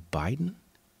Joe Biden?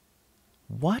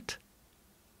 What?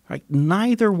 Like,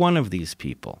 neither one of these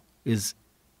people is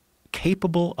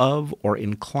capable of or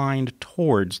inclined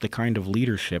towards the kind of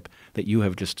leadership that you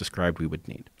have just described we would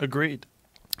need. Agreed.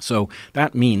 So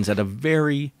that means at the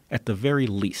very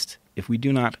least, if we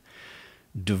do not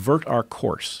divert our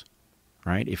course,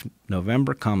 right, if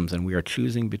November comes and we are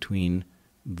choosing between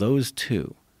those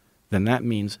two, then that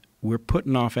means we're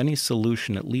putting off any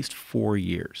solution at least 4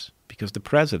 years, because the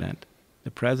president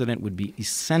would be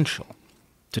essential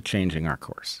to changing our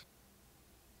course,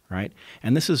 right?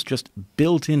 And this is just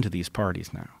built into these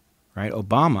parties now, right?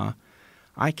 Obama,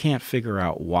 I can't figure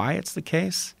out why it's the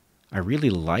case. I really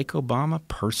like Obama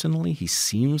personally. He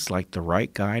seems like the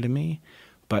right guy to me,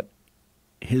 but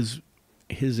his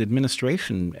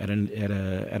administration at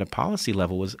a policy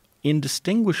level was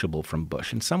indistinguishable from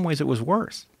Bush. In some ways, it was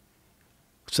worse.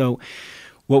 So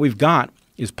what we've got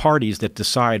is parties that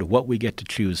decide what we get to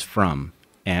choose from,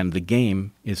 and the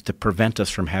game is to prevent us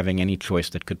from having any choice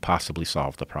that could possibly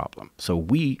solve the problem. So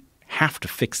we have to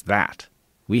fix that.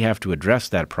 We have to address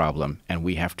that problem, and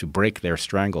we have to break their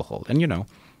stranglehold. And,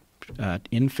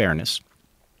 in fairness,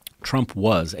 Trump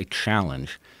was a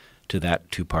challenge to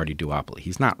that two-party duopoly.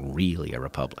 He's not really a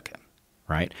Republican.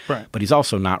 right? Right. But he's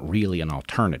also not really an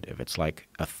alternative. It's like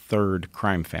a third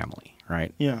crime family,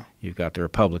 right? Yeah. You've got the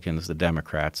Republicans, the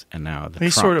Democrats, and now the He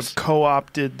Trumps. sort of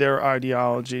co-opted their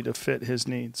ideology to fit his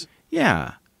needs.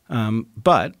 Yeah,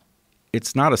 but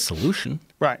it's not a solution.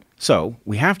 Right. So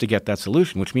we have to get that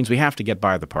solution, which means we have to get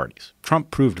by the parties.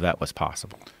 Trump proved that was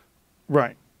possible.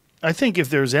 Right. I think if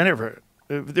there was ever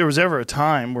a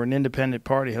time where an independent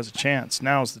party has a chance,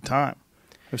 now's the time.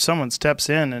 If someone steps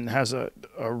in and has a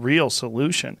real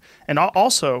solution, and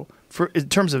also in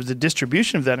terms of the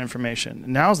distribution of that information,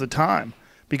 now's the time,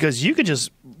 because you could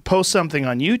just post something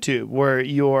on YouTube where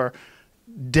you're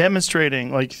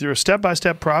demonstrating, like, through a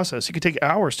step-by-step process. You could take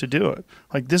hours to do it.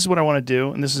 Like, this is what I want to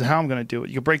do, and this is how I'm going to do it.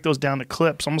 You could break those down to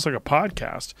clips, almost like a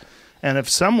podcast. And if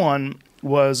someone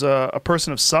was a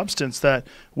person of substance that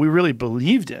we really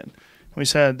believed in, we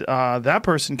said, that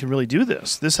person can really do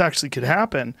this. This actually could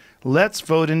happen. Let's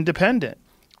vote independent.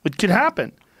 It could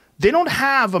happen. They don't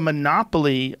have a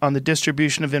monopoly on the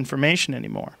distribution of information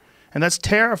anymore. And that's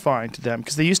terrifying to them,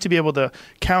 because they used to be able to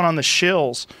count on the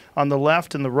shills on the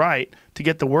left and the right to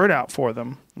get the word out for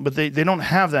them. But they don't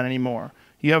have that anymore.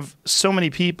 You have so many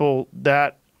people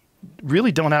that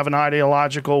really don't have an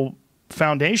ideological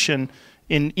foundation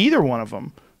in either one of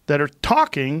them that are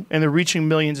talking, and they're reaching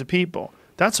millions of people.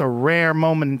 That's a rare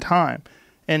moment in time.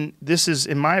 And this is,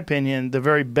 in my opinion, the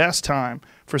very best time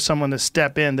for someone to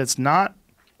step in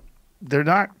they're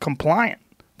not compliant.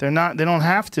 They don't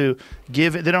have to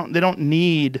give it. They don't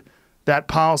need that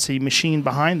policy machine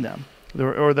behind them,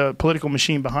 or the political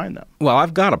machine behind them. Well,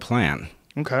 I've got a plan.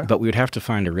 Okay. But we would have to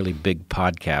find a really big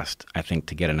podcast, I think,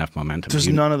 to get enough momentum. There's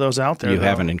none of those out there. You though.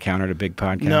 haven't encountered a big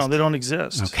podcast? No, they don't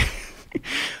exist. Okay.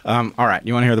 All right.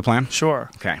 You want to hear the plan?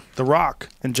 Sure. Okay. The Rock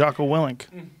and Jocko Willink.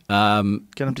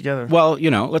 Get them together. Well,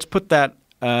 let's put that.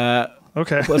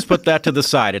 Okay. Let's put that to the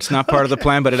side. It's not part of the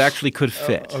plan, but it actually could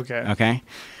fit. Okay. Okay.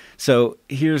 So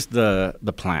here's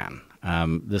the plan.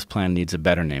 This plan needs a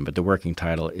better name, but the working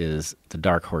title is the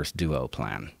Dark Horse Duo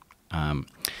Plan.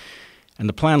 And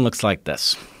the plan looks like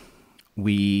this.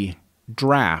 We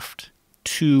draft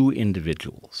two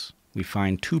individuals. We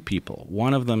find two people.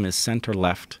 One of them is center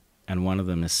left and one of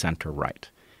them is center right.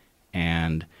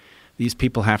 And these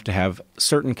people have to have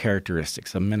certain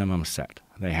characteristics, a minimum set.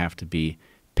 They have to be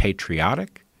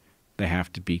patriotic, they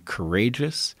have to be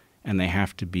courageous, and they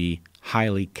have to be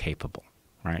highly capable,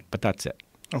 right? But that's it.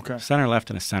 Okay. Center left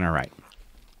and a center right.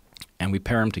 And we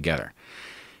pair them together.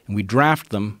 And we draft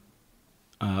them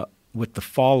with the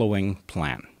following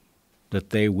plan, that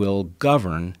they will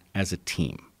govern as a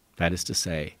team. That is to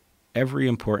say, every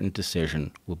important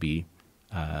decision will be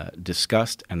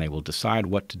discussed, and they will decide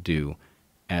what to do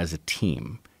as a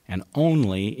team. And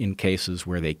only in cases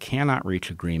where they cannot reach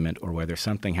agreement, or whenever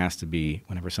something has to be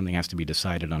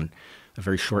decided on a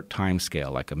very short time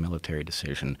scale, like a military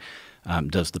decision,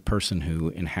 does the person who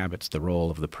inhabits the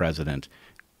role of the president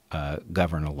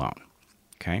govern alone.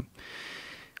 Okay?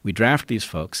 We draft these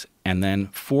folks, and then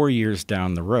 4 years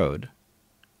down the road,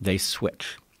 they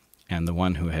switch. And the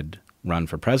one who had run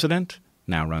for president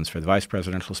now runs for the vice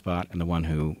presidential spot, and the one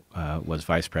who was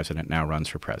vice president now runs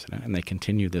for president. And they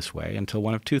continue this way until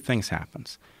one of two things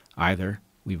happens. Either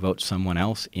we vote someone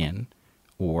else in,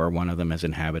 or one of them has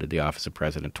inhabited the office of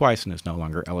president twice and is no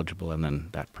longer eligible, and then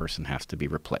that person has to be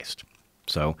replaced.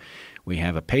 So we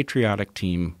have a patriotic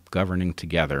team governing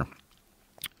together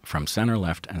from center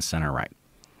left and center right.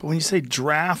 But when you say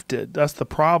drafted, that's the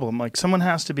problem. Like, someone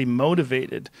has to be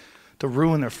motivated to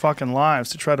ruin their fucking lives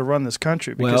to try to run this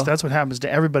country, because that's what happens to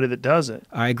everybody that does it.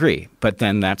 I agree. But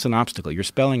then that's an obstacle. You're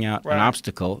spelling out Right. an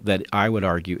obstacle that I would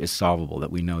argue is solvable, that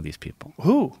we know these people.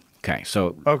 Who? Okay,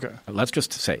 so Okay. let's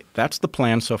just say that's the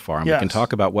plan so far. And we can Yes.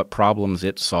 talk about what problems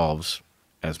it solves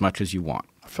as much as you want.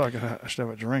 I feel like I should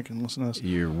have a drink and listen to this.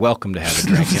 You're welcome to have a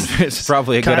drink. It's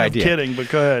probably a good idea. Kind of kidding, but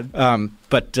go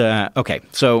ahead. Okay,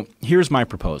 so here's my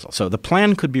proposal. So the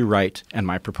plan could be right, and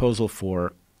my proposal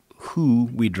for who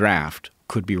we draft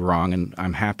could be wrong, and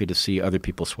I'm happy to see other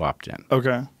people swapped in.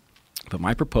 Okay. But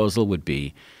my proposal would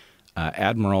be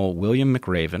Admiral William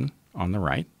McRaven on the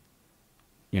right.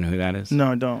 You know who that is?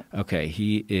 No, I don't. Okay,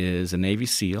 he is a Navy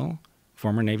SEAL,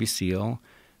 former Navy SEAL.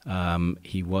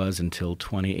 He was, until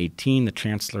 2018, the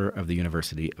Chancellor of the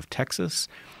University of Texas.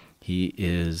 He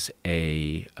is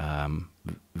a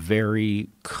very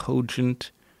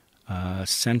cogent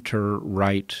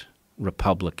center-right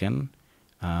Republican.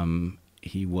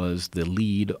 He was the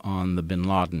lead on the bin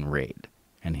Laden raid,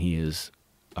 and he is,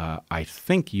 I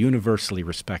think, universally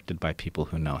respected by people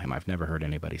who know him. I've never heard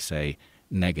anybody say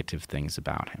negative things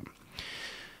about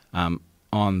him.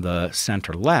 On the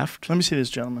center left... Let me see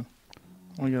this gentleman.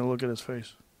 I want to get a look at his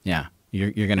face. Yeah,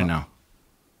 you're going to know.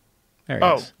 There he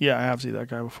Oh, is. yeah, I have seen that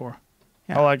guy before.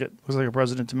 Yeah. I like it. Looks like a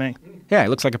president to me. Yeah, he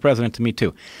looks like a president to me,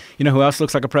 too. You know who else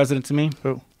looks like a president to me?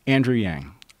 Who? Andrew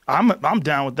Yang. I'm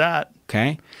down with that.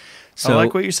 Okay? So, I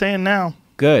like what you're saying now.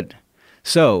 good.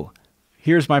 So,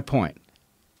 here's my point.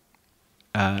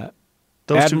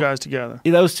 Those two guys together.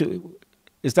 Those two.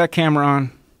 Is that camera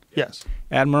on? Yes.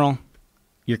 Admiral,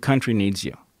 your country needs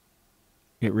you.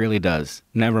 It really does.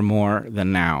 Never more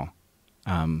than now.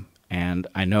 And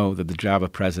I know that the job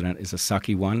of president is a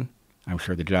sucky one. I'm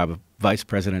sure the job of vice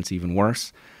president's even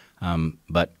worse.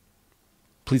 But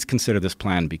please consider this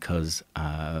plan because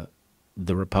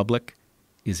the republic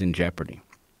is in jeopardy.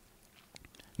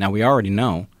 Now, we already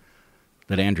know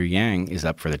that Andrew Yang is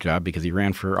up for the job because he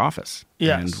ran for office.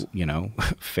 Yes. And,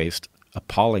 faced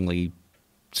appallingly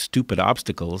stupid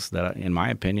obstacles that, in my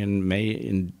opinion,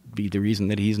 may be the reason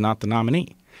that he's not the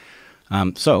nominee.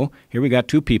 So here we got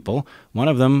two people. One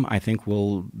of them, I think,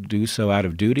 will do so out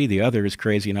of duty. The other is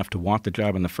crazy enough to want the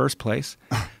job in the first place.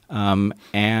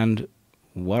 And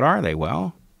what are they?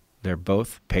 Well, they're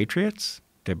both patriots,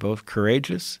 they're both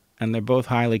courageous, and they're both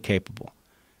highly capable.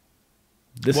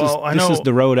 This is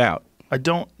the road out. I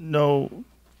don't know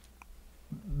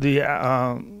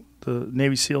the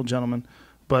Navy SEAL gentleman,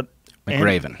 but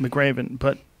McRaven.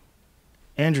 But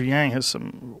Andrew Yang has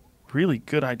some really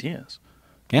good ideas.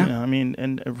 Yeah.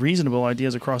 And reasonable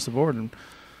ideas across the board. And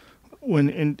when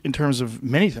in terms of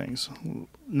many things,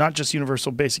 not just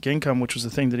universal basic income, which was the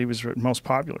thing that he was most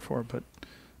popular for,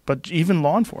 but even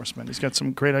law enforcement. He's got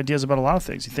some great ideas about a lot of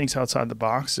things. He thinks outside the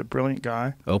box. He's a brilliant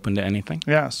guy. Open to anything.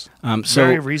 Yes.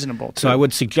 Very reasonable, too. So I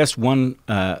would suggest one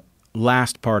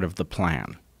last part of the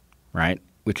plan, right,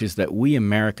 which is that we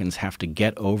Americans have to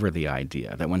get over the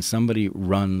idea that when somebody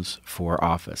runs for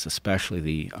office, especially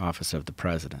the office of the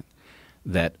president,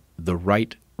 that the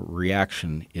right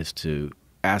reaction is to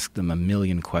ask them a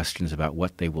million questions about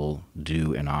what they will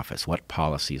do in office, what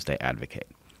policies they advocate.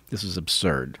 This is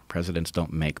absurd. Presidents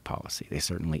don't make policy. They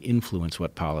certainly influence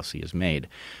what policy is made.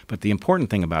 But the important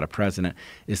thing about a president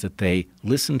is that they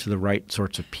listen to the right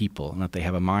sorts of people and that they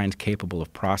have a mind capable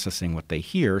of processing what they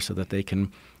hear so that they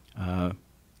can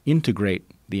integrate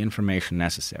the information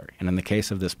necessary. And in the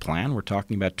case of this plan, we're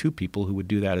talking about two people who would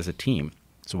do that as a team.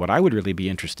 So what I would really be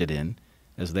interested in,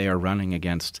 as they are running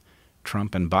against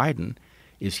Trump and Biden,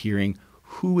 is hearing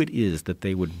who it is that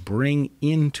they would bring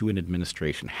into an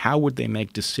administration. How would they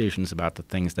make decisions about the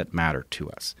things that matter to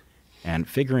us? And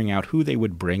figuring out who they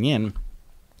would bring in,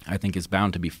 I think, is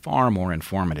bound to be far more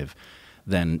informative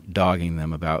than dogging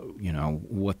them about,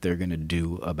 what they're going to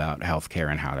do about health care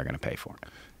and how they're going to pay for it.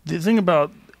 The thing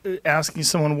about asking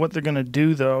someone what they're going to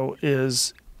do, though,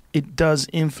 is it does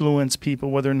influence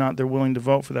people whether or not they're willing to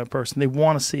vote for that person. They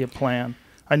want to see a plan.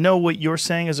 I know what you're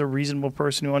saying as a reasonable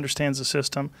person who understands the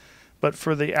system, but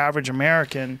for the average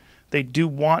American, they do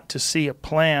want to see a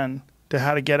plan to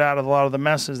how to get out of a lot of the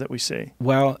messes that we see.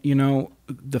 Well,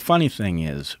 the funny thing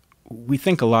is we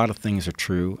think a lot of things are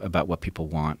true about what people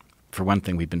want. For one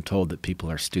thing, we've been told that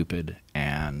people are stupid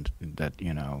and that,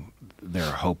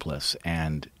 they're hopeless.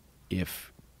 And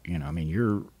if,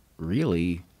 you're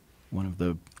really one of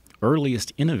the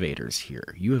earliest innovators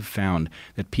here. You have found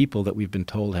that people that we've been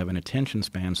told have an attention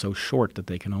span so short that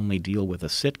they can only deal with a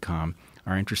sitcom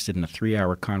are interested in a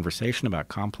 3-hour conversation about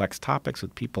complex topics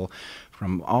with people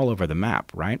from all over the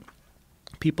map, right?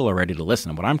 People are ready to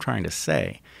listen. What I'm trying to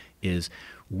say is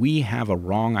we have a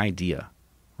wrong idea,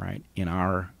 right, in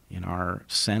our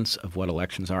sense of what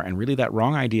elections are. And really that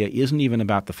wrong idea isn't even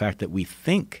about the fact that we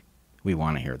think we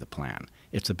want to hear the plan.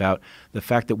 It's about the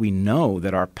fact that we know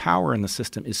that our power in the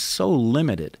system is so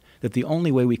limited that the only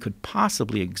way we could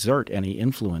possibly exert any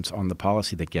influence on the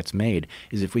policy that gets made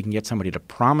is if we can get somebody to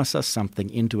promise us something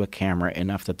into a camera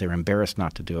enough that they're embarrassed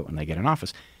not to do it when they get in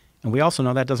office. And we also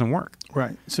know that doesn't work.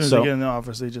 Right. As soon as they get in the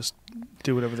office, they just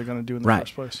do whatever they're going to do in the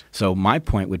first place. So my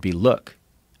point would be, look,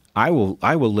 I will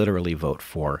literally vote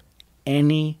for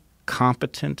any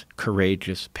competent,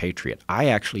 courageous patriot. I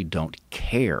actually don't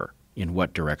care in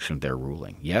what direction they're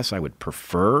ruling. Yes, I would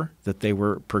prefer that they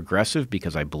were progressive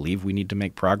because I believe we need to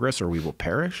make progress or we will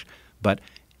perish, but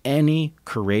any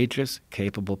courageous,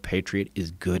 capable patriot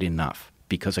is good enough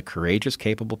because a courageous,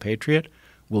 capable patriot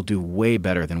will do way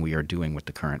better than we are doing with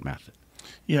the current method.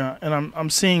 Yeah, and I'm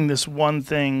seeing this one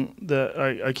thing that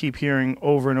I keep hearing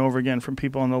over and over again from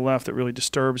people on the left that really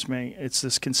disturbs me. It's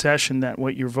this concession that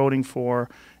what you're voting for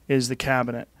is the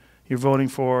cabinet. You're voting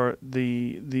for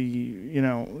the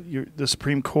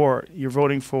Supreme Court. You're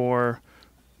voting for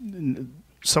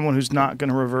someone who's not going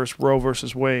to reverse Roe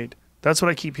versus Wade. That's what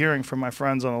I keep hearing from my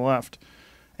friends on the left.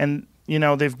 And,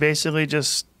 they've basically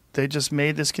just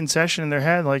made this concession in their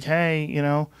head like, hey,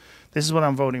 This is what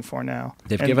I'm voting for now.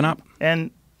 They've given up.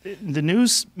 And the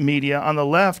news media on the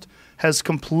left has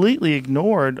completely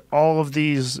ignored all of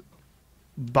these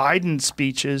Biden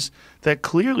speeches that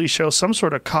clearly show some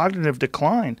sort of cognitive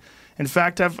decline. In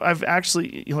fact, I've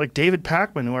actually, like David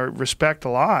Pakman, who I respect a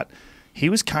lot, he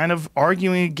was kind of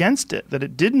arguing against it, that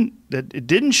it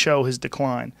didn't show his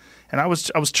decline. And I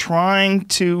was trying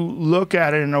to look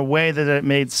at it in a way that it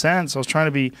made sense. I was trying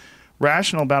to be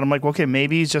rational about it. I'm like, okay,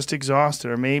 maybe he's just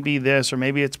exhausted, or maybe this, or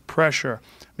maybe it's pressure.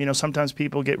 You know, sometimes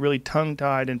people get really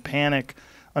tongue-tied and panic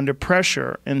under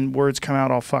pressure, and words come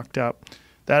out all fucked up.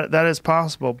 That is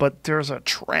possible, but there's a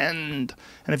trend.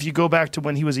 And if you go back to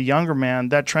when he was a younger man,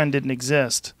 that trend didn't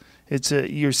exist.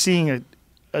 You're seeing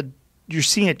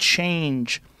a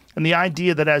change, and the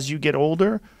idea that as you get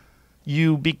older,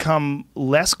 you become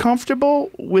less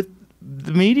comfortable with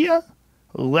the media,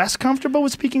 less comfortable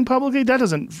with speaking publicly. That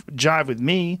doesn't jive with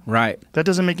me. Right. That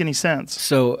doesn't make any sense.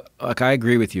 So, like, I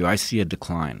agree with you. I see a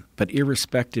decline, but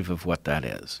irrespective of what that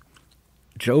is,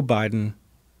 Joe Biden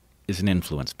is an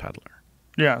influence peddler.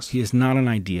 Yes. He is not an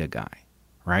idea guy,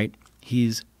 right?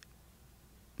 He's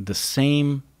the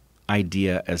same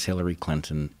idea as Hillary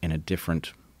Clinton in a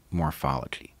different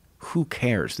morphology. Who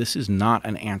cares? This is not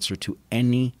an answer to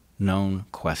any known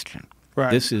question.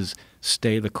 Right. This is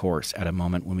stay the course at a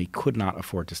moment when we could not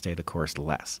afford to stay the course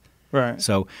less. Right.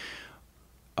 So,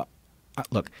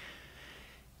 look,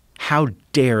 how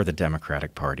dare the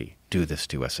Democratic Party do this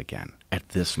to us again at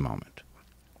this moment?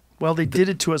 Well, they did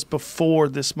it to us before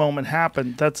this moment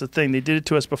happened. That's the thing. They did it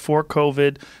to us before COVID,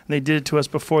 and they did it to us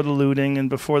before the looting and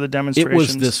before the demonstrations. It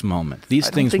was this moment. These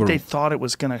things I don't were. think they thought it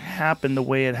was going to happen the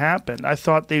way it happened. I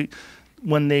thought I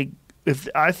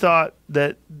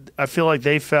feel like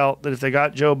they felt that if they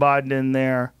got Joe Biden in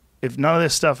there, if none of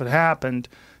this stuff had happened,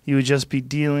 you would just be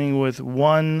dealing with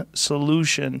one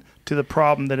solution to the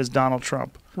problem that is Donald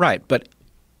Trump. Right, but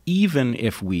even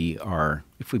if we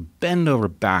bend over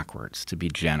backwards to be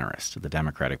generous to the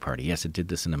Democratic Party, yes, it did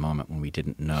this in a moment when we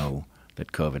didn't know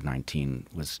that COVID-19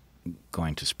 was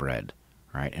going to spread,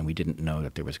 right? And we didn't know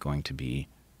that there was going to be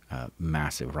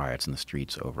massive riots in the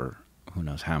streets over who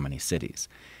knows how many cities.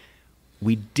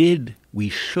 We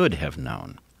should have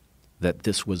known that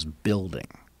this was building,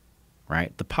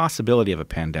 right? The possibility of a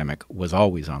pandemic was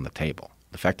always on the table.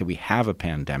 The fact that we have a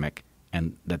pandemic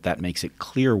and that makes it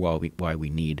clear why we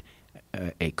need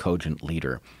a cogent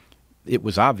leader. It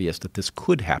was obvious that this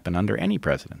could happen under any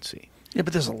presidency. Yeah,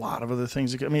 but there's a lot of other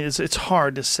things. I mean, it's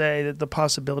hard to say that the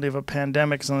possibility of a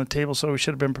pandemic is on the table, so we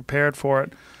should have been prepared for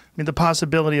it. I mean, the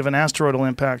possibility of an asteroidal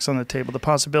impact is on the table. The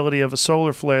possibility of a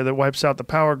solar flare that wipes out the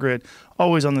power grid,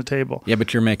 always on the table. Yeah,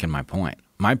 but you're making my point.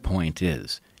 My point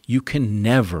is, you can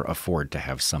never afford to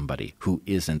have somebody who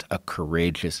isn't a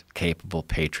courageous, capable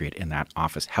patriot in that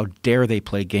office. How dare they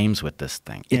play games with this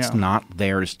thing? It's not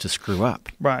theirs to screw up.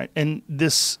 Right. And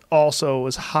this also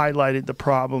has highlighted the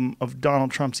problem of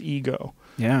Donald Trump's ego.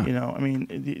 Yeah. You know, I mean,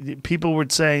 the people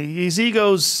would say his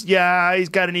ego's, he's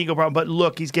got an ego problem. But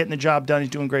look, he's getting the job done.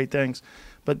 He's doing great things.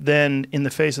 But then in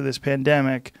the face of this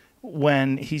pandemic,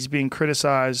 when he's being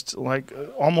criticized, like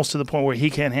almost to the point where he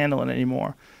can't handle it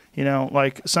anymore. You know,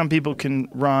 like some people can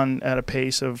run at a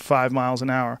pace of 5 miles an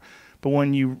hour, but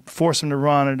when you force them to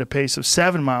run at a pace of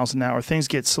 7 miles an hour, things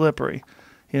get slippery.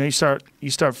 You know, you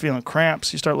start feeling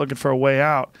cramps. You start looking for a way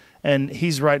out, and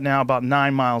he's right now about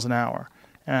 9 miles an hour,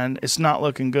 and it's not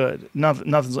looking good.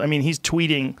 Nothing's. I mean, he's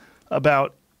tweeting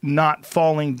about not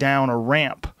falling down a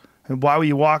ramp. And why were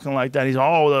you walking like that? He's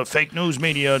the fake news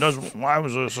media why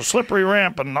was this a slippery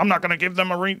ramp and I'm not going to give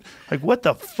them a ring. Like, what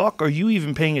the fuck are you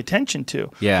even paying attention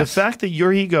to? Yes. The fact that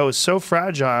your ego is so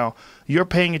fragile, you're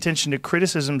paying attention to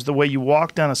criticisms the way you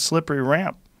walk down a slippery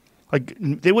ramp. Like,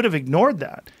 they would have ignored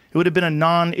that. It would have been a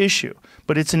non-issue.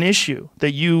 But it's an issue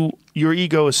that your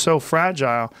ego is so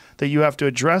fragile that you have to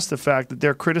address the fact that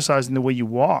they're criticizing the way you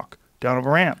walk down a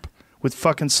ramp with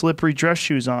fucking slippery dress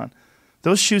shoes on.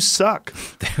 Those shoes suck.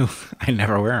 I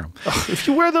never wear them. If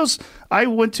you wear those, I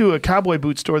went to a cowboy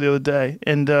boot store the other day,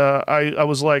 and I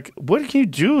was like, what can you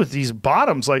do with these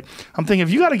bottoms? Like, I'm thinking, if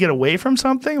you got to get away from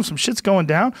something, if some shit's going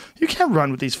down, you can't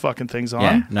run with these fucking things on.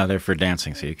 Yeah, no, they're for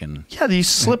dancing, so you can... Yeah, you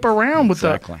slip around with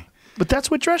exactly. But that's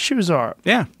what dress shoes are.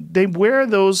 Yeah. They wear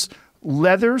those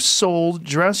leather-soled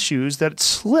dress shoes that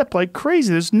slip like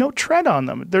crazy. There's no tread on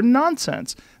them. They're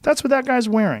nonsense. That's what that guy's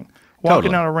wearing, walking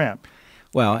Totally. down a ramp.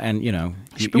 Well, and you know,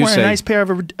 you should be wearing a nice pair of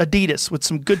Adidas with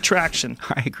some good traction.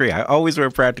 I agree. I always wear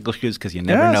practical shoes because you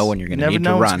never know when you're going to need to run.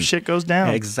 Never know when some shit goes down.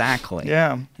 Exactly.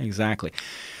 Yeah. Exactly.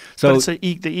 So but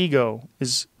the ego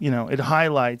is, it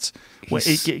highlights.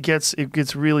 It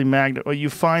gets really magnet. Or you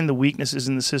find the weaknesses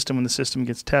in the system when the system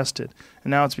gets tested, and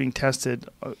now it's being tested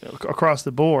across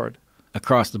the board.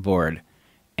 Across the board,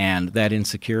 and that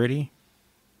insecurity,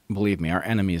 believe me, our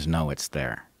enemies know it's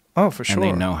there. Oh, for sure. And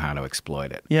they know how to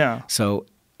exploit it. Yeah. So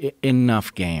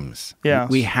enough games. Yeah.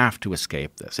 We have to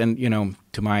escape this. And,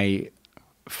 to my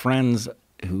friends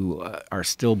who are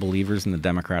still believers in the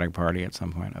Democratic Party at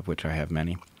some point, of which I have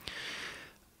many,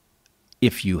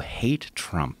 if you hate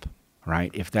Trump, right,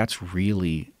 if that's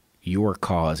really your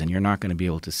cause and you're not going to be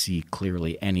able to see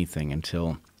clearly anything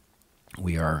until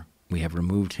we have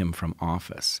removed him from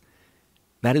office,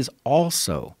 that is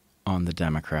also on the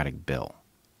Democratic bill.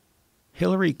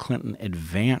 Hillary Clinton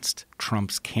advanced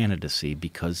Trump's candidacy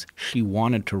because she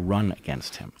wanted to run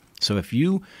against him. So if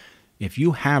you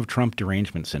have Trump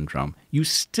derangement syndrome, you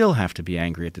still have to be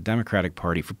angry at the Democratic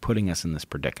Party for putting us in this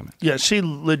predicament. Yeah, she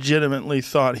legitimately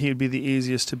thought he would be the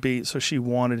easiest to beat, so she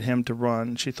wanted him to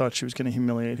run. She thought she was going to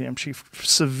humiliate him. She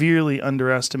severely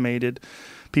underestimated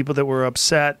people that were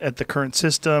upset at the current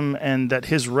system and that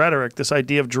his rhetoric, this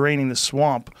idea of draining the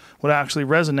swamp, would actually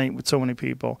resonate with so many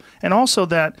people. And also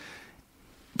that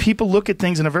people look at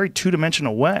things in a very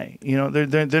two-dimensional way.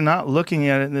 They're not looking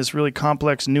at it in this really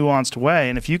complex, nuanced way.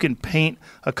 And if you can paint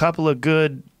a couple of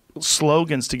good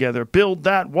slogans together, build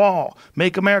that wall,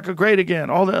 make America great again,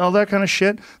 all that kind of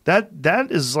shit,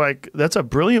 that's a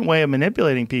brilliant way of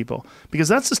manipulating people, because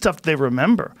that's the stuff they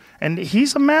remember. And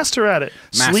he's a master at it.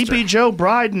 Sleepy Joe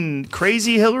Biden,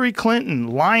 crazy Hillary Clinton,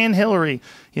 Lion Hillary,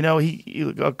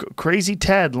 crazy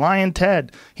Ted, Lion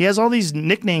Ted. He has all these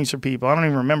nicknames for people. I don't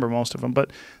even remember most of them,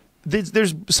 but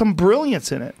there's some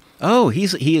brilliance in it. Oh, he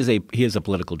is a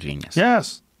political genius.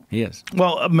 Yes. He is.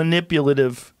 Well, a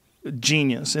manipulative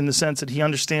genius in the sense that he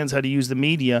understands how to use the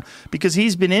media because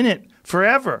he's been in it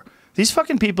forever. These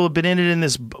fucking people have been in it in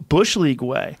this Bush League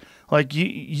way. Like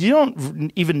you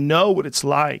don't even know what it's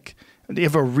like. You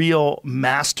have a real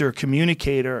master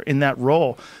communicator in that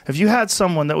role. If you had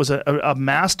someone that was a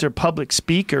master public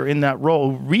speaker in that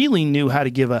role, who really knew how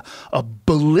to give a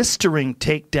blistering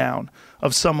takedown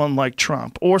of someone like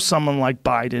Trump or someone like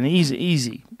Biden,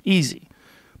 easy.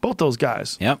 Both those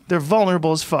guys. Yep. They're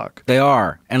vulnerable as fuck. They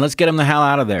are. And let's get them the hell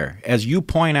out of there. As you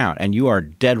point out, and you are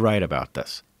dead right about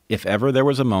this, if ever there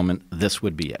was a moment, this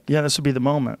would be it. Yeah, this would be the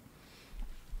moment.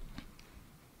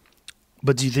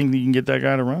 But do you think that you can get that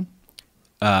guy to run?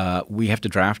 We have to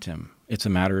draft him. It's a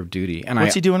matter of duty. And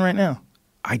what's he doing right now?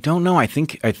 I don't know. I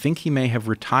think he may have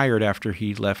retired after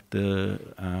he left the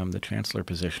chancellor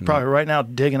position. Probably right now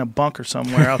digging a bunker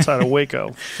somewhere outside of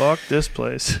Waco. Fuck this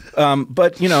place.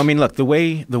 But look, the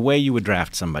way you would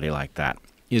draft somebody like that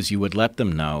is you would let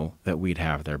them know that we'd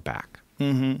have their back,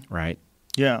 right?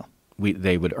 Yeah.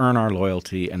 They would earn our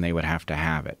loyalty, and they would have to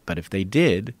have it. But if they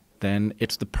did, then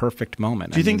it's the perfect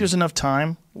moment. Do you think there's enough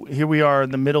time? Here we are in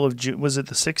the middle of June. Was it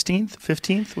the 16th,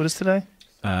 15th? What is today?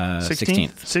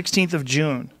 16th. 16th of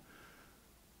June.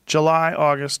 July,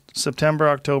 August, September,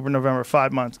 October, November,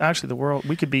 5 months. Actually, the world,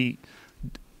 we could be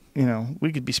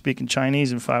speaking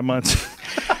Chinese in 5 months.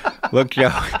 Look,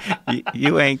 Joe,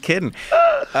 you ain't kidding.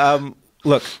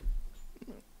 Look,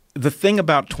 the thing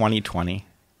about 2020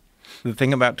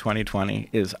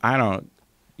 is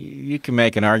you can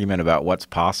make an argument about what's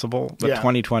possible, but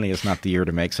 2020 is not the year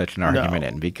to make such an argument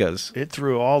in, because it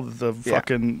threw all the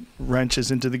fucking wrenches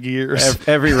into the gears.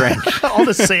 Every wrench. All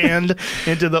the sand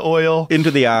into the oil. Into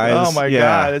the eyes. Oh, my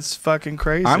God. It's fucking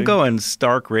crazy. I'm going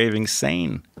stark raving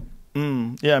sane.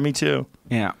 Yeah, me too.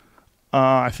 Yeah.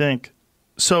 I think.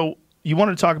 So you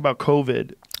wanted to talk about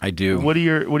COVID. I do. What are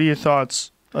your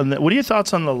thoughts on the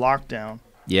lockdown?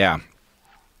 Yeah.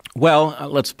 Well,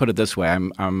 let's put it this way.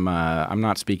 I'm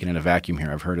not speaking in a vacuum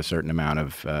here. I've heard a certain amount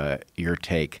of your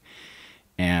take,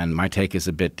 and my take is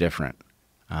a bit different.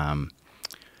 I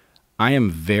am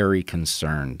very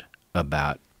concerned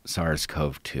about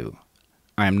SARS-CoV-2.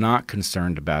 I am not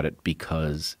concerned about it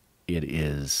because it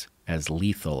is as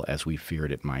lethal as we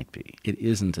feared it might be. It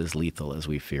isn't as lethal as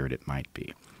we feared it might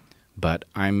be. But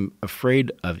I'm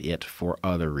afraid of it for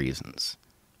other reasons.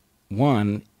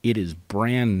 One, it is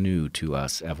brand new to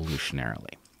us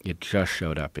evolutionarily. It just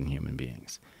showed up in human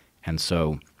beings. And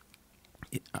so,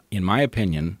 in my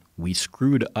opinion, we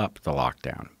screwed up the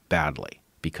lockdown badly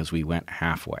because we went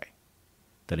halfway.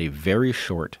 That a very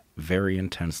short, very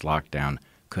intense lockdown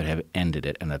could have ended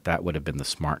it, and that would have been the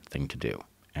smart thing to do.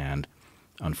 And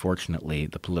unfortunately,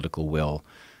 the political will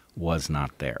was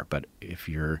not there. But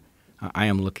I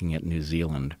am looking at New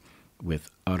Zealand with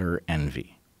utter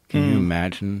envy. Can you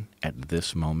imagine at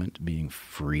this moment being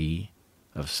free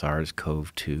of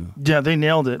SARS-CoV-2. Yeah, they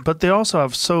nailed it. But they also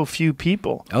have so few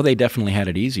people. Oh, they definitely had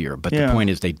it easier. But the point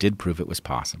is they did prove it was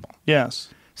possible. Yes.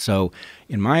 So,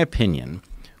 in my opinion,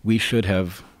 we should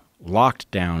have locked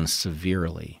down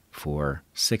severely for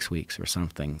 6 weeks or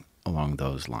something along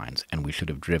those lines, and we should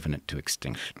have driven it to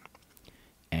extinction.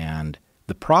 And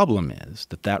the problem is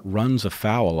that that runs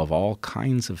afoul of all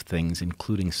kinds of things,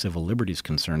 including civil liberties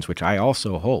concerns, which I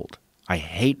also hold. I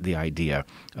hate the idea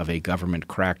of a government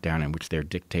crackdown in which they're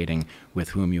dictating with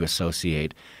whom you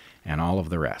associate and all of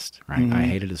the rest, right? I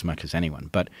hate it as much as anyone.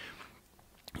 But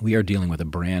we are dealing with a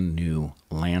brand new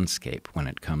landscape when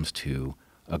it comes to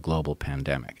a global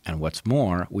pandemic. And what's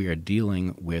more, we are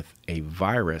dealing with a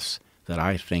virus that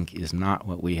I think is not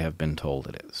what we have been told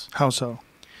it is. How so?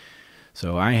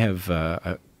 So I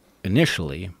have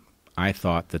initially, I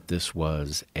thought that this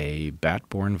was a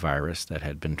bat-borne virus that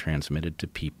had been transmitted to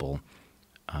people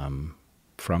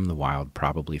from the wild,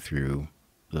 probably through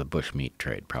the bushmeat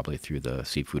trade, probably through the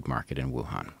seafood market in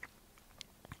Wuhan.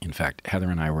 In fact, Heather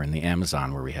and I were in the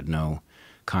Amazon where we had no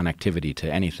connectivity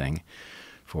to anything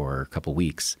for a couple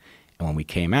weeks. And when we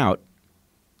came out,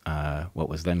 what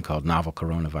was then called novel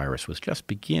coronavirus was just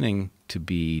beginning to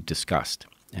be discussed.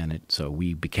 And so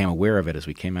we became aware of it as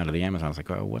we came out of the Amazon. I was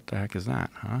like, oh, what the heck is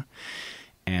that, huh?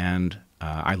 And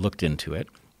I looked into it,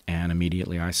 and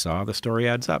immediately I saw the story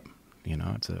adds up. You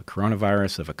know, it's a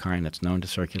coronavirus of a kind that's known to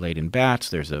circulate in bats.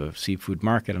 There's a seafood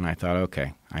market, and I thought,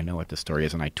 okay, I know what the story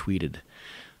is. And I tweeted,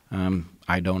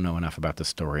 I don't know enough about the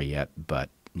story yet, but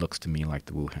looks to me like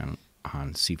the Wuhan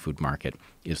seafood market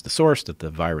is the source, that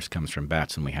the virus comes from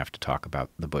bats, and we have to talk about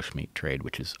the bushmeat trade,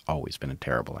 which has always been a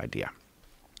terrible idea.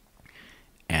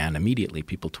 And immediately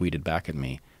people tweeted back at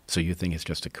me, so you think it's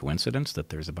just a coincidence that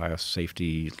there's a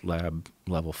biosafety lab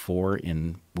level 4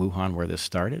 in Wuhan where this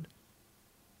started?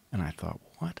 And I thought,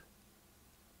 what?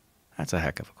 That's a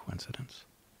heck of a coincidence.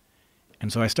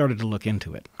 And so I started to look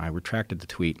into it. I retracted the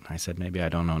tweet. I said, maybe I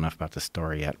don't know enough about the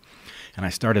story yet. And I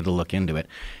started to look into it.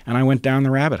 And I went down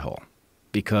the rabbit hole.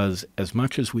 Because as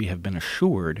much as we have been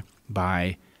assured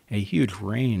by a huge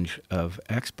range of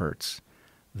experts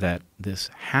that this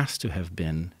has to have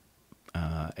been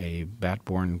a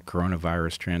bat-borne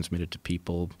coronavirus transmitted to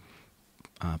people,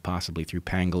 possibly through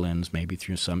pangolins, maybe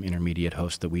through some intermediate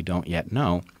host that we don't yet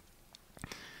know,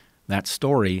 that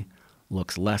story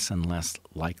looks less and less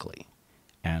likely.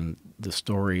 And the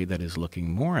story that is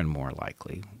looking more and more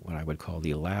likely, what I would call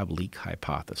the lab leak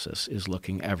hypothesis, is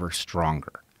looking ever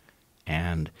stronger.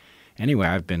 And anyway,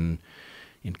 I've been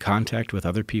in contact with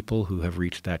other people who have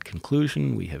reached that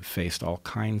conclusion. We have faced all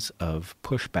kinds of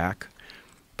pushback.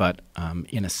 But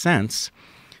in a sense,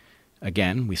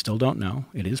 again, we still don't know.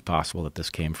 It is possible that this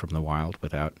came from the wild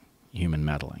without human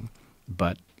meddling.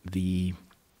 But the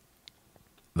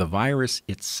virus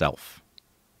itself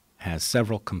has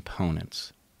several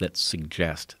components that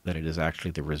suggest that it is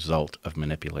actually the result of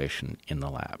manipulation in the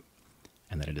lab,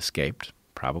 and that it escaped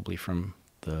probably from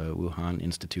the Wuhan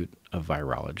Institute of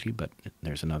Virology, but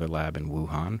there's another lab in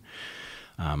Wuhan.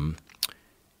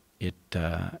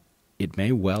 It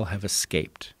may well have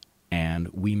escaped, and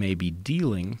we may be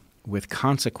dealing with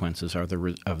consequences of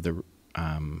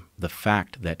the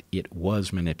fact that it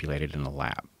was manipulated in a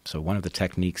lab. So one of the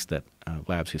techniques that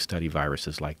labs who study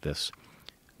viruses like this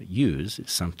use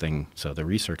is something, so the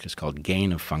research is called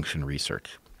gain-of-function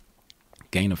research.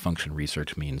 Gain-of-function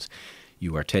research means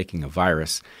you are taking a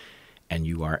virus and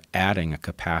you are adding a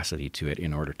capacity to it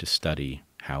in order to study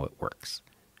how it works.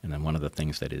 And then one of the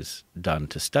things that is done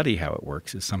to study how it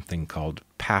works is something called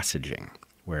passaging,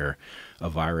 where a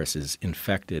virus is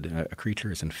infected, a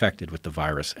creature is infected with the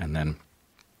virus, and then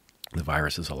the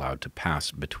virus is allowed to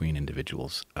pass between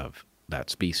individuals of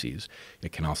that species.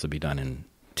 It can also be done in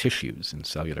tissues, in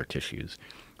cellular tissues,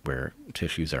 where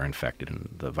tissues are infected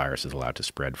and the virus is allowed to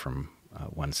spread from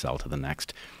one cell to the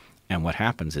next. And what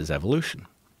happens is evolution.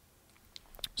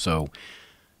 So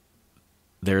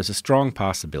there's a strong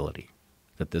possibility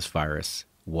that this virus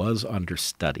was under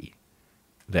study,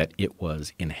 that it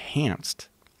was enhanced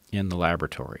in the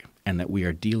laboratory, and that we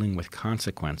are dealing with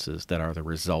consequences that are the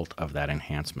result of that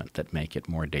enhancement that make it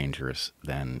more dangerous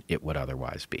than it would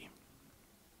otherwise be.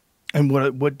 And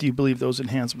what do you believe those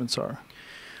enhancements are?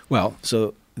 Well,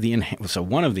 so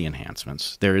one of the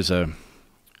enhancements, there is a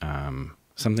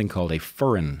something called a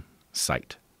furin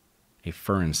site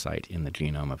in the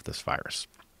genome of this virus.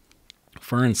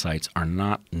 Furin sites are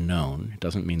not known. It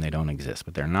doesn't mean they don't exist,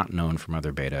 but they're not known from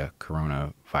other beta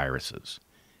coronaviruses.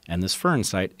 And this furin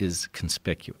site is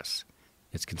conspicuous.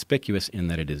 It's conspicuous in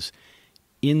that it is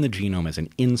in the genome as an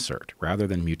insert rather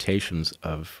than mutations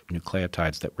of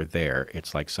nucleotides that were there.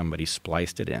 It's like somebody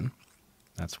spliced it in.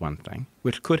 That's one thing,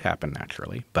 which could happen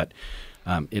naturally, but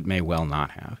it may well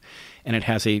not have. And it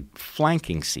has a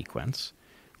flanking sequence,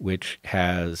 which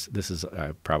has, this is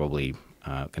probably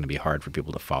going to be hard for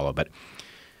people to follow, but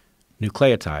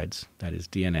nucleotides, that is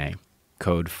DNA,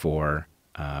 code for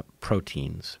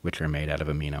proteins, which are made out of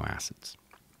amino acids.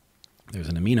 There's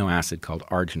an amino acid called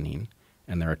arginine,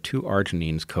 and there are 2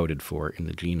 arginines coded for in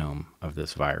the genome of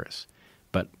this virus.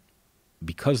 But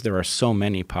because there are so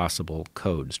many possible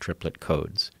codes, triplet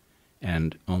codes,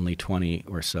 and only 20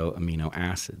 or so amino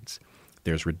acids,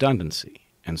 there's redundancy.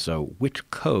 And so which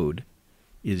code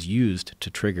is used to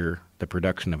trigger the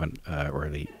production of or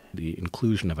the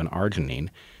inclusion of an arginine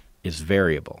is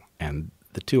variable. And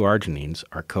the 2 arginines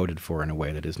are coded for in a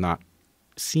way that is not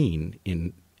seen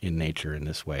in nature in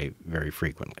this way very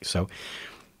frequently. So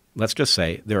let's just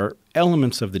say there are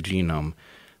elements of the genome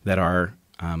that are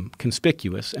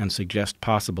conspicuous and suggest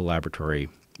possible laboratory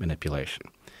manipulation.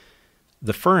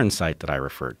 The furin site that I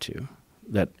referred to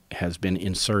that has been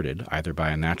inserted either by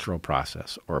a natural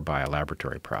process or by a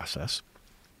laboratory process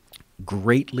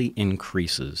greatly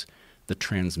increases the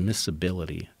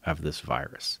transmissibility of this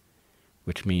virus,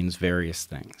 which means various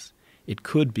things. It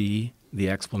could be the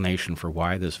explanation for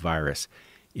why this virus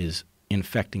is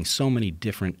infecting so many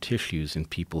different tissues in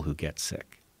people who get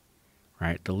sick,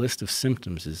 right? The list of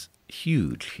symptoms is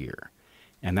huge here,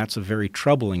 and that's a very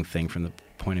troubling thing from the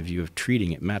point of view of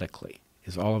treating it medically,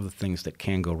 is all of the things that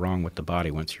can go wrong with the body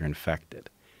once you're infected.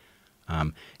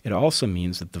 It also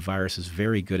means that the virus is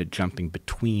very good at jumping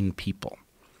between people,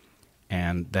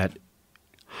 and that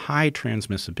high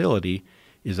transmissibility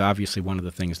is obviously one of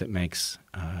the things that makes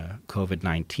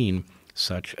COVID-19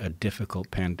 such a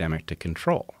difficult pandemic to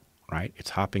control, right? It's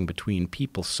hopping between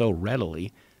people so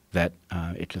readily that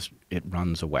it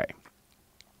runs away.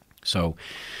 So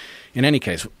in any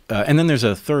case, and then there's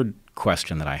a third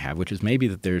question that I have, which is maybe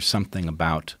that there's something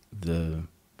about the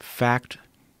fact,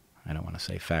 I don't want to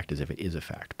say fact as if it is a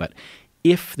fact, but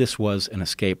if this was an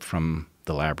escape from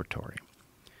the laboratory,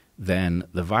 then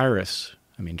the virus,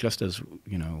 I mean, just as,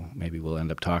 maybe we'll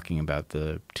end up talking about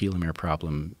the telomere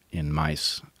problem in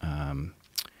mice,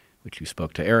 which you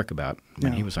spoke to Eric about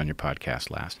when he was on your podcast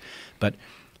last. But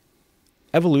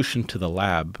evolution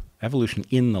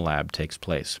in the lab takes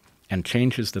place, and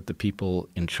changes that the people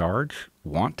in charge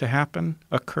want to happen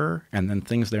occur, and then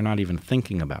things they're not even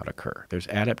thinking about occur. There's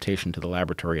adaptation to the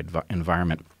laboratory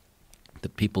environment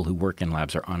that people who work in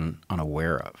labs are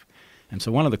unaware of. And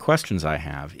so one of the questions I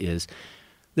have is,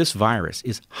 this virus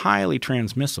is highly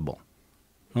transmissible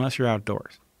unless you're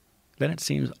outdoors. Then it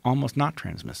seems almost not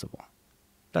transmissible.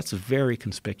 That's very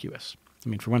conspicuous. I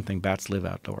mean, for one thing, bats live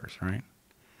outdoors, right?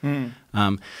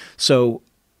 So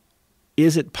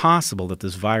is it possible that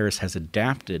this virus has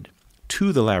adapted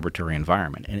to the laboratory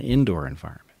environment, an indoor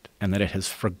environment, and that it has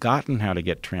forgotten how to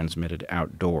get transmitted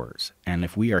outdoors? And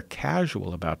if we are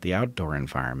casual about the outdoor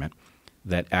environment,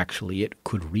 that actually it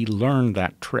could relearn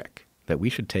that trick, that we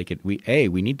should take it.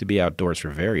 We need to be outdoors for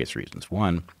various reasons.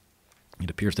 One, it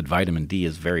appears that vitamin D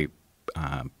is very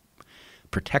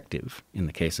protective in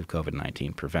the case of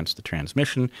COVID-19, prevents the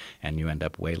transmission, and you end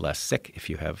up way less sick if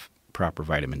you have proper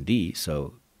vitamin D.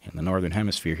 So in the northern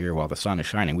hemisphere here, while the sun is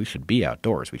shining, we should be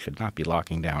outdoors. We should not be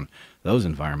locking down those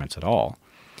environments at all.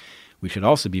 We should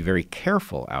also be very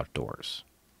careful outdoors,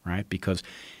 right? Because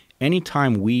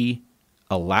anytime we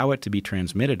allow it to be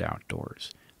transmitted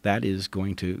outdoors,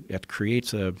 it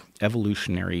creates a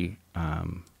evolutionary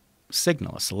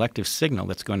signal, a selective signal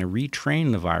that's going to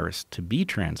retrain the virus to be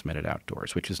transmitted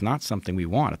outdoors, which is not something we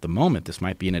want. At the moment, this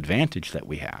might be an advantage that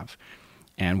we have,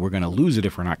 and we're going to lose it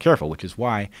if we're not careful, which is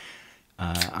why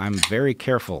I'm very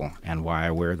careful and why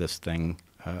I wear this thing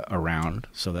around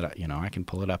so that I can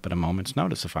pull it up at a moment's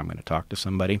notice if I'm going to talk to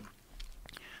somebody.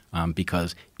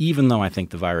 Because even though I think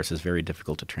the virus is very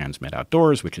difficult to transmit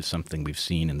outdoors, which is something we've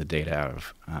seen in the data out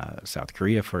of South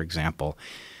Korea, for example,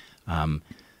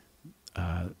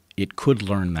 it could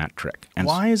learn that trick. And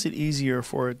why is it easier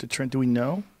for it to do we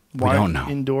know? Why we don't know.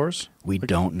 Indoors? We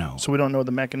don't know. So we don't know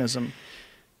the mechanism.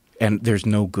 And there's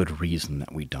no good reason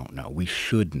that we don't know. We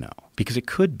should know. Because it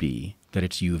could be that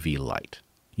it's UV light.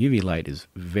 UV light is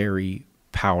very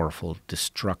powerful,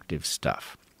 destructive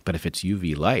stuff. But if it's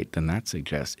UV light, then that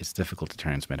suggests it's difficult to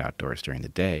transmit outdoors during the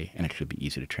day, and it should be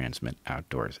easy to transmit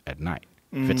outdoors at night.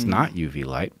 If it's not UV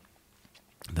light,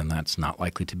 then that's not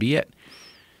likely to be it.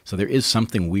 So there is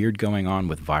something weird going on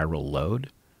with viral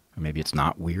load. Or maybe it's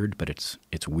not weird, but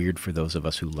it's weird for those of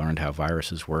us who learned how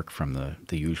viruses work from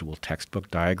the usual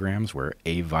textbook diagrams where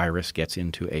a virus gets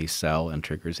into a cell and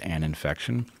triggers an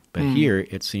infection. But here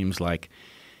it seems like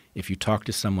if you talk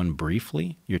to someone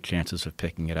briefly, your chances of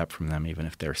picking it up from them, even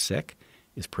if they're sick,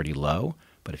 is pretty low.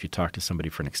 But if you talk to somebody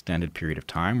for an extended period of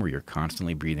time where you're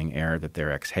constantly breathing air that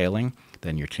they're exhaling,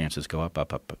 then your chances go up,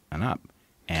 up, up, and up.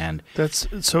 And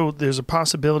so there's a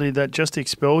possibility that just the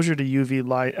exposure to UV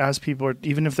light, as people are,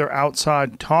 even if they're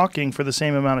outside talking for the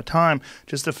same amount of time,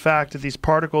 just the fact that these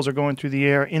particles are going through the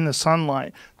air in the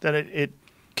sunlight, that it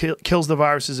kills the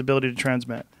virus's ability to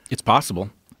transmit. It's possible.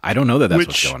 I don't know that that's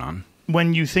what's going on.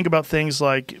 When you think about things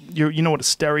like, you know what a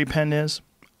SteriPen is?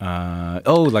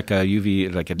 Like a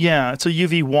UV, yeah, it's a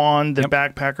UV wand that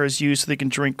backpackers use so they can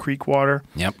drink creek water.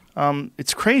 Yep.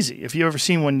 It's crazy. If you ever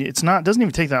seen one, it doesn't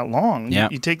even take that long.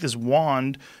 Yep. You take this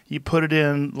wand, you put it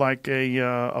in like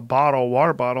a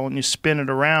water bottle, and you spin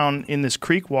it around in this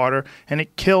creek water, and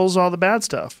it kills all the bad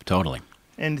stuff. Totally.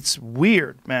 And it's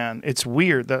weird, man. It's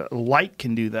weird that light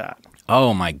can do that.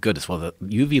 Oh, my goodness. Well, the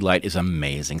UV light is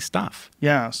amazing stuff.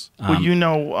 Yes. Well, you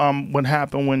know what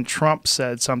happened when Trump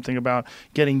said something about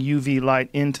getting UV light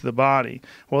into the body.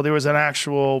 Well, there was an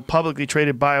actual publicly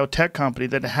traded biotech company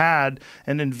that had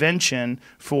an invention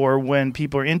for when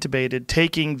people are intubated,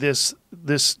 taking this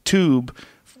tube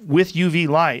with UV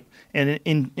light and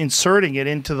inserting it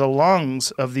into the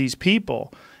lungs of these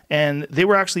people. And they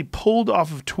were actually pulled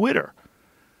off of Twitter.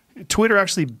 Twitter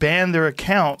actually banned their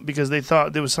account because they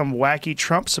thought there was some wacky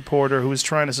Trump supporter who was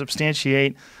trying to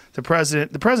substantiate the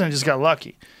president. The president just got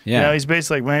lucky. Yeah. You know, he's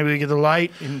basically like, maybe we get the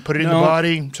light and put it in the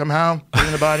body somehow, put it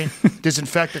in the body,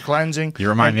 disinfect the cleansing. You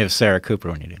remind me of Sarah Cooper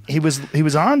when you did. He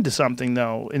was on to something,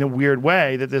 though, in a weird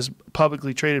way, that this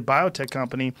publicly traded biotech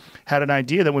company had an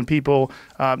idea that when people,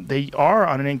 they are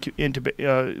on an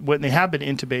when they have been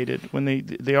intubated, when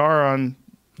they are on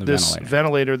this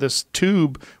ventilator, this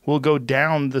tube will go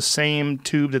down the same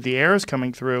tube that the air is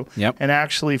coming through and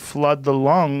actually flood the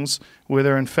lungs where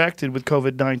they're infected with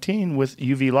COVID-19 with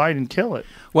UV light and kill it.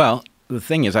 Well, the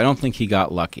thing is, I don't think he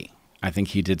got lucky. I think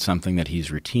he did something that he's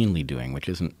routinely doing, which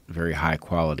isn't very high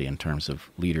quality in terms of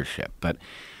leadership. But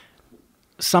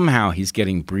somehow he's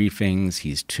getting briefings,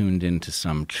 he's tuned into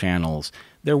some channels.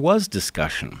 There was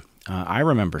discussion. I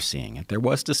remember seeing it. There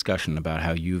was discussion about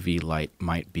how UV light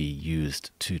might be used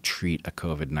to treat a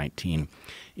COVID-19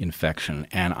 infection.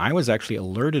 And I was actually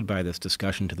alerted by this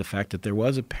discussion to the fact that there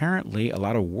was apparently a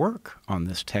lot of work on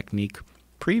this technique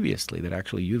previously, that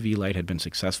actually UV light had been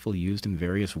successfully used in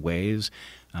various ways,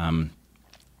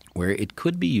 where it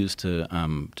could be used to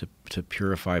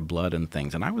purify blood and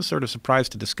things. And I was sort of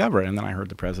surprised to discover it. And then I heard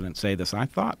the president say this, and I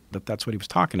thought that that's what he was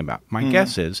talking about. My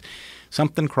guess is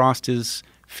something crossed his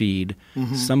feed.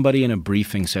 Somebody in a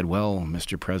briefing said, well,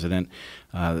 Mr. President,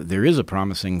 there is a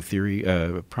promising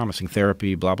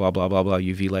therapy, blah, blah, blah, blah, blah,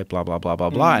 UV light, blah, blah, blah, blah,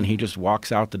 blah. And he just walks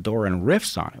out the door and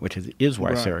riffs on it, which is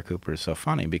why Sarah Cooper is so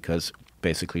funny, because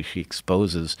basically she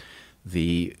exposes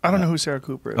the... I don't know who Sarah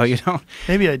Cooper is. Oh, you don't?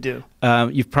 Maybe I do.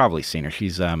 You've probably seen her.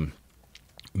 She's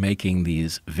making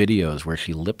these videos where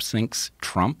she lip syncs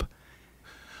Trump.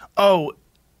 Oh,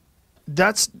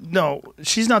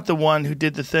 she's not the one who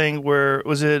did the thing where,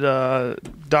 was it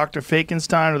Dr.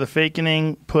 Fakenstein or the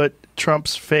Fakening put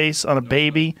Trump's face on a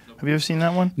baby? Have you ever seen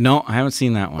that one? No, I haven't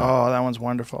seen that one. Oh, that one's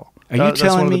wonderful. That's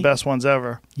one of the best ones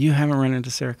ever. You haven't run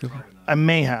into Sarah Cooper? I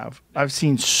may have. I've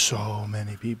seen so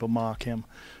many people mock him.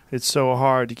 It's so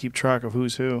hard to keep track of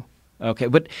who's who. Okay,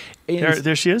 but...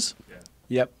 There she is? Yeah.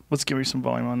 Yep. Let's give her some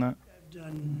volume on that.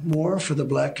 Done more for the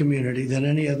black community than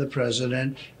any other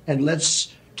president, and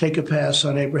let's take a pass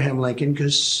on Abraham Lincoln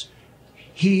because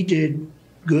he did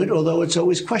good, although it's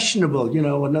always questionable. You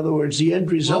know, in other words, the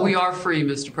end result. Well, we are free,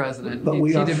 Mr. President. But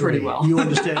we are did free. Pretty well. You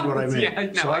understand what I mean? Yeah,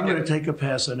 no, so I'm going to take a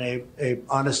pass on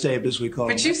Honest Abe, as we call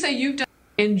him. But you say you've done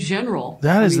in general.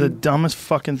 That is the dumbest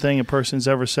fucking thing a person's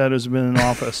ever said who's been in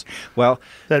office. Well,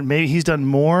 that maybe he's done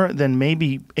more than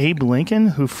maybe Abe Lincoln,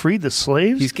 who freed the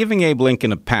slaves. He's giving Abe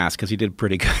Lincoln a pass because he did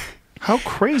pretty good. How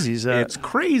crazy is that? It's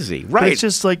crazy, right? But it's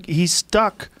just like he's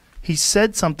stuck. He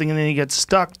said something and then he gets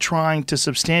stuck trying to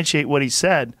substantiate what he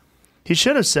said. He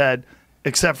should have said,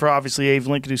 except for obviously Abe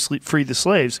Lincoln who freed the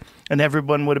slaves, and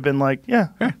everyone would have been like, yeah,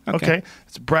 okay.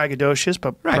 It's braggadocious,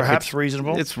 but perhaps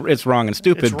reasonable. It's wrong and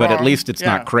stupid, but at least it's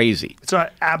not crazy. It's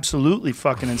not absolutely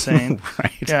fucking insane.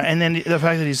 Right. Yeah, and then the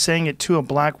fact that he's saying it to a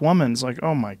black woman is like,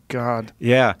 oh my God.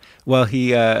 Yeah. Well,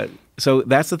 so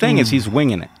that's the thing is he's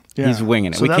winging it. Yeah. He's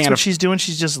winging it. So that's what she's doing?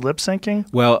 She's just lip syncing?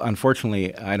 Well,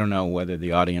 unfortunately, I don't know whether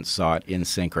the audience saw it in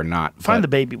sync or not. Find the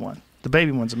baby one. The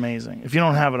baby one's amazing. If you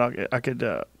don't have it, I could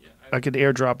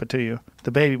airdrop it to you.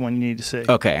 The baby one you need to see.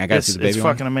 Okay, I got to see the baby one. It's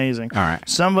fucking amazing. All right.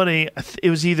 Somebody, it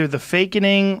was either the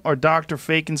Fakening or Dr.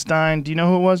 Fakenstein. Do you know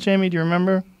who it was, Jamie? Do you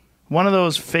remember? One of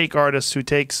those fake artists who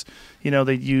takes,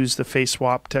 they use the face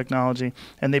swap technology,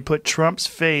 and they put Trump's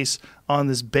face on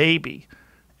this baby.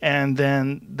 and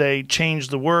then they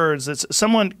changed the words.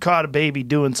 Someone caught a baby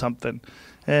doing something,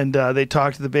 and they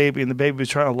talked to the baby, and the baby was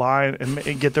trying to lie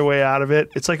and get their way out of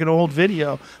it. It's like an old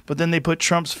video, but then they put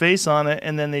Trump's face on it,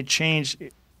 and then they changed.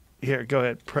 Here, go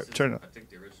ahead. Turn it. I think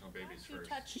the original baby's first.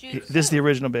 This is the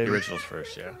original baby. The original's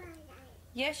first, yeah.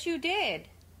 Yes, you did.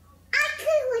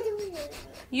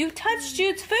 You touched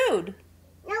Jude's food.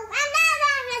 No, I'm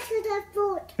not touching the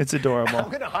food. It's adorable. I'm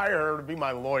going to hire her to be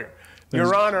my lawyer.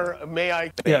 Your Honor, may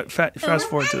I? Yeah, fast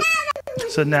forward to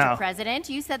it. So now. President,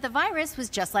 you said the virus was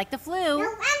just like the flu. No, I'm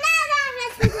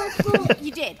not touching the food.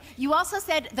 You did. You also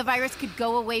said the virus could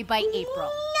go away by April.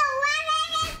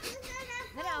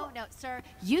 No, sir.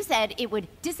 You said it would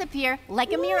disappear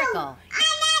like a miracle.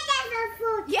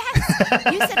 Yes.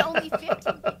 You said only 15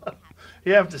 people have.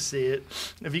 You have to see it.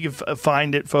 If you can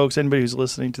find it, folks, anybody who's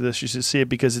listening to this, you should see it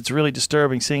because it's really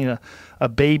disturbing seeing a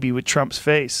baby with Trump's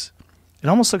face. It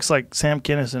almost looks like Sam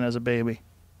Kinison as a baby.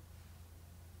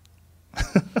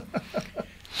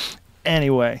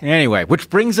 Anyway, which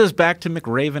brings us back to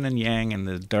McRaven and Yang and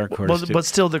the Dark Horse. but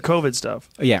still the COVID stuff.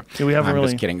 Yeah. We haven't I'm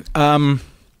really. just kidding.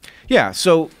 Yeah,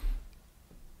 so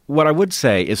what I would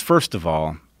say is, first of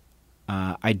all,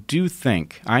 I do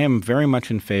think I am very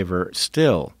much in favor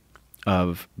still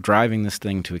of driving this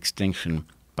thing to extinction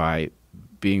by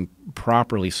being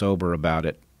properly sober about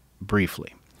it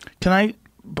briefly. Can I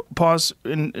pause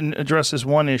and address this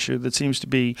one issue that seems to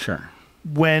be Sure.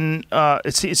 when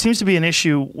it seems to be an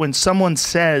issue when someone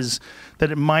says that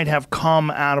it might have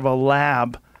come out of a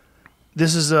lab.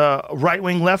 This is a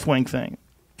right-wing, left-wing thing.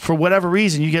 For whatever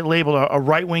reason, you get labeled a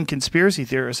right-wing conspiracy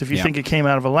theorist if you think it came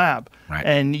out of a lab. Right.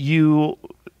 And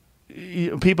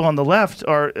people on the left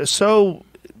are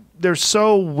they're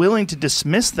so willing to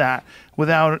dismiss that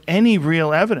without any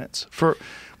real evidence.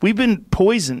 We've been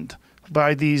poisoned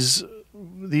by these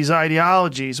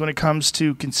ideologies when it comes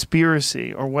to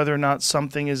conspiracy or whether or not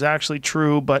something is actually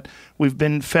true, but we've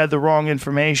been fed the wrong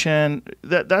information.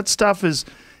 That stuff is.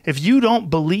 If you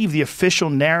don't believe the official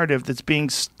narrative that's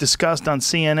being discussed on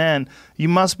CNN, you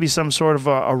must be some sort of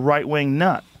a right-wing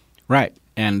nut. Right.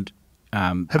 And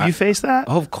have you faced that?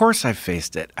 Oh, of course I've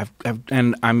faced it.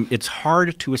 It's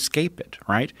hard to escape it,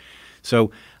 right?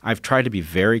 So I've tried to be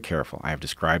very careful. I have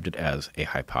described it as a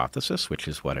hypothesis, which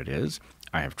is what it is.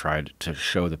 I have tried to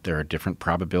show that there are different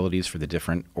probabilities for the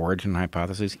different origin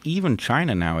hypotheses. Even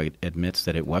China now admits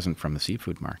that it wasn't from the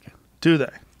seafood market. Do they?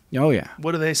 Oh, yeah.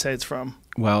 What do they say it's from?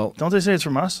 Well, don't they say it's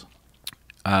from us?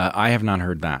 I have not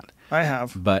heard that. I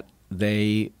have. But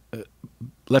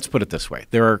let's put it this way.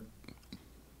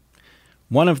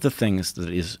 One of the things that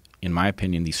is, in my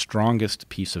opinion, the strongest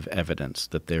piece of evidence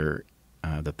that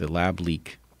that the lab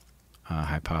leak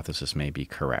hypothesis may be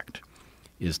correct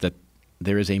is that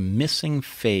there is a missing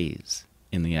phase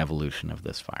in the evolution of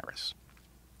this virus.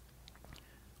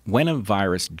 When a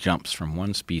virus jumps from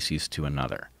one species to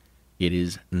another, it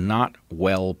is not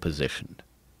well positioned.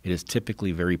 It is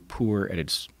typically very poor at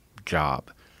its job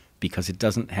because it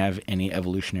doesn't have any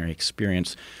evolutionary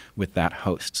experience with that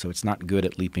host. So it's not good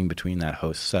at leaping between that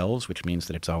host cells, which means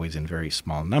that it's always in very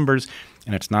small numbers,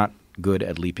 and it's not good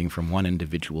at leaping from one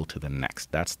individual to the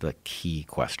next. That's the key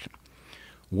question.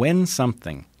 When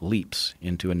something leaps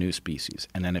into a new species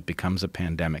and then it becomes a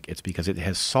pandemic, it's because it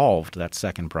has solved that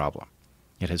second problem.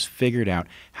 It has figured out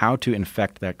how to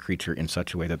infect that creature in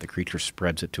such a way that the creature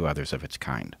spreads it to others of its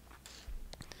kind.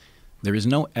 There is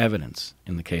no evidence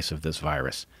in the case of this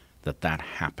virus that that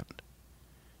happened.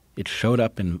 It showed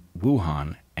up in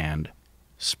Wuhan and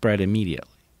spread immediately.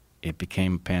 It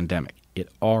became a pandemic. It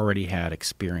already had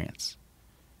experience.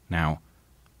 Now,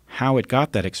 how it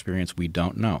got that experience, we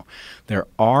don't know. There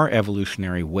are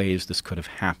evolutionary ways this could have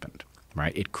happened,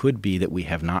 right? It could be that we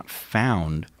have not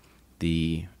found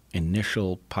the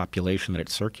initial population that it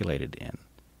circulated in,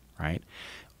 right?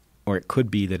 Or it could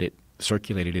be that it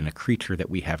circulated in a creature that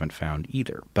we haven't found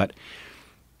either. But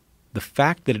the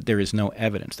fact that there is no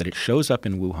evidence, that it shows up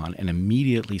in Wuhan and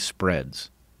immediately spreads,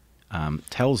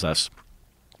 tells us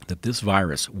that this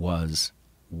virus was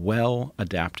well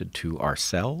adapted to our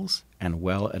cells and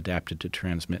well adapted to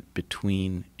transmit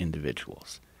between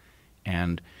individuals.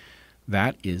 And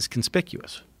that is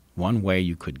conspicuous. One way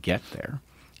you could get there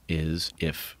is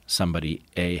if somebody,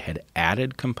 A, had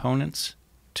added components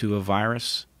to a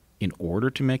virus in order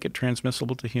to make it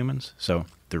transmissible to humans. So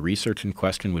the research in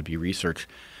question would be research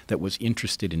that was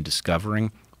interested in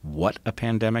discovering what a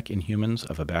pandemic in humans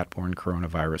of a bat-borne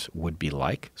coronavirus would be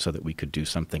like so that we could do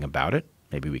something about it.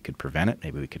 Maybe we could prevent it.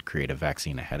 Maybe we could create a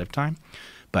vaccine ahead of time.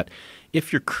 But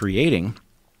if you're creating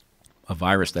a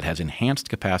virus that has enhanced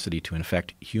capacity to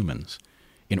infect humans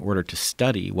in order to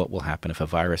study what will happen if a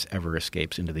virus ever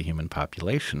escapes into the human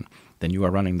population, then you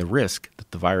are running the risk that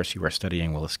the virus you are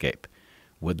studying will escape.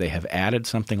 Would they have added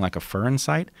something like a furin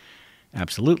site?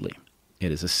 Absolutely.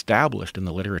 It is established in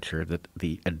the literature that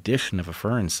the addition of a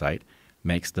furin site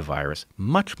makes the virus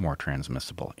much more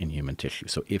transmissible in human tissue.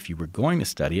 So if you were going to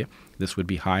study it, this would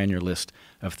be high on your list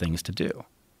of things to do.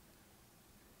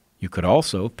 You could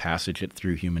also passage it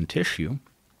through human tissue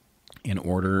in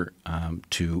order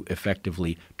to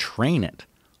effectively train it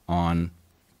on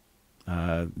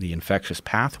the infectious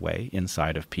pathway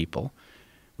inside of people,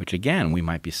 which again, we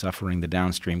might be suffering the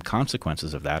downstream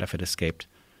consequences of that if it escaped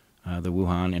the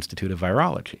Wuhan Institute of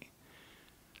Virology.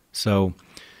 So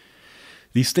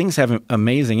these things have an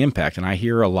amazing impact, and I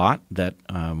hear a lot that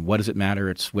what does it matter?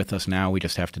 It's with us now. We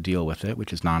just have to deal with it,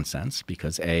 which is nonsense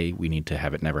because A, we need to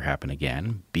have it never happen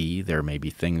again. B, there may be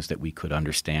things that we could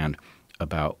understand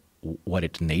about what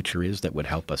its nature is that would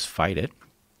help us fight it.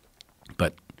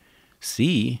 But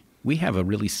C, we have a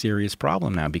really serious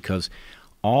problem now because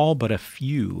all but a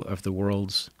few of the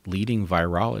world's leading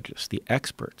virologists, the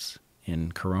experts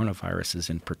in coronaviruses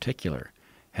in particular,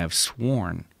 have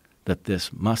sworn that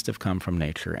this must have come from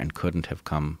nature and couldn't have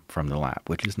come from the lab,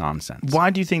 which is nonsense. Why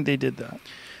do you think they did that?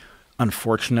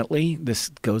 Unfortunately, this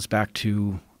goes back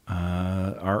to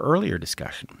our earlier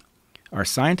discussion. Our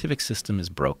scientific system is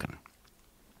broken.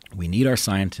 We need our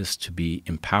scientists to be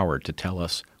empowered to tell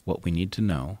us what we need to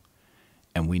know,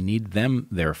 and we need them,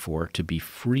 therefore, to be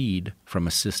freed from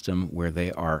a system where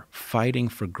they are fighting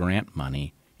for grant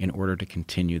money in order to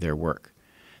continue their work.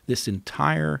 This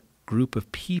entire group of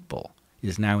people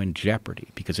is now in jeopardy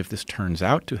because if this turns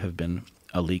out to have been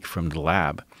a leak from the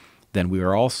lab, then we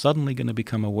are all suddenly going to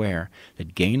become aware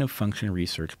that gain-of-function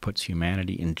research puts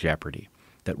humanity in jeopardy,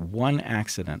 that one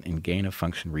accident in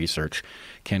gain-of-function research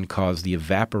can cause the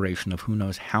evaporation of who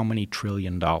knows how many $1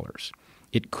 trillion.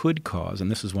 It could cause, and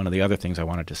this is one of the other things I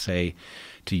wanted to say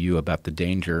to you about the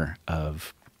danger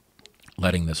of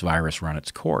letting this virus run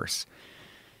its course.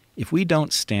 If we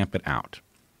don't stamp it out,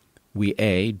 we,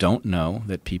 A, don't know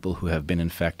that people who have been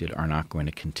infected are not going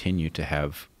to continue to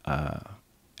have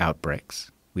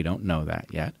outbreaks. We don't know that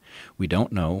yet. We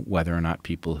don't know whether or not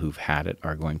people who've had it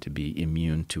are going to be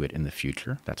immune to it in the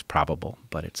future. That's probable,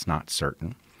 but it's not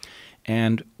certain.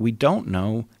 And we don't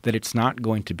know that it's not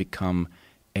going to become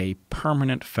a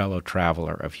permanent fellow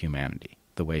traveler of humanity,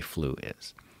 the way flu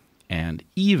is. And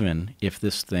even if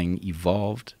this thing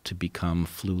evolved to become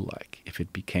flu-like, if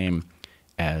it became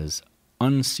as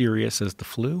unserious as the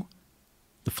flu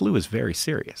is very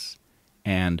serious.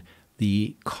 And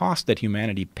the cost that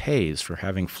humanity pays for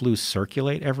having flu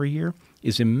circulate every year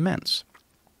is immense.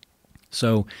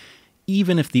 So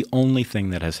even if the only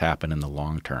thing that has happened in the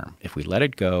long term, if we let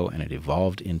it go and it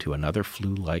evolved into another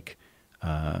flu-like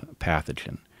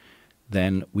pathogen,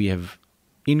 then we have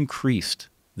increased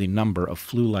the number of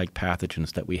flu-like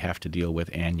pathogens that we have to deal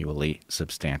with annually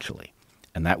substantially.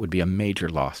 And that would be a major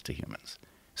loss to humans.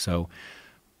 So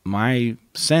my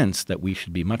sense that we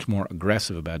should be much more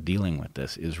aggressive about dealing with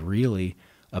this is really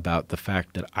about the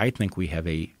fact that I think we have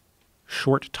a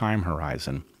short time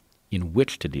horizon in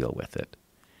which to deal with it,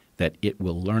 that it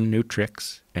will learn new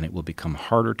tricks and it will become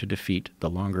harder to defeat the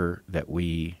longer that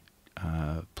we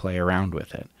play around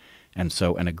with it. And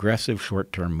so an aggressive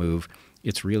short-term move,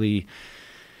 it's really,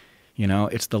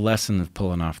 it's the lesson of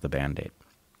pulling off the Band-Aid.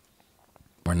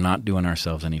 We're not doing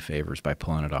ourselves any favors by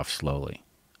pulling it off slowly.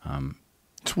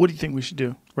 So what do you think we should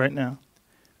do right now?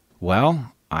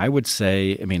 Well, I would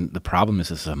say, the problem is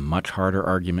this is a much harder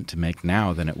argument to make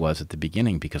now than it was at the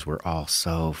beginning because we're all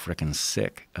so frickin'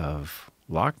 sick of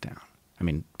lockdown.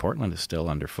 Portland is still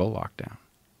under full lockdown.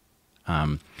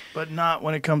 But not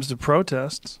when it comes to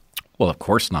protests. Well, of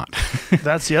course not.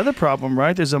 That's the other problem,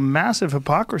 right? There's a massive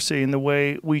hypocrisy in the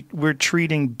way we're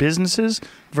treating businesses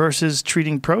versus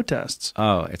treating protests.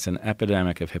 Oh, it's an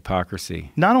epidemic of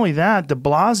hypocrisy. Not only that, de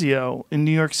Blasio in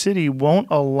New York City won't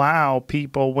allow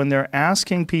people, when they're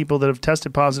asking people that have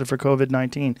tested positive for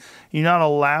COVID-19, you're not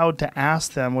allowed to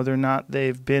ask them whether or not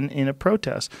they've been in a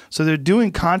protest. So they're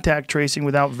doing contact tracing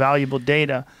without valuable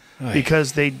data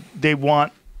because they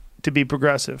want to be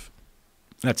progressive.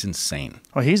 That's insane.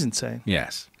 Oh, he's insane.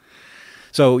 Yes.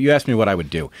 So you asked me what I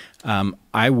would do.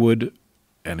 I would,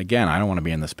 and again, I don't want to be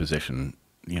in this position,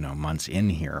 months in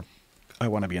here. I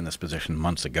want to be in this position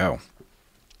months ago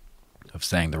of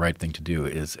saying the right thing to do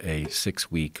is a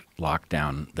 6-week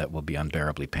lockdown that will be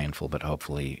unbearably painful, but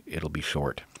hopefully it'll be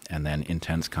short, and then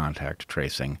intense contact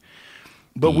tracing.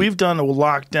 But we've done a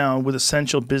lockdown with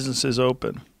essential businesses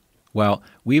open. Well,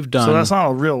 we've done... So that's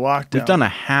not a real lockdown. We've done a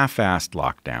half-assed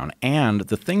lockdown. And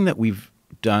the thing that we've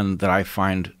done that I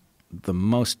find the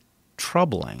most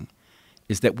troubling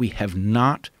is that we have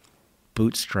not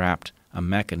bootstrapped a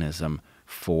mechanism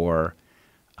for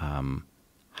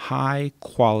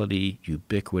high-quality,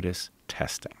 ubiquitous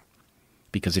testing.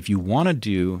 Because if you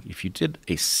did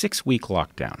a 6-week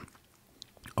lockdown,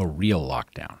 a real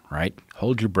lockdown, right?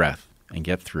 Hold your breath and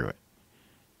get through it.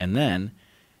 And then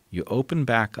you open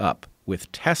back up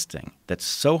with testing that's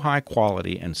so high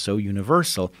quality and so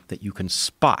universal that you can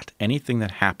spot anything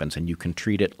that happens and you can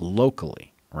treat it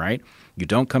locally, right? You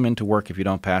don't come into work if you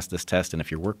don't pass this test, and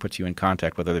if your work puts you in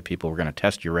contact with other people, we're going to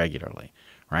test you regularly,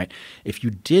 right? If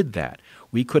you did that,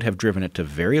 we could have driven it to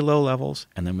very low levels,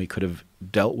 and then we could have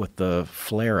dealt with the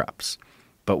flare-ups.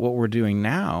 But what we're doing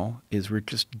now is we're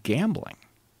just gambling,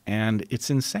 and it's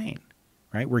insane,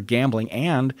 right? We're gambling,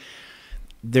 and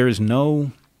there is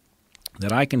no –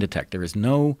 that I can detect, there is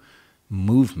no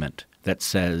movement that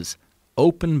says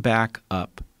open back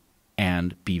up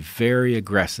and be very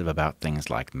aggressive about things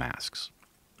like masks.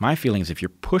 My feeling is if you're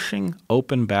pushing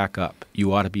open back up,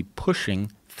 you ought to be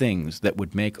pushing things that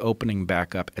would make opening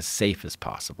back up as safe as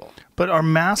possible. But are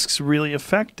masks really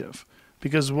effective?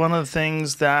 Because one of the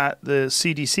things that the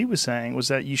CDC was saying was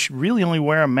that you should really only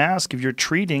wear a mask if you're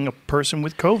treating a person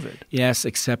with COVID. Yes,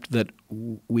 except that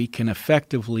we can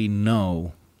effectively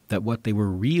know that what they were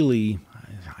really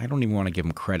 – I don't even want to give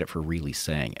them credit for really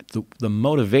saying it. The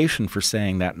motivation for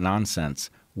saying that nonsense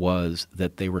was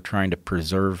that they were trying to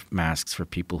preserve masks for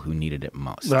people who needed it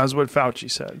most. That's what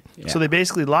Fauci said. Yeah. So they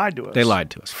basically lied to us. They lied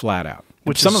to us flat out.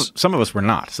 Which some of us were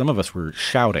not. Some of us were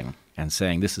shouting and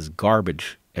saying this is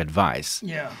garbage advice.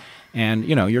 Yeah. And,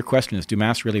 your question is, do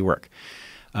masks really work?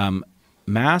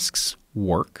 Masks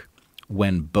work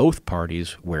when both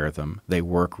parties wear them. They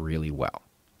work really well.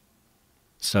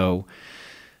 So,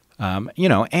 and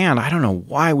I don't know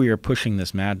why we are pushing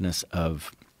this madness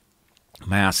of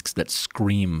masks that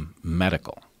scream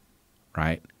medical,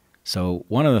 right? So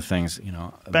one of the things,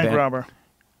 bank robber.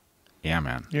 Yeah,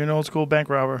 man. You're an old school bank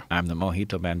robber. I'm the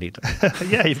mojito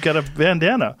bandito. Yeah, you've got a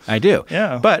bandana. I do.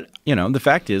 Yeah. But, the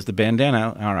fact is the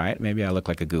bandana, all right, maybe I look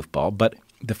like a goofball, but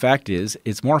the fact is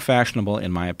it's more fashionable,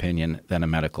 in my opinion, than a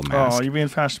medical mask. Oh, you're being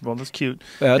fashionable. That's cute.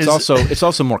 It's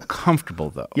also more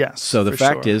comfortable, though. Yes, so the for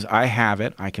fact sure. is I have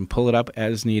it. I can pull it up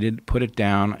as needed, put it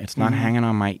down. It's not hanging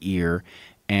on my ear.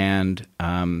 And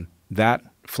that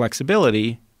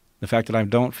flexibility, the fact that I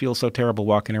don't feel so terrible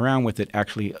walking around with it,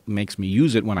 actually makes me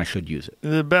use it when I should use it.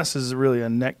 The best is really a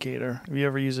neck gaiter. Have you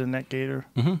ever used a neck gaiter?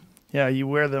 Mm-hmm. Yeah, you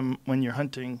wear them when you're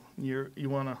hunting. You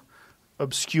want to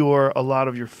obscure a lot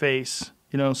of your face,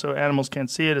 so animals can't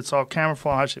see it. It's all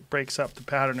camouflage. It breaks up the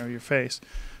pattern of your face.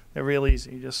 They're real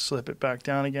easy. You just slip it back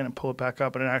down again and pull it back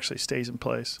up, and it actually stays in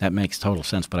place. That makes total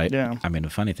sense. But Yeah. the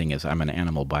funny thing is I'm an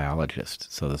animal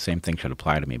biologist, so the same thing should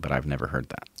apply to me, but I've never heard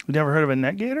that. You never heard of a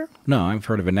neck gaiter? No, I've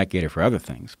heard of a neck gaiter for other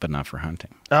things, but not for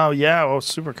hunting. Oh, yeah. Oh,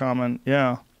 super common.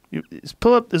 Yeah.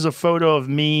 Pull up, there's a photo of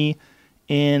me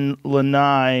in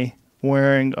Lanai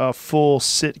wearing a full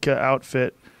Sitka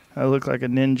outfit. I look like a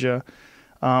ninja.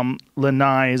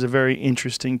 Lanai is a very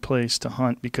interesting place to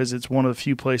hunt because it's one of the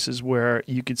few places where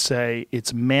you could say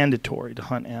it's mandatory to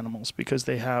hunt animals because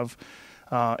they have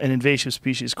an invasive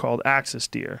species called axis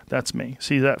deer. That's me.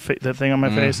 See that thing on my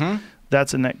face?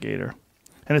 That's a neck gaiter.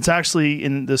 And it's actually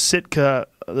in the Sitka,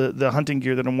 the hunting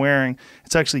gear that I'm wearing,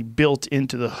 it's actually built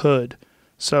into the hood.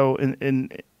 So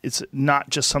it's not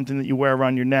just something that you wear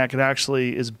around your neck. It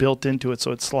actually is built into it,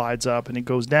 so it slides up and it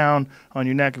goes down on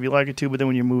your neck if you like it to, but then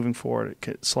when you're moving forward, it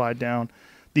can slide down.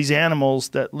 These animals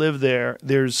that live there,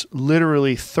 there's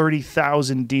literally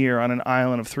 30,000 deer on an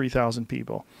island of 3,000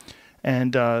 people.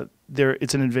 And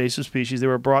it's an invasive species. They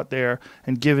were brought there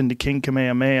and given to King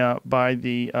Kamehameha by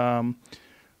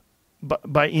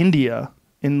by India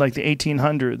in like the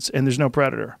 1800s, and there's no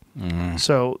predator.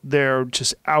 So they're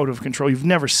just out of control. You've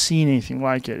never seen anything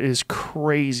like it. It is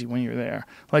crazy when you're there.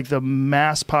 Like the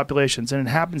mass populations, and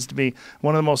it happens to be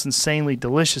one of the most insanely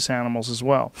delicious animals as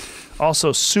well.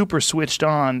 Also super switched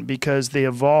on because they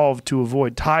evolved to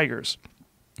avoid tigers.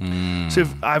 So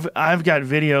I've got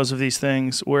videos of these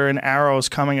things where an arrow is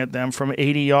coming at them from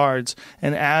 80 yards,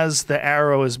 and as the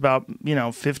arrow is about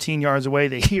 15 yards away,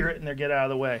 they hear it and they get out of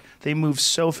the way. They move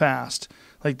so fast.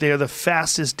 Like they are the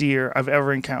fastest deer I've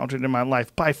ever encountered in my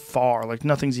life by far. Like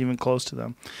nothing's even close to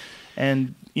them.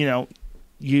 And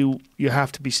you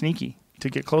have to be sneaky to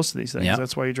get close to these things. Yep.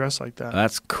 That's why you dress like that.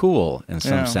 That's cool in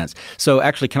some Yeah. sense. So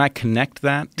actually, can I connect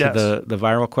that to Yes. the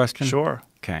viral question? Sure.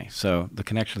 Okay, so the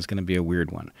connection is going to be a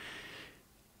weird one.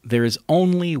 There is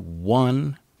only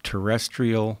one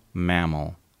terrestrial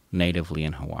mammal natively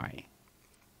in Hawaii.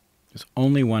 There's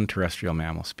only one terrestrial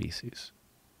mammal species.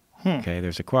 Okay,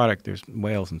 there's aquatic, there's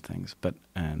whales and things,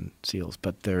 and seals,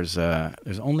 but there's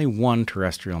only one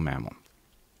terrestrial mammal.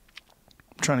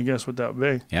 I'm trying to guess what that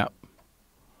would be. Yep.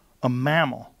 A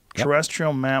mammal. Yep.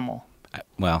 Terrestrial mammal.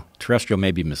 Well, terrestrial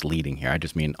may be misleading here. I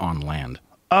just mean on land.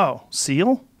 Oh,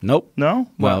 seal? Nope. No?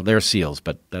 Well, What? there's seals,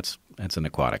 but that's an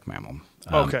aquatic mammal.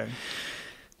 Okay.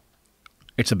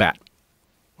 It's a bat.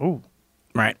 Ooh.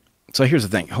 Right. So here's the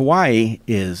thing. Hawaii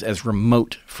is as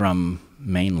remote from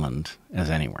mainland as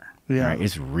anywhere. Yeah. Right?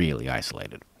 It's really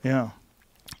isolated. Yeah.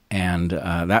 And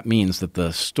that means that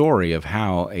the story of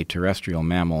how a terrestrial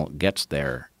mammal gets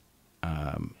there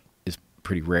is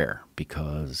pretty rare,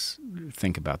 because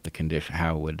think about the condition.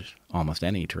 How would almost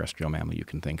any terrestrial mammal you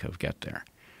can think of get there?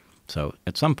 So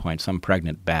at some point, some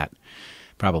pregnant bat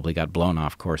probably got blown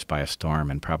off course by a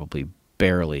storm and probably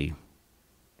barely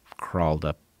crawled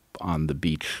up on the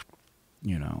beach,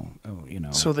 you know.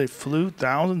 So they flew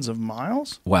thousands of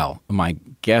miles? Well, my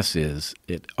guess is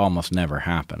it almost never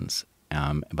happens,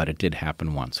 but it did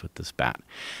happen once with this bat.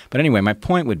 But anyway, my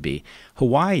point would be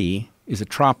Hawaii is a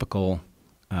tropical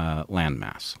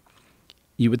landmass.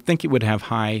 You would think it would have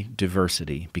high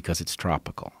diversity because it's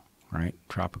tropical, right?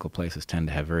 Tropical places tend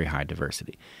to have very high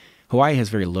diversity. Hawaii has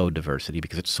very low diversity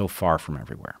because it's so far from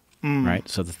everywhere, right?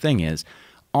 So the thing is,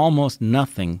 almost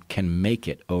nothing can make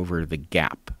it over the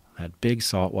gap. That big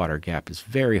saltwater gap is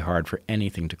very hard for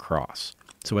anything to cross.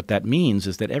 So what that means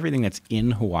is that everything that's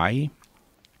in Hawaii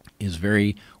is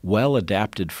very well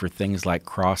adapted for things like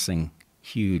crossing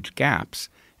huge gaps,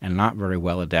 and not very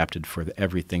well adapted for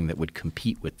everything that would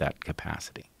compete with that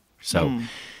capacity. So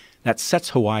that sets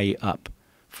Hawaii up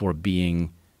for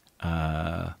being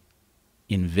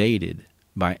invaded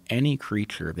by any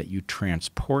creature that you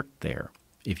transport there.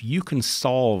 If you can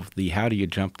solve the how do you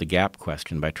jump the gap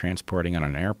question by transporting on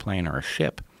an airplane or a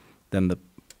ship, then the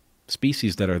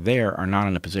species that are there are not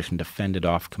in a position to fend it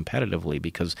off competitively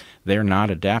because they're not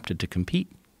adapted to compete.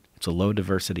 It's a low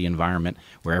diversity environment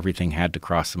where everything had to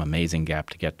cross some amazing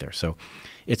gap to get there. So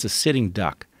it's a sitting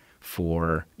duck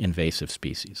for invasive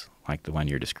species like the one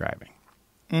you're describing.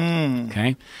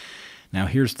 Okay? Now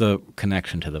here's the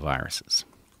connection to the viruses.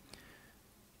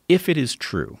 If it is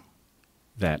true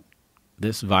that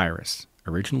this virus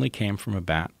originally came from a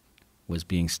bat, was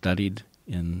being studied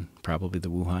in probably the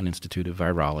Wuhan Institute of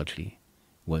Virology,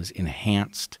 was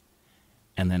enhanced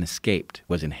and then escaped,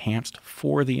 was enhanced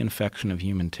for the infection of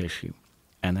human tissue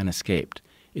and then escaped,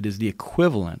 it is the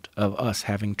equivalent of us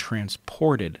having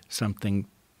transported something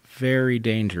very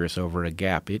dangerous over a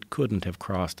gap it couldn't have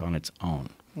crossed on its own,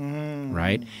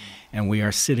 right? And we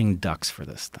are sitting ducks for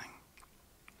this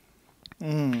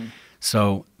thing.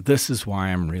 So this is why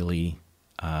I'm really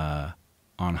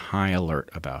on high alert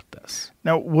about this.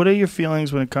 Now, what are your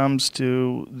feelings when it comes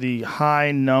to the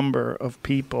high number of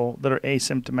people that are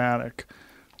asymptomatic,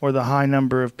 or the high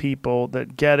number of people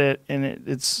that get it and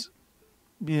it's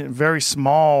a very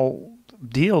small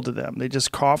deal to them? They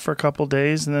just cough for a couple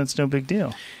days and then it's no big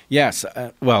deal. Yes.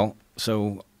 Well,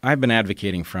 so I've been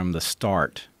advocating from the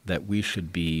start that we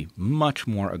should be much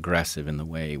more aggressive in the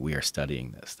way we are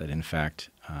studying this. That, in fact,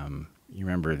 you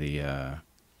remember the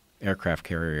aircraft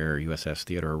carrier USS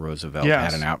Theodore Roosevelt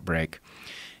had an outbreak,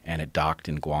 and it docked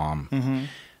in Guam.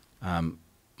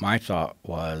 My thought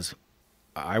was,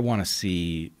 I want to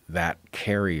see that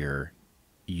carrier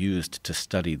used to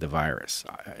study the virus.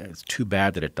 It's too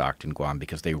bad that it docked in Guam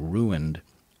because they ruined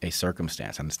a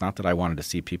circumstance. And it's not that I wanted to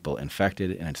see people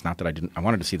infected, and it's not that I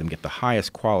wanted to see them get the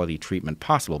highest quality treatment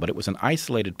possible, but it was an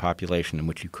isolated population in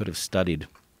which you could have studied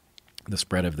the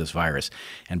spread of this virus.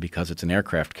 And because it's an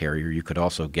aircraft carrier, you could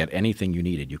also get anything you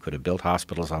needed. You could have built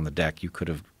hospitals on the deck. You could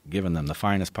have given them the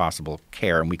finest possible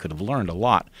care, and we could have learned a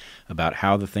lot about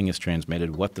how the thing is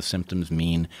transmitted, what the symptoms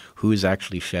mean, who is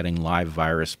actually shedding live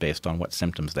virus based on what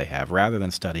symptoms they have, rather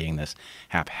than studying this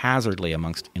haphazardly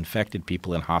amongst infected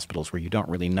people in hospitals where you don't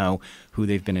really know who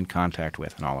they've been in contact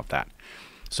with and all of that.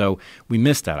 So we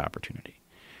missed that opportunity.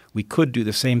 We could do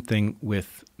the same thing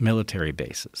with military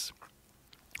bases,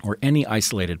 or any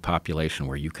isolated population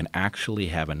where you can actually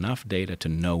have enough data to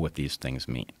know what these things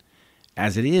mean.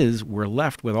 As it is, we're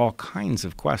left with all kinds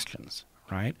of questions,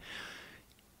 right?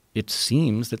 It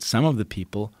seems that some of the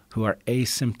people who are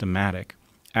asymptomatic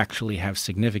actually have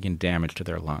significant damage to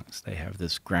their lungs. They have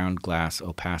this ground glass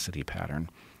opacity pattern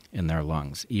in their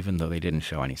lungs, even though they didn't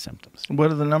show any symptoms. What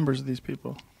are the numbers of these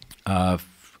people?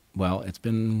 Well, it's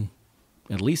been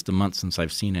at least a month since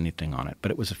I've seen anything on it, but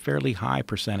it was a fairly high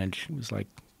percentage. It was like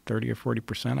 30 or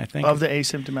 40%, I think. Of the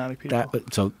asymptomatic people.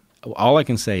 So all I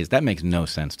can say is that makes no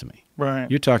sense to me. Right.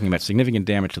 You're talking about significant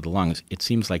damage to the lungs. It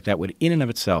seems like that would, in and of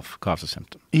itself, cause a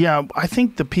symptom. Yeah, I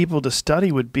think the people to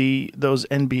study would be those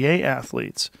NBA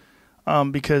athletes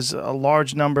because a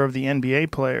large number of the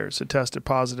NBA players had tested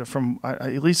positive from,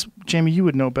 at least, Jamie, you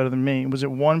would know better than me. Was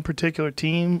it one particular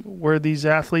team where these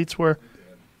athletes were?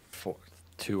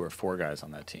 2 or 4 guys on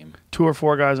that team. 2 or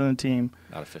 4 guys on the team.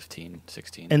 Out of 15,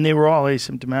 16. And they were all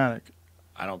asymptomatic.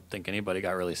 I don't think anybody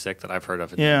got really sick that I've heard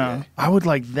of in the Yeah. NBA. I would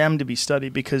like them to be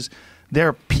studied because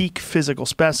they're peak physical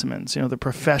specimens, the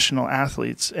professional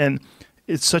athletes. And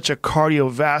it's such a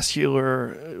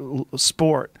cardiovascular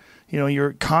sport.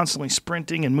 You're constantly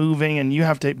sprinting and moving, and you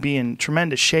have to be in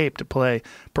tremendous shape to play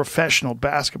professional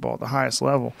basketball at the highest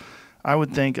level. I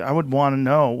would want to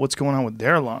know what's going on with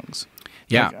their lungs.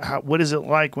 Yeah. Like, what is it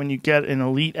like when you get an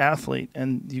elite athlete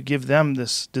and you give them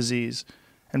this disease?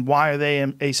 And why are they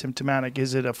asymptomatic?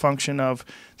 Is it a function of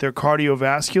their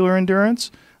cardiovascular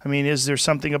endurance? I mean, is there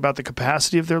something about the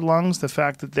capacity of their lungs, the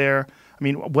fact that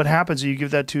what happens if you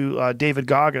give that to David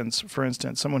Goggins, for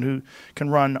instance, someone who can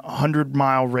run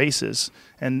 100-mile races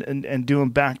and do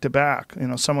them back-to-back,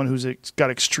 someone who's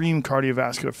got extreme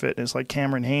cardiovascular fitness like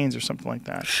Cameron Haynes or something like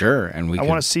that. Sure. And I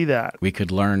want to see that. We could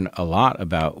learn a lot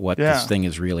about what this thing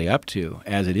is really up to.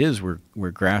 As it is, we're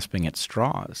grasping at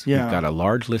straws. Yeah. We've got a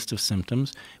large list of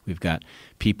symptoms. We've got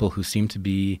people who seem to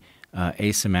be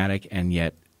asymptomatic and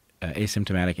yet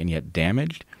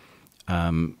damaged.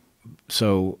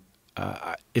 So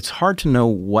it's hard to know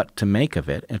what to make of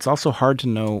it. It's also hard to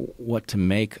know what to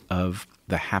make of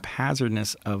the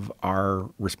haphazardness of our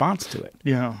response to it.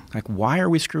 Yeah. Like, why are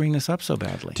we screwing this up so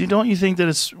badly? Don't you think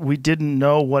that we didn't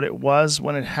know what it was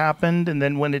when it happened, and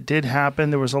then when it did happen,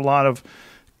 there was a lot of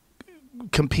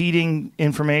competing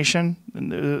information?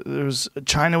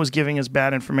 China was giving us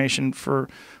bad information. For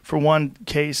one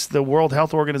case, the World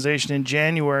Health Organization in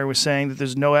January was saying that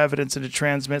there's no evidence that it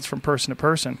transmits from person to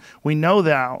person. We know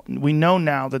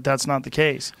now that that's not the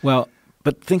case. Well,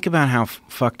 but think about how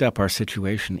fucked up our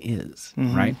situation is,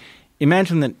 Mm-hmm. right?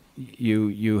 Imagine that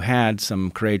you had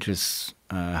some courageous,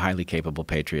 highly capable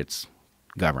patriots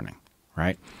governing,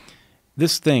 right?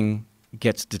 This thing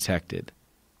gets detected.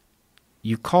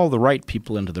 You call the right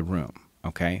people into the room,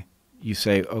 okay? You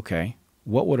say, okay,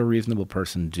 what would a reasonable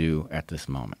person do at this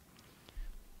moment?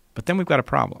 But then we've got a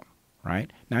problem,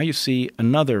 right? Now you see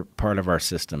another part of our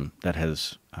system that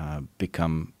has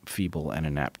become feeble and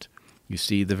inept. You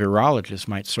see the virologists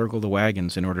might circle the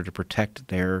wagons in order to protect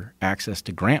their access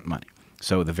to grant money.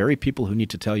 So the very people who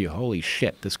need to tell you, holy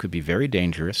shit, this could be very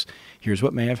dangerous, here's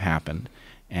what may have happened,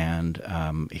 and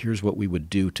here's what we would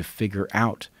do to figure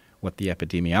out what the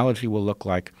epidemiology will look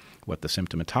like, what the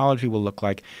symptomatology will look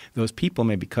like. Those people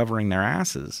may be covering their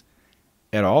asses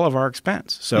at all of our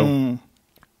expense. So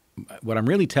what I'm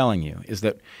really telling you is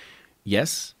that,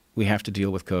 yes, we have to deal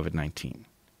with COVID-19,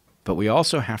 but we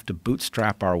also have to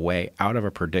bootstrap our way out of a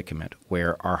predicament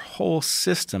where our whole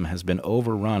system has been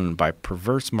overrun by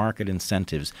perverse market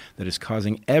incentives that is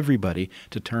causing everybody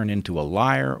to turn into a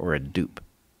liar or a dupe.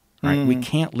 Right? We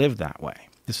can't live that way.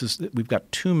 We've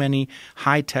got too many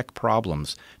high-tech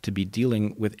problems to be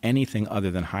dealing with anything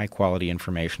other than high-quality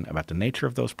information about the nature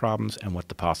of those problems and what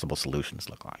the possible solutions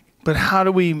look like. But how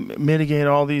do we mitigate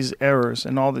all these errors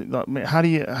and how do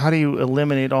you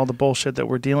eliminate all the bullshit that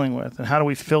we're dealing with, and how do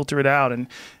we filter it out, and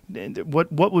what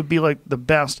would be like the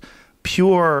best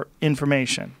pure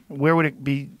information? Where would it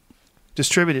be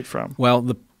distributed from?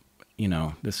 Well,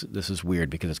 this is weird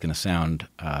because it's going to sound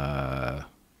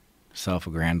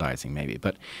self-aggrandizing maybe,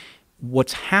 but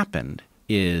what's happened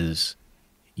is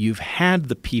you've had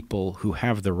the people who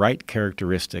have the right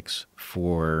characteristics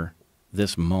for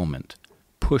this moment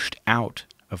pushed out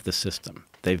of the system.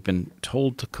 They've been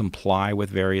told to comply with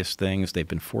various things. They've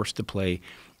been forced to play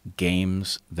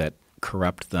games that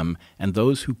corrupt them. And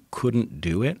those who couldn't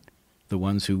do it, the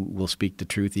ones who will speak the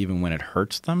truth even when it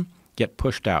hurts them, get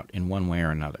pushed out in one way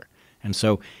or another. And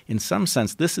so in some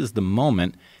sense, this is the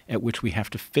moment at which we have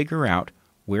to figure out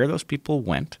where those people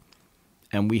went,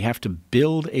 and we have to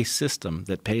build a system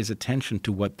that pays attention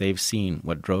to what they've seen,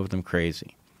 what drove them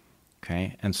crazy.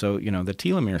 Okay? And so, the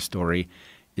telomere story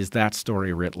is that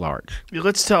story writ large.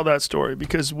 Let's tell that story,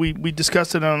 because we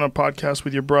discussed it on a podcast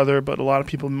with your brother, but a lot of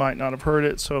people might not have heard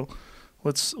it. So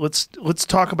let's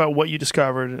talk about what you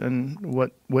discovered and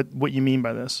what you mean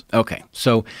by this. Okay.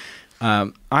 So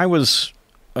I was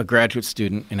a graduate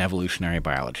student in evolutionary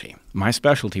biology. My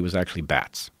specialty was actually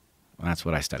bats. That's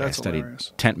what I studied. That's I studied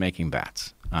hilarious. tent-making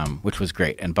bats, which was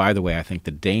great. And by the way, I think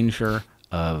the danger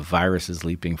of viruses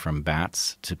leaping from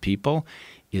bats to people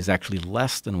is actually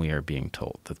less than we are being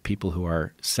told. The people who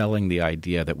are selling the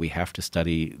idea that we have to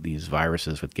study these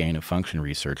viruses with gain-of-function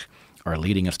research are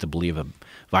leading us to believe a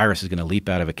virus is going to leap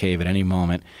out of a cave at any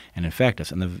moment and infect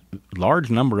us. And the large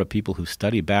number of people who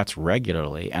study bats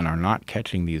regularly and are not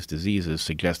catching these diseases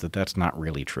suggest that that's not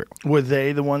really true. Were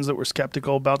they the ones that were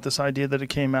skeptical about this idea that it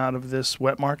came out of this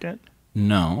wet market?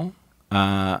 No.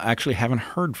 I actually haven't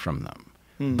heard from them.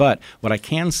 But what I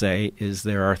can say is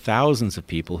there are thousands of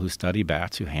people who study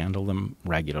bats who handle them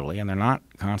regularly, and they're not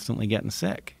constantly getting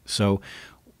sick. So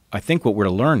I think what we're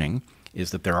learning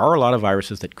is that there are a lot of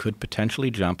viruses that could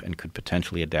potentially jump and could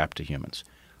potentially adapt to humans.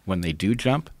 When they do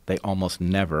jump, they almost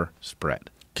never spread.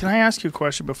 Can I ask you a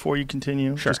question before you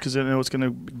continue? Sure. Just because I know it's going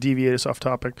to deviate us off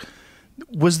topic.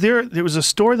 There was a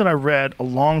story that I read a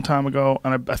long time ago,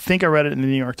 and I think I read it in the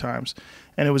New York Times,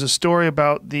 and it was a story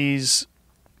about these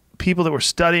people that were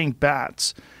studying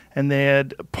bats, and they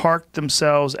had parked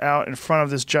themselves out in front of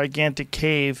this gigantic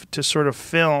cave to sort of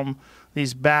film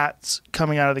these bats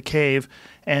coming out of the cave,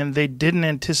 and they didn't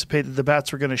anticipate that the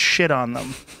bats were going to shit on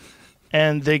them.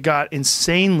 And they got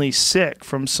insanely sick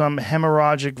from some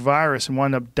hemorrhagic virus and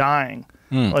wound up dying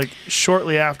like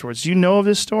shortly afterwards. Do you know of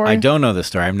this story? I don't know the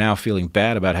story. I'm now feeling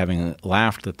bad about having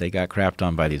laughed that they got crapped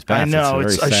on by these bats. I know.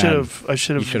 It's I very sad.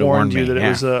 should have should've warned you me. that it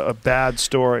was a bad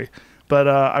story. But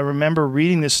I remember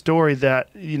reading this story that,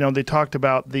 they talked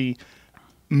about the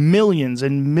millions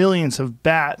and millions of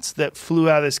bats that flew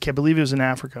out of this cave. I believe it was in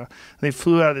Africa. They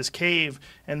flew out of this cave,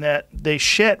 and that they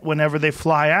shit whenever they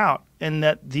fly out, and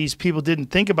that these people didn't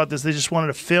think about this. They just wanted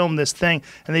to film this thing,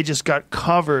 and they just got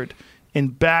covered in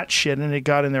bat shit, and it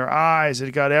got in their eyes.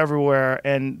 It got everywhere,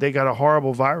 and they got a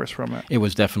horrible virus from it. It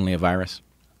was definitely a virus.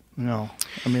 No.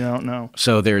 I don't know.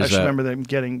 So I there's just remember them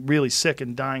getting really sick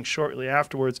and dying shortly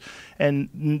afterwards, and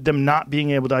them not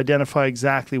being able to identify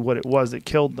exactly what it was that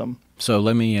killed them. So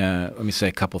let me say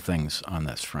a couple things on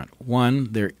this front.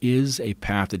 One, there is a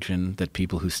pathogen that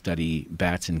people who study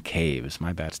bats in caves,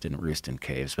 my bats didn't roost in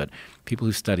caves, but people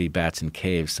who study bats in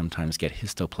caves sometimes get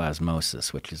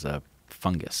histoplasmosis, which is a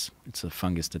fungus. It's a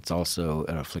fungus that's also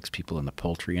afflicts people in the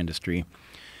poultry industry.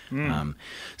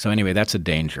 So anyway, that's a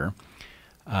danger.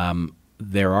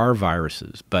 There are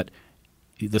viruses, but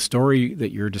the story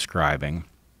that you're describing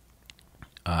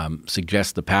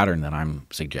suggests the pattern that I'm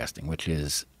suggesting, which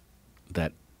is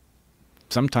that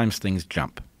sometimes things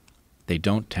jump. They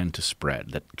don't tend to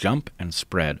spread. That jump and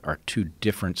spread are two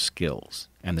different skills,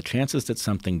 and the chances that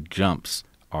something jumps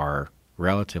are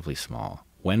relatively small.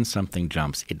 When something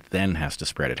jumps, it then has to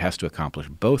spread. It has to accomplish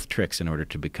both tricks in order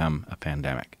to become a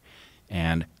pandemic.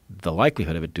 And the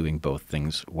likelihood of it doing both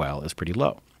things well is pretty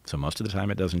low. So most of the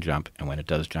time it doesn't jump, and when it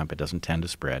does jump, it doesn't tend to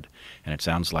spread. And it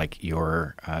sounds like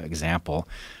your example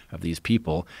of these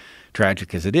people,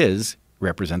 tragic as it is,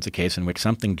 represents a case in which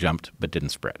something jumped but didn't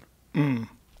spread.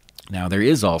 Now, there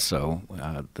is also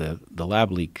the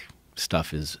lab leak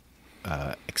stuff is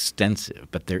extensive,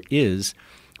 but there is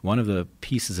one of the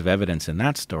pieces of evidence in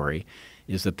that story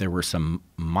is that there were some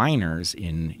miners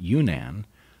in Yunnan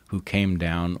who came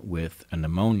down with a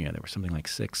pneumonia. There were something like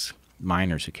 6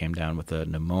 miners who came down with a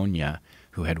pneumonia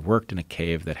who had worked in a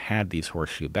cave that had these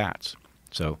horseshoe bats.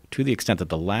 So to the extent that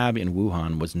the lab in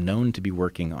Wuhan was known to be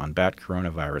working on bat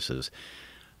coronaviruses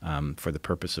for the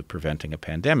purpose of preventing a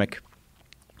pandemic,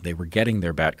 they were getting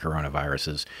their bat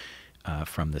coronaviruses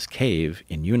from this cave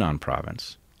in Yunnan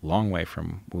province, long way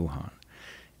from Wuhan.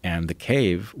 And the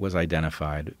cave was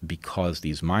identified because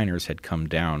these miners had come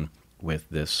down with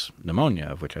this pneumonia,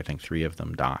 of which I think 3 of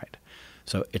them died.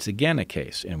 So it's again a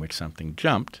case in which something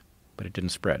jumped, but it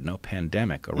didn't spread. No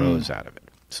pandemic arose out of it.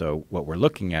 So what we're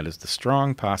looking at is the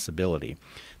strong possibility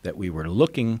that we were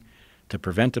looking to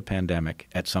prevent a pandemic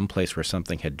at some place where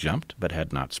something had jumped but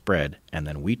had not spread, and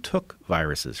then we took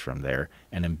viruses from there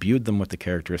and imbued them with the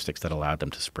characteristics that allowed them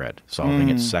to spread, solving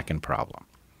its second problem.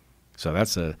 So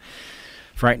that's a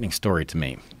frightening story to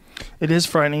me. It is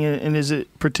frightening, and is it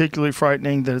particularly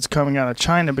frightening that it's coming out of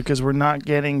China because we're not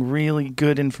getting really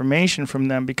good information from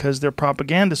them because their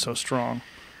propaganda is so strong?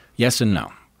 Yes and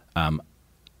no.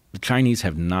 The Chinese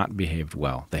have not behaved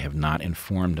well. They have not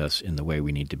informed us in the way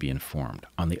we need to be informed.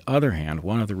 On the other hand,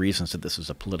 one of the reasons that this is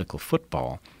a political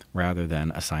football rather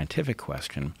than a scientific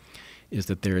question is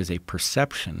that there is a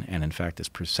perception, and in fact this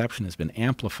perception has been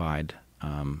amplified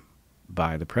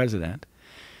by the president,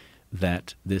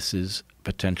 that this is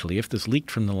potentially, if this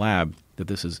leaked from the lab, that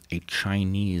this is a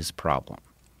Chinese problem.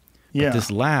 Yeah. But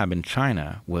this lab in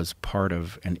China was part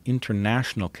of an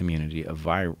international community of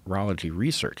virology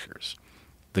researchers.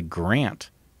 The grant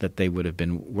that they would have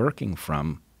been working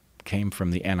from came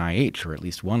from the NIH, or at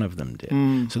least one of them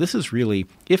did. So this is really,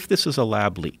 if this is a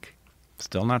lab leak,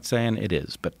 still not saying it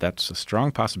is, but that's a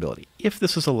strong possibility. If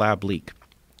this is a lab leak,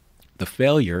 the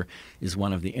failure is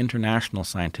one of the international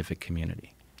scientific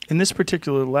community. in this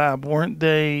particular lab,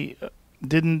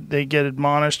 didn't they get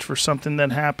admonished for something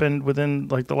that happened within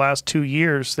like the last 2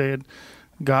 years? They had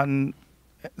gotten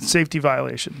safety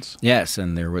violations. Yes,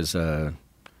 and there was a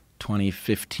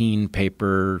 2015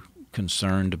 paper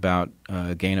concerned about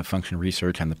gain-of-function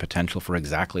research and the potential for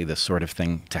exactly this sort of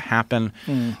thing to happen.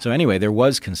 So anyway, there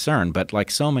was concern, but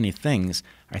like so many things,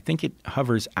 I think it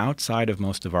hovers outside of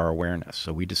most of our awareness.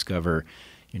 So we discover,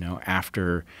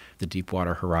 after the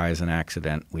Deepwater Horizon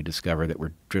accident, we discover that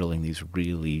we're drilling these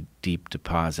really deep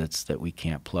deposits that we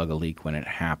can't plug a leak when it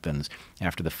happens.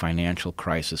 After the financial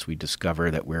crisis, we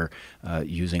discover that we're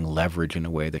using leverage in a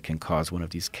way that can cause one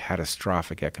of these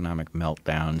catastrophic economic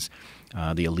meltdowns.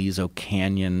 The Aliso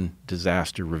Canyon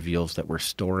disaster reveals that we're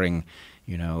storing,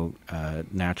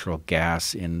 natural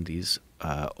gas in these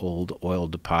old oil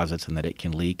deposits and that it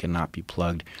can leak and not be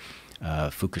plugged.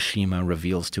 Fukushima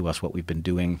reveals to us what we've been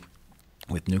doing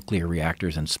with nuclear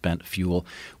reactors and spent fuel.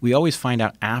 We always find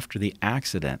out after the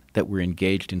accident that we're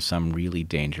engaged in some really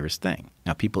dangerous thing.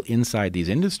 Now, people inside these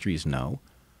industries know,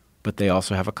 but they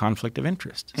also have a conflict of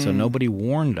interest. So nobody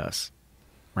warned us,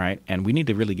 right? And we need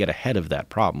to really get ahead of that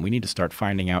problem. We need to start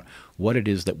finding out what it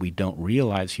is that we don't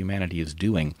realize humanity is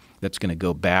doing that's going to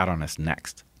go bad on us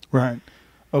next. Right.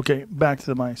 Okay, back to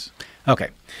the mice. Okay.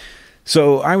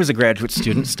 So I was a graduate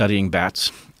student studying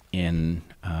bats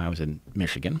I was in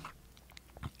Michigan,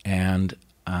 and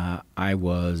I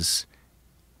was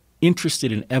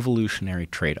interested in evolutionary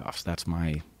trade-offs. That's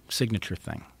my signature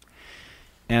thing.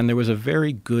 And there was a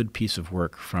very good piece of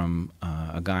work from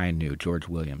a guy I knew, George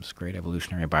Williams, great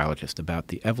evolutionary biologist, about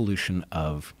the evolution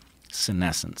of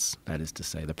senescence, that is to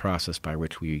say, the process by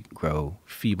which we grow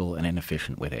feeble and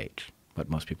inefficient with age, what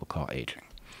most people call aging.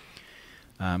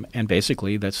 And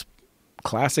basically, that's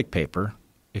classic paper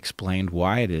explained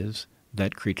why it is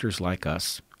that creatures like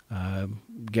us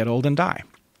get old and die.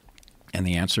 And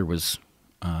the answer was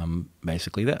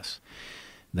basically this,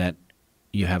 that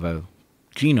you have a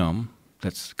genome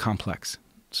that's complex.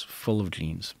 It's full of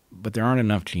genes, but there aren't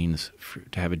enough genes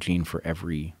to have a gene for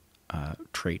every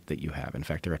trait that you have. In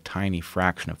fact, they're a tiny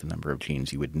fraction of the number of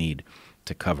genes you would need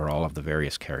to cover all of the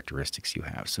various characteristics you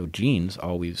have. So genes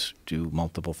always do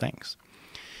multiple things.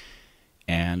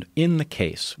 And in the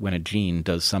case when a gene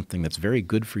does something that's very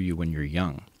good for you when you're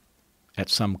young, at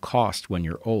some cost when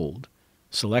you're old,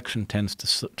 selection tends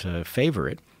to favor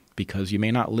it because you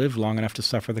may not live long enough to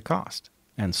suffer the cost.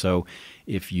 And so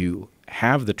if you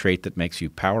have the trait that makes you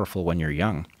powerful when you're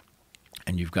young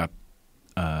and you've got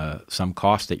some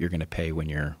cost that you're going to pay when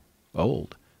you're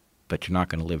old, but you're not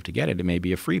going to live to get it, it may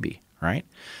be a freebie, right?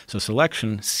 So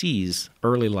selection sees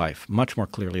early life much more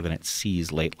clearly than it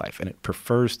sees late life, and it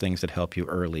prefers things that help you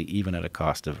early even at a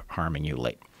cost of harming you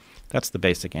late. That's the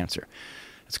basic answer.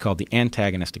 It's called the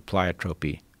antagonistic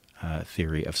pleiotropy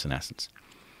theory of senescence.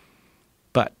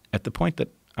 But at the point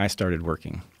that I started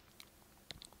working,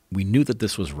 we knew that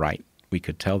this was right. We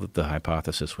could tell that the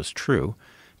hypothesis was true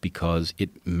because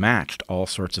it matched all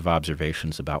sorts of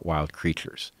observations about wild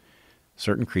creatures.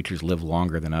 Certain creatures live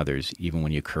longer than others, even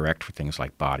when you correct for things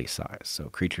like body size. So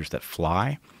creatures that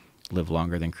fly live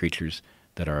longer than creatures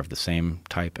that are of the same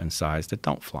type and size that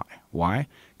don't fly. Why?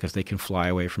 Because they can fly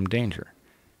away from danger.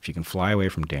 If you can fly away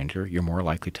from danger, you're more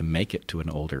likely to make it to an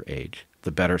older age.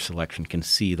 The better selection can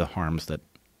see the harms that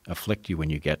afflict you when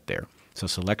you get there. So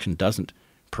selection doesn't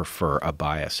prefer a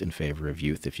bias in favor of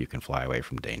youth if you can fly away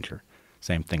from danger.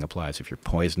 Same thing applies if you're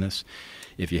poisonous,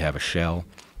 if you have a shell.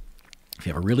 If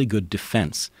you have a really good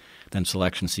defense, then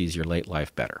selection sees your late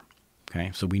life better.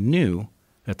 Okay? So we knew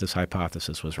that this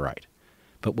hypothesis was right.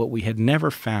 But what we had never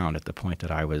found at the point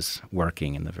that I was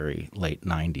working in the very late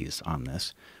 90s on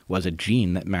this was a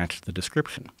gene that matched the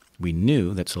description. We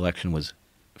knew that selection was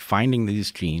finding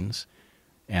these genes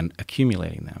and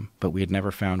accumulating them, but we had never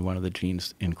found one of the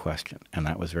genes in question, and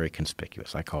that was very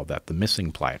conspicuous. I called that the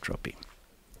missing pleiotropy.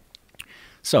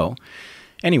 So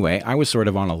anyway, I was sort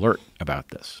of on alert about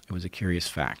this. It was a curious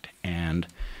fact. And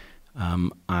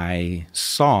I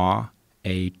saw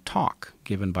a talk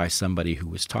given by somebody who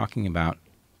was talking about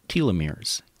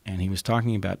telomeres. And he was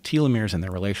talking about telomeres and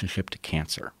their relationship to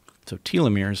cancer. So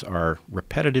telomeres are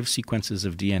repetitive sequences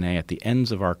of DNA at the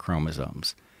ends of our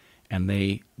chromosomes. And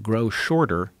they grow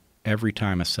shorter every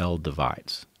time a cell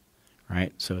divides,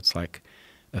 right? So it's like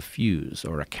a fuse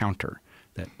or a counter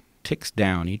that ticks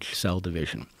down each cell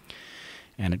division.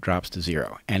 And it drops to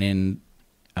zero. And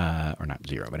or not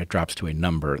zero, but it drops to a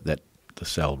number that the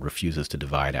cell refuses to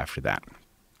divide after that.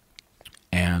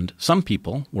 And some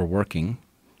people were working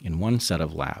in one set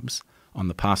of labs on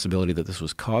the possibility that this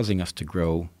was causing us to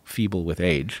grow feeble with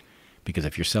age because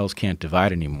if your cells can't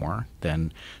divide anymore,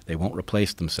 then they won't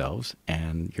replace themselves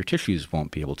and your tissues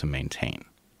won't be able to maintain,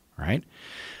 right?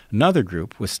 Another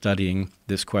group was studying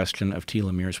this question of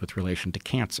telomeres with relation to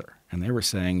cancer, and they were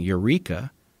saying,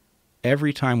 eureka,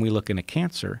 every time we look in a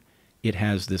cancer, it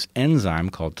has this enzyme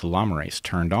called telomerase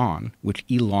turned on, which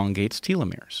elongates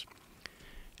telomeres.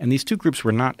 And these two groups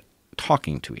were not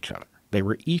talking to each other. They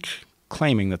were each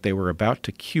claiming that they were about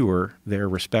to cure their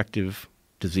respective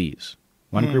disease.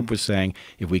 One group was saying,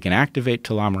 if we can activate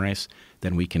telomerase,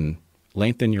 then we can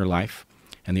lengthen your life.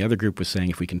 And the other group was saying,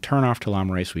 if we can turn off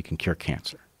telomerase, we can cure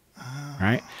cancer.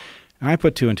 Right? And I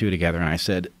put two and two together and I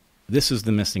said, this is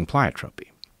the missing pleiotropy.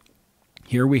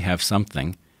 Here we have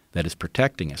something that is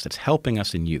protecting us, that's helping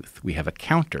us in youth. We have a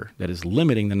counter that is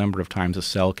limiting the number of times a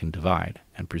cell can divide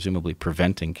and presumably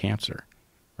preventing cancer,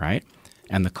 right?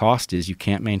 And the cost is you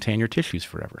can't maintain your tissues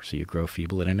forever, so you grow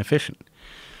feeble and inefficient.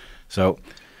 So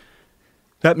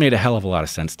that made a hell of a lot of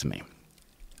sense to me.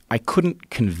 I couldn't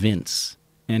convince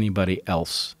anybody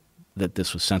else that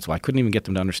this was sensible. I couldn't even get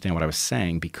them to understand what I was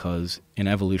saying because in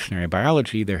evolutionary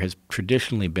biology there has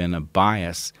traditionally been a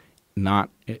bias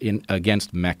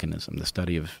against mechanism, the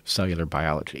study of cellular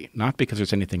biology. Not because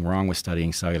there's anything wrong with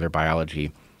studying cellular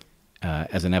biology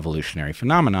as an evolutionary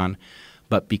phenomenon,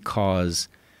 but because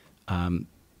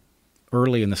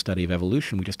early in the study of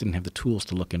evolution we just didn't have the tools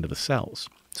to look into the cells.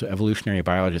 So evolutionary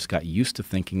biologists got used to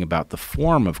thinking about the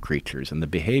form of creatures and the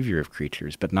behavior of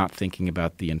creatures, but not thinking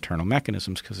about the internal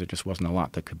mechanisms because there just wasn't a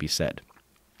lot that could be said.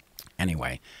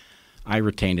 Anyway, I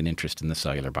retained an interest in the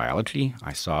cellular biology.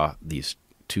 I saw these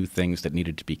two things that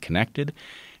needed to be connected,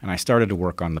 and I started to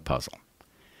work on the puzzle.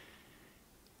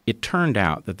 It turned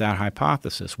out that that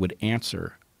hypothesis would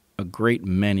answer a great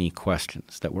many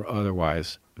questions that were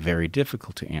otherwise very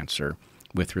difficult to answer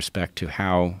with respect to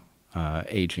how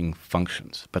aging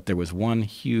functions. But there was one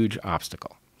huge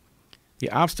obstacle. The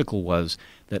obstacle was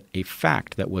that a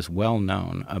fact that was well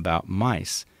known about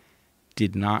mice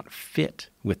did not fit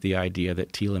with the idea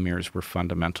that telomeres were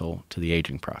fundamental to the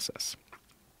aging process.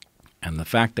 And the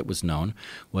fact that was known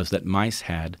was that mice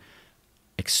had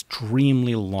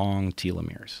extremely long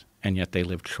telomeres, and yet they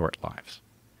lived short lives.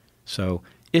 So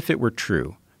if it were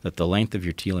true that the length of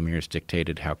your telomeres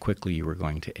dictated how quickly you were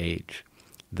going to age,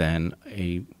 then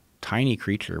a tiny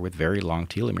creature with very long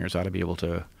telomeres ought to be able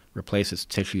to replace its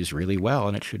tissues really well,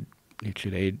 and it should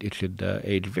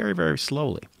age very, very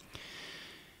slowly.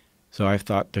 So I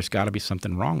thought there's got to be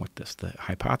something wrong with this. The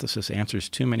hypothesis answers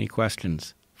too many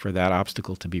questions for that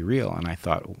obstacle to be real, and I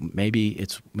thought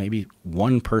maybe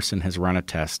one person has run a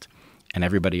test and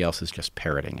everybody else is just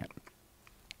parroting it.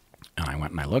 And I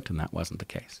went and I looked, and that wasn't the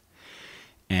case.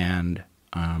 And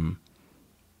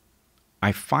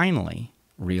I finally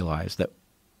realized that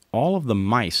all of the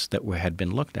mice that had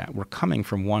been looked at were coming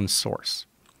from one source,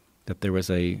 that there was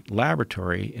a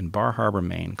laboratory in Bar Harbor,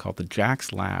 Maine called the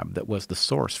Jax Lab that was the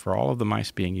source for all of the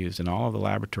mice being used in all of the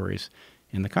laboratories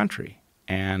in the country.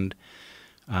 And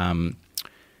I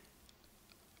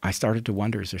started to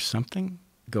wonder, is there something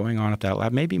going on at that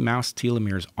lab? Maybe mouse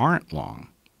telomeres aren't long.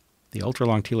 The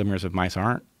ultra-long telomeres of mice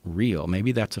aren't real.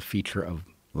 Maybe that's a feature of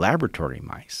laboratory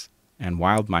mice, and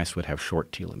wild mice would have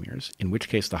short telomeres, in which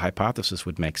case the hypothesis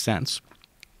would make sense.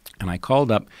 And I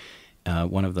called up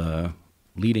one of the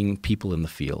leading people in the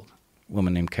field, a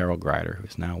woman named Carol Greider, who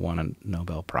has now won a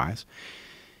Nobel Prize.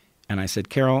 And I said,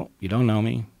 Carol, you don't know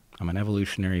me. I'm an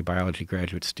evolutionary biology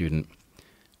graduate student.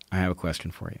 I have a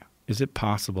question for you. Is it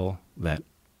possible that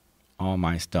all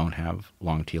mice don't have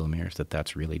long telomeres, that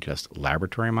that's really just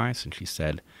laboratory mice? And she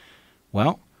said,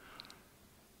 well,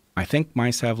 I think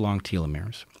mice have long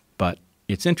telomeres, but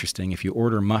it's interesting. If you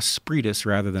order mus spretus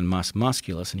rather than mus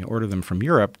musculus and you order them from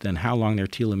Europe, then how long their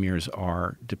telomeres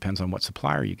are depends on what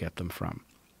supplier you get them from.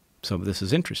 So this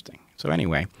is interesting. So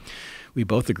anyway, we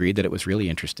both agreed that it was really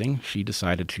interesting. She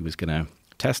decided she was going to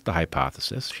test the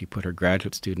hypothesis. She put her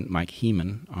graduate student, Mike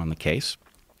Heeman, on the case.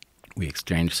 We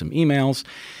exchanged some emails.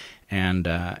 And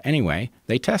anyway,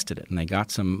 they tested it, and they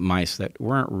got some mice that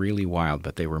weren't really wild,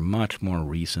 but they were much more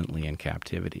recently in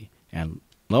captivity. And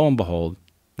lo and behold,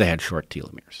 they had short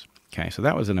telomeres. Okay, so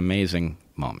that was an amazing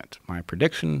moment. My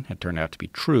prediction had turned out to be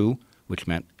true, which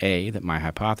meant, A, that my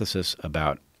hypothesis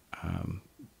about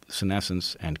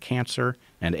senescence and cancer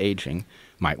and aging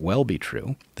might well be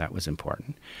true. That was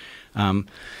important.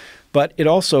 But it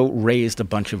also raised a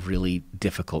bunch of really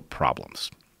difficult problems.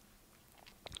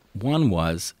 One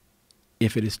was,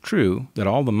 if it is true that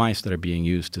all the mice that are being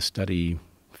used to study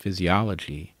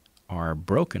physiology are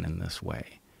broken in this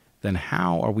way, then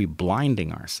how are we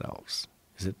blinding ourselves?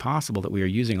 Is it possible that we are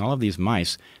using all of these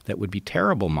mice that would be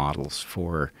terrible models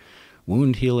for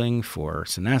wound healing, for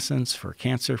senescence, for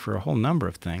cancer, for a whole number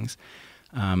of things.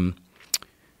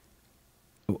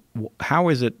 How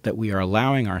is it that we are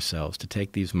allowing ourselves to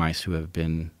take these mice who have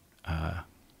been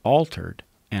altered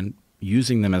and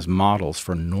using them as models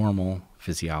for normal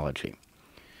physiology?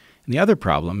 And the other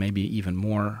problem, maybe even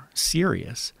more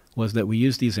serious, was that we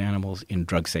use these animals in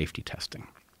drug safety testing.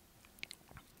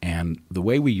 And the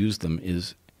way we use them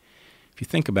is, if you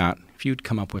think about, if you'd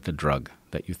come up with a drug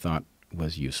that you thought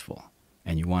was useful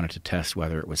and you wanted to test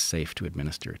whether it was safe to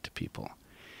administer it to people,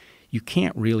 you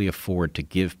can't really afford to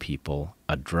give people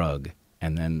a drug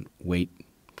and then wait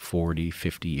 40,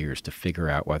 50 years to figure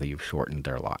out whether you've shortened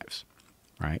their lives,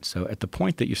 right? So at the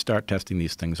point that you start testing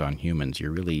these things on humans,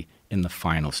 you're really in the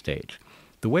final stage.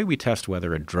 The way we test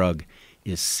whether a drug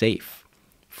is safe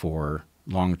for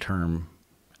long-term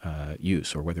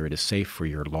use, or whether it is safe for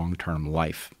your long-term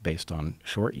life based on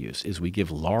short use, is we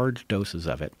give large doses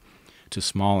of it to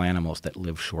small animals that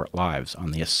live short lives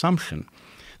on the assumption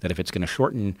that if it's going to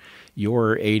shorten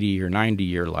your 80 or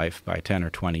 90-year life by 10 or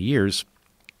 20 years,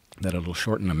 that it'll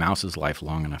shorten a mouse's life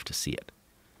long enough to see it.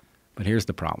 But here's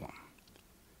the problem.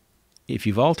 If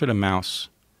you've altered a mouse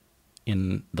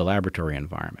in the laboratory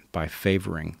environment by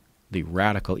favoring the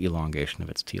radical elongation of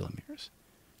its telomeres,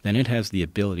 then it has the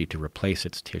ability to replace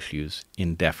its tissues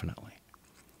indefinitely.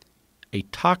 A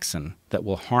toxin that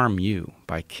will harm you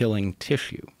by killing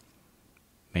tissue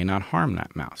may not harm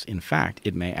that mouse. In fact,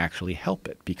 it may actually help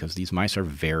it, because these mice are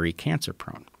very cancer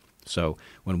prone. So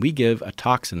when we give a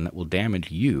toxin that will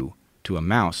damage you to a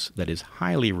mouse that is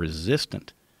highly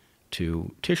resistant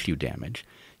to tissue damage,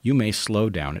 you may slow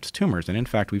down its tumors. And in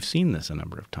fact, we've seen this a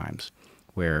number of times,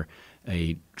 where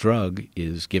a drug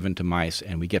is given to mice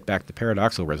and we get back the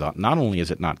paradoxical result. Not only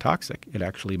is it not toxic, it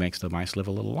actually makes the mice live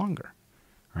a little longer,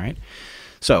 right?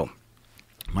 So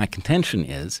my contention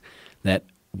is that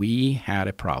we had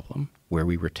a problem where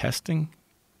we were testing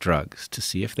drugs to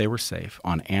see if they were safe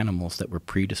on animals that were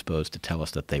predisposed to tell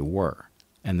us that they were.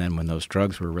 And then when those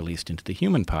drugs were released into the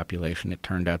human population, it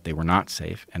turned out they were not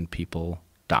safe and people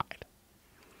died.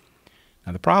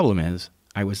 Now the problem is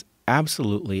I was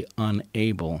absolutely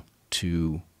unable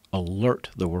to alert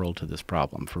the world to this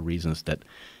problem for reasons that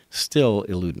still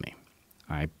elude me.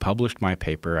 I published my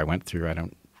paper. I went through, I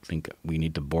don't think we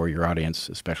need to bore your audience,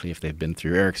 especially if they've been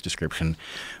through Eric's description,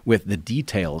 with the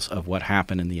details of what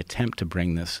happened in the attempt to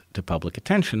bring this to public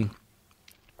attention.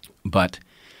 But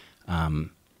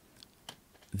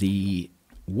the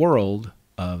world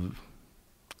of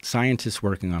scientists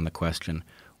working on the question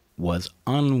was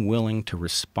unwilling to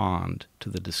respond to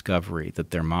the discovery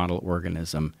that their model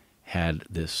organism had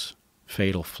this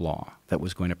fatal flaw that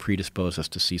was going to predispose us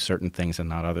to see certain things and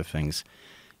not other things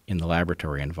in the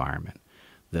laboratory environment.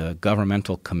 The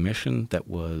governmental commission that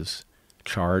was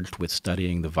charged with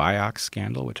studying the Vioxx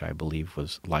scandal, which I believe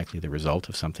was likely the result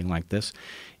of something like this,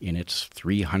 in its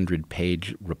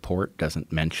 300-page report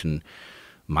doesn't mention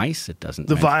mice. It doesn't.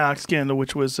 The Vioxx scandal,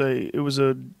 which was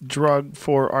a drug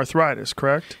for arthritis,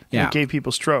 correct? Yeah. It gave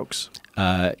people strokes.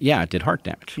 Yeah, it did heart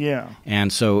damage. Yeah.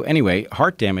 And so anyway,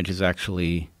 heart damage is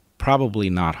actually probably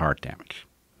not heart damage.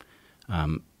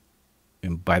 And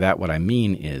by that what I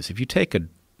mean is if you take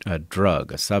a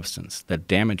drug, a substance that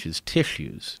damages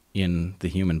tissues in the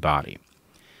human body,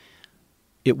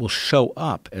 it will show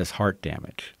up as heart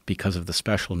damage because of the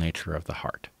special nature of the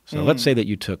heart. So let's say that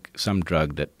you took some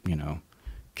drug that,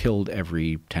 killed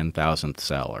every 10,000th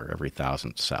cell or every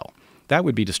 1,000th cell. That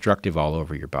would be destructive all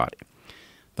over your body.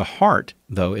 The heart,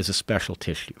 though, is a special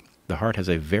tissue. The heart has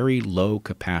a very low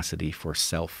capacity for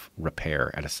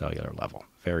self-repair at a cellular level,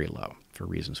 very low, for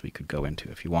reasons we could go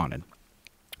into if you wanted.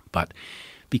 But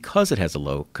because it has a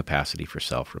low capacity for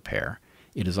self-repair,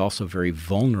 it is also very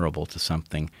vulnerable to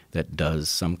something that does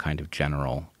some kind of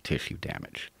general tissue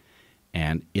damage.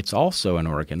 And it's also an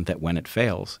organ that when it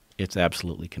fails, it's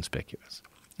absolutely conspicuous.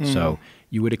 So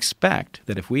you would expect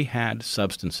that if we had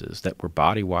substances that were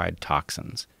body-wide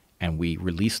toxins and we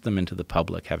released them into the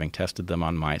public, having tested them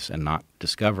on mice and not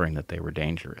discovering that they were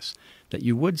dangerous, that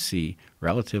you would see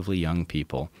relatively young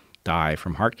people die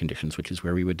from heart conditions, which is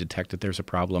where we would detect that there's a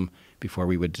problem before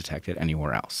we would detect it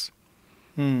anywhere else.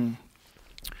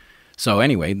 So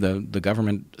anyway, the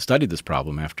government studied this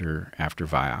problem after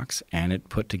Vioxx, and it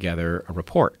put together a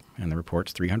report. And the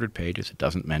report's 300 pages. It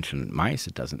doesn't mention mice.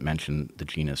 It doesn't mention the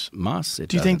genus Mus.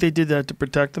 Do you think they did that to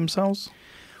protect themselves?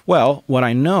 Well, what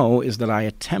I know is that I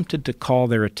attempted to call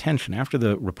their attention. After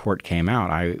the report came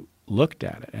out, I looked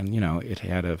at it, and, it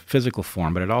had a physical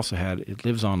form, but it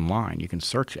lives online. You can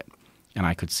search it. And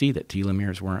I could see that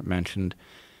telomeres weren't mentioned,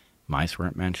 mice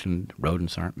weren't mentioned,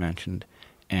 rodents aren't mentioned.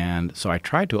 And so I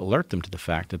tried to alert them to the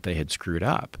fact that they had screwed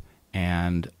up.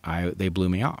 and they blew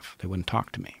me off. They wouldn't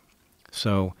talk to me.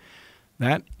 So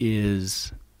it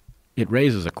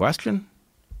raises a question,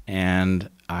 and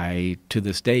I, to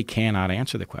this day, cannot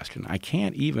answer the question. I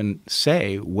can't even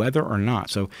say whether or not.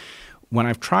 So when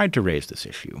I've tried to raise this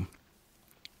issue,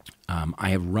 I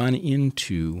have run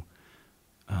into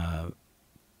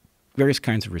various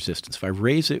kinds of resistance. If I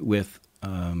raise it with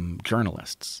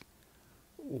journalists,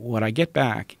 what I get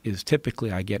back is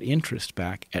typically I get interest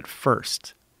back at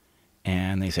first.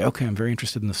 And they say, okay, I'm very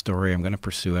interested in the story. I'm going to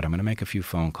pursue it. I'm going to make a few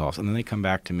phone calls. And then they come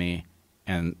back to me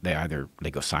and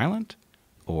they go silent,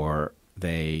 or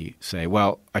they say,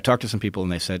 well, I talked to some people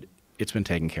and they said it's been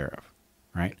taken care of,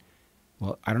 right?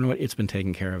 Well, I don't know what it's been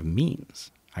taken care of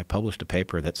means. I published a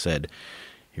paper that said,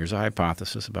 here's a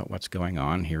hypothesis about what's going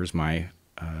on. Here's my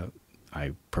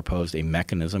I proposed a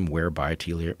mechanism whereby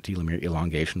telomere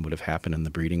elongation would have happened in the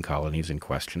breeding colonies in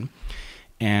question.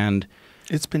 And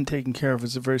it's been taken care of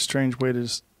is a very strange way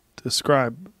to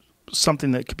describe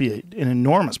something that could be an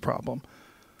enormous problem.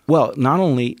 Well, not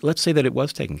only, let's say that it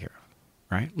was taken care of,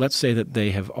 right? Let's say that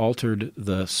they have altered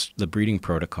the breeding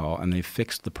protocol and they've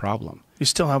fixed the problem. You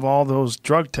still have all those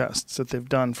drug tests that they've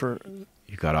done for...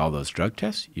 You've got all those drug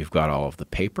tests. You've got all of the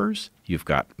papers. You've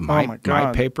got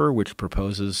my paper, which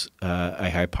proposes a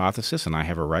hypothesis, and I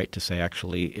have a right to say,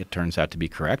 actually, it turns out to be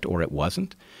correct, or it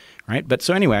wasn't, right? But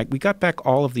so anyway, we got back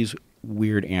all of these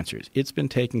weird answers. It's been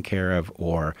taken care of,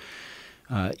 or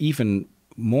even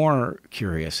more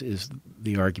curious is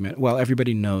the argument, well,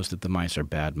 everybody knows that the mice are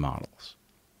bad models,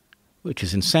 which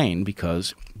is insane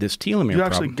because this telomere You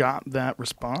actually got that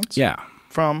response? Yeah.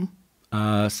 From?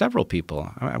 Several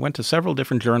people. I went to several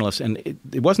different journalists, and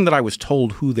it wasn't that I was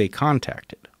told who they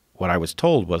contacted. What I was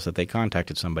told was that they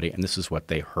contacted somebody, and this is what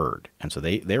they heard. And so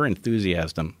their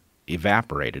enthusiasm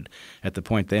evaporated at the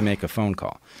point they make a phone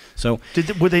call. So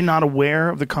were they not aware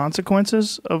of the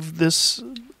consequences of this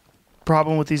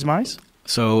problem with these mice?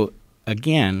 So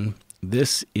again,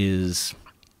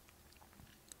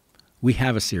 we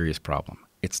have a serious problem.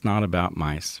 It's not about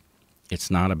mice.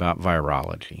 It's not about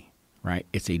virology. Right?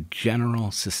 It's a general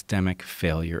systemic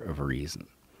failure of reason.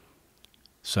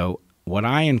 So what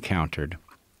I encountered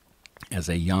as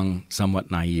a young,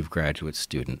 somewhat naive graduate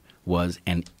student was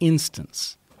an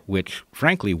instance which,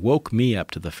 frankly, woke me up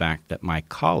to the fact that my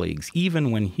colleagues, even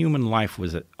when human life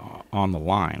was on the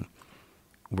line,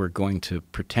 were going to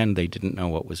pretend they didn't know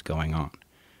what was going on.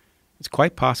 It's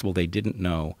quite possible they didn't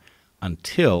know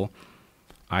until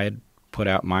I had put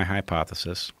out my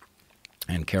hypothesis,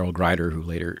 and Carol Greider, who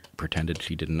later pretended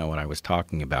she didn't know what I was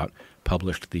talking about,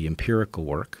 published the empirical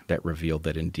work that revealed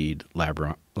that indeed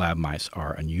lab mice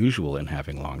are unusual in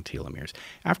having long telomeres.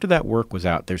 After that work was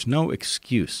out, there's no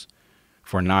excuse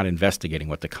for not investigating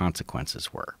what the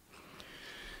consequences were.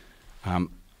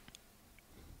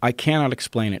 I cannot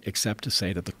explain it except to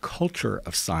say that the culture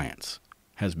of science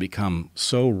has become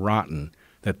so rotten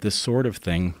that this sort of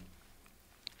thing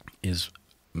is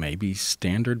maybe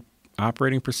standard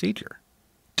operating procedure.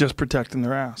 Just protecting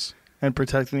their ass and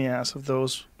protecting the ass of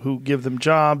those who give them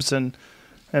jobs and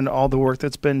all the work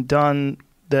that's been done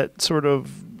that sort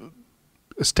of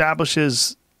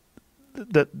establishes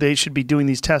that they should be doing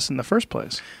these tests in the first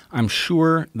place. I'm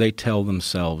sure they tell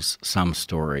themselves some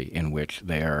story in which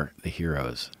they are the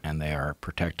heroes and they are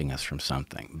protecting us from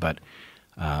something. But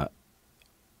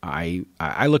I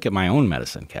look at my own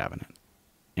medicine cabinet,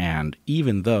 and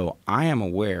even though I am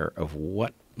aware of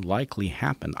what likely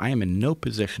happened, I am in no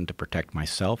position to protect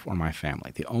myself or my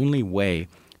family. The only way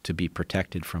to be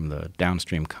protected from the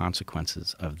downstream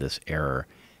consequences of this error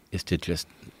is to just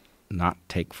not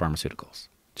take pharmaceuticals.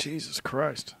 Jesus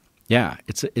Christ. Yeah,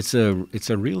 it's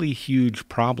a really huge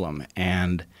problem,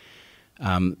 and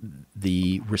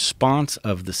the response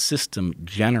of the system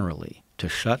generally to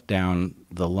shut down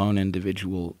the lone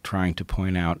individual trying to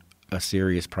point out a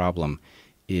serious problem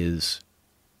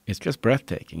it's just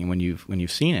breathtaking. And when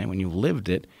you've seen it, when you've lived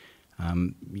it,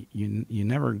 you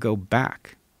never go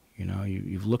back. You know,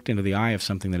 you've looked into the eye of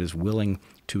something that is willing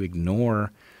to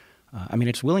ignore.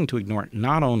 It's willing to ignore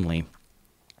not only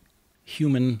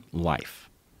human life,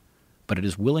 but it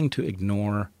is willing to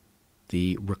ignore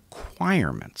the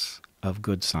requirements of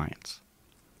good science.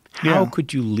 How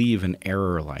could you leave an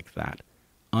error like that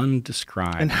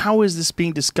undescribed? And how is this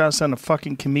being discussed on a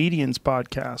fucking comedian's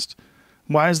podcast?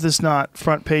 Why is this not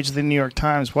front page of the New York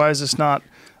Times? Why is this not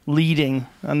leading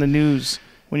on the news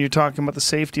when you're talking about the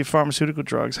safety of pharmaceutical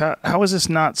drugs? How is this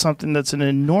not something that's an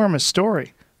enormous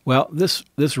story? Well, this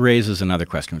raises another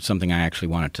question, something I actually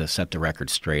wanted to set the record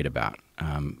straight about.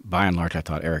 By and large, I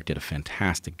thought Eric did a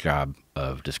fantastic job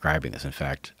of describing this. In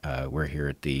fact, we're here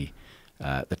at the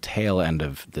the tail end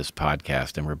of this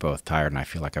podcast, and we're both tired, and I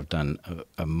feel like I've done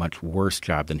a much worse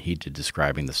job than he did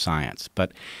describing the science.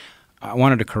 But I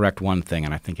wanted to correct one thing,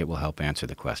 and I think it will help answer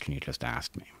the question you just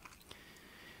asked me.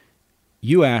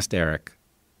 You asked Eric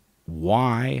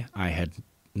why I had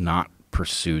not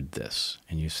pursued this,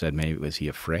 and you said maybe was he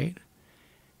afraid?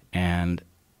 And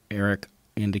Eric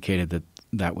indicated that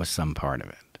that was some part of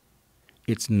it.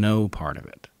 It's no part of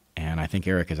it, and I think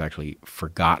Eric has actually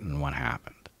forgotten what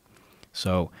happened.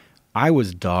 So I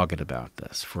was dogged about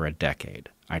this for a decade.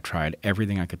 I tried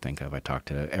everything I could think of. I talked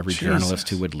to every journalist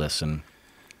who would listen.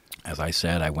 As I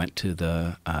said, I went to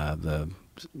the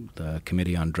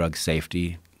Committee on Drug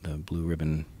Safety, the Blue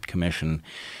Ribbon Commission.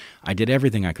 I did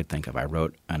everything I could think of. I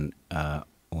wrote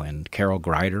when Carol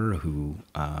Greider, who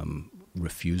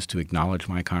refused to acknowledge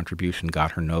my contribution,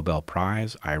 got her Nobel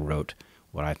Prize, I wrote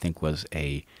what I think was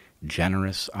a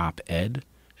generous op-ed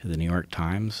to the New York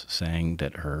Times saying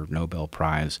that her Nobel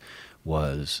Prize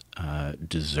was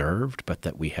deserved, but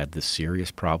that we had this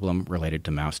serious problem related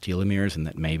to mouse telomeres and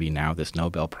that maybe now this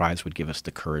Nobel Prize would give us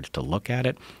the courage to look at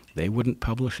it. They wouldn't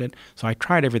publish it. So I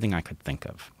tried everything I could think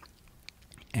of.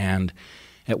 And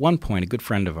at one point, a good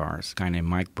friend of ours, a guy named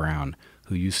Mike Brown,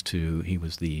 he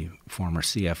was the former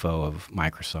CFO of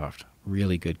Microsoft,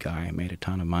 really good guy, made a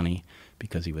ton of money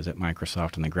because he was at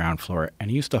Microsoft on the ground floor, and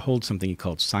he used to hold something he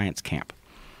called Science Camp.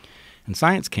 And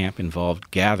Science Camp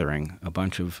involved gathering a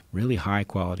bunch of really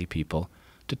high-quality people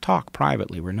to talk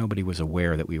privately where nobody was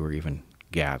aware that we were even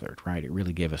gathered, right? It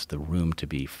really gave us the room to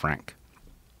be frank.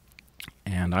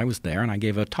 And I was there, and I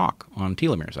gave a talk on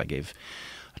telomeres. I gave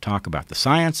a talk about the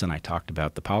science, and I talked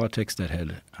about the politics that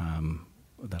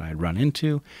I'd run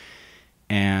into.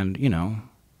 And,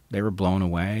 they were blown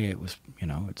away. It was,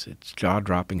 it's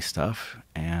jaw-dropping stuff.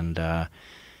 And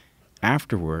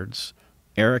afterwards,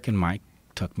 Eric and Mike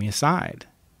took me aside,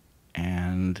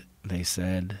 and they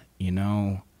said,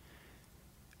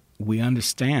 we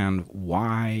understand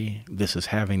why this is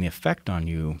having the effect on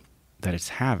you that it's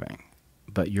having,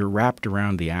 but you're wrapped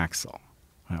around the axle.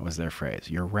 That was their phrase.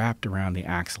 You're wrapped around the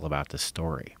axle about this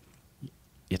story.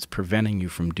 It's preventing you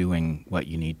from doing what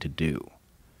you need to do.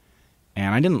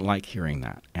 And I didn't like hearing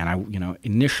that. And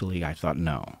initially I thought,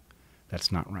 no, that's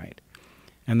not right.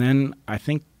 And then I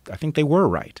think they were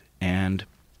right. And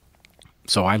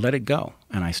so I let it go,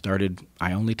 and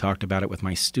I only talked about it with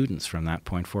my students from that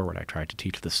point forward. I tried to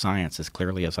teach the science as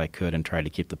clearly as I could and tried to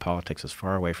keep the politics as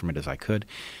far away from it as I could.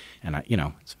 And,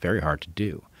 it's very hard to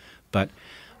do. But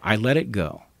I let it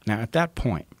go. Now, at that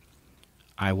point,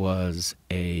 I was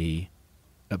a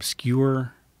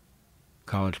obscure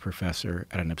college professor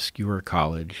at an obscure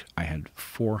college. I had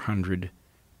 400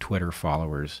 Twitter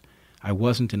followers. I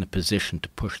wasn't in a position to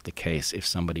push the case if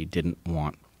somebody didn't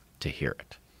want to hear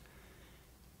it.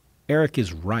 Eric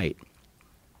is right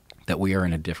that we are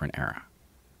in a different era.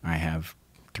 I have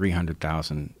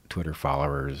 300,000 Twitter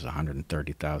followers,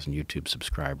 130,000 YouTube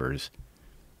subscribers.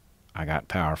 I got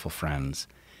powerful friends.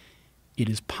 It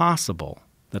is possible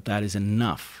that that is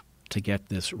enough to get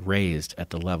this raised at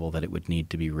the level that it would need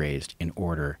to be raised in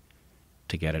order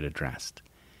to get it addressed.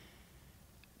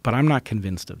 But I'm not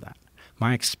convinced of that.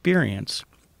 My experience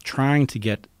trying to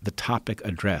get the topic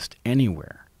addressed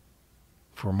anywhere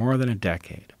for more than a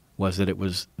decade was that it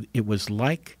was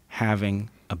like having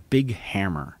a big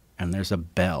hammer and there's a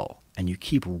bell and you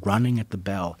keep running at the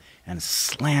bell and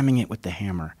slamming it with the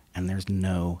hammer and there's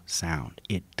no sound.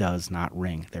 It does not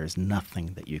ring. There's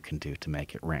nothing that you can do to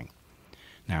make it ring.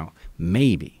 Now,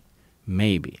 maybe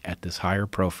at this higher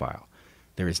profile,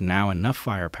 there is now enough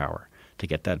firepower to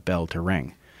get that bell to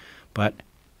ring. But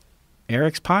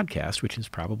Eric's podcast, which is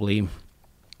probably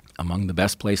among the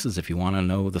best places if you want to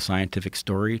know the scientific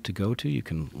story to go to, you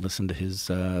can listen to his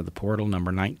The Portal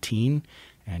number 19,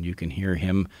 and you can hear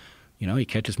him. He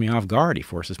catches me off guard. He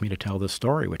forces me to tell this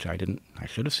story, which I didn't. I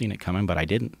should have seen it coming, but I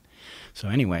didn't. So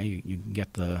anyway, you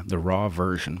get the raw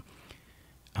version.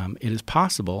 It is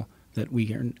possible that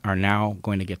we are now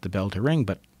going to get the bell to ring,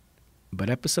 but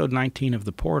episode 19 of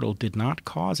The Portal did not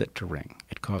cause it to ring.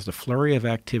 It caused a flurry of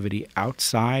activity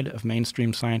outside of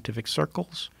mainstream scientific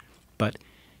circles, but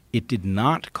it did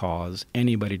not cause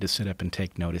anybody to sit up and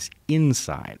take notice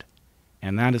inside.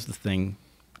 And that is the thing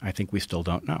I think we still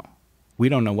don't know. We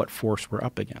don't know what force we're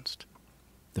up against.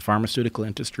 The pharmaceutical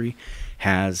industry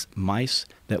has mice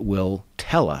that will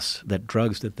tell us that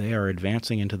drugs that they are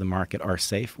advancing into the market are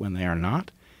safe when they are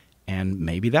not, and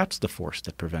maybe that's the force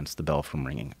that prevents the bell from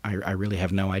ringing. I really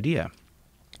have no idea.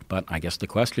 But I guess the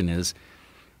question is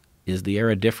the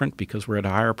era different because we're at a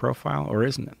higher profile, or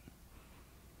isn't it?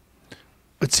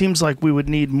 It seems like we would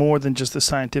need more than just the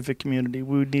scientific community.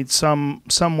 We would need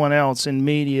someone else in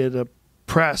media to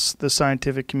press the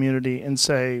scientific community and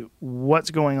say,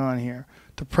 what's going on here?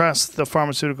 To press the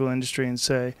pharmaceutical industry and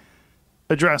say,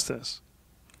 address this.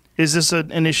 Is this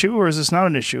an issue or is this not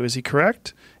an issue? Is he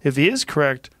correct? If he is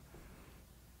correct,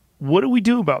 what do we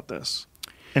do about this?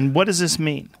 And what does this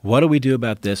mean? What do we do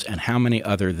about this, and how many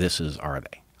other thises are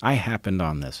they? I happened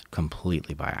on this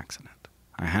completely by accident.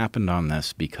 I happened on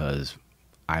this because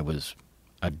I was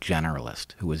a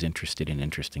generalist who was interested in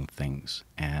interesting things,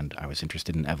 and I was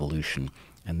interested in evolution,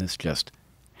 and this just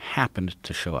happened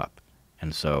to show up.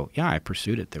 And so, yeah, I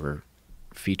pursued it. There were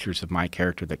features of my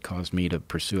character that caused me to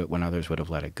pursue it when others would have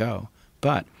let it go.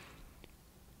 But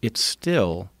it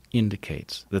still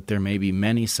indicates that there may be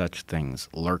many such things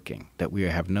lurking that we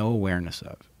have no awareness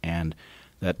of, and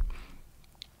that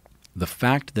the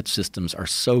fact that systems are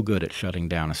so good at shutting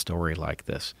down a story like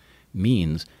this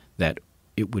means that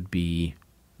it would be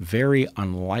very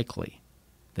unlikely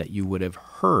that you would have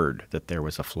heard that there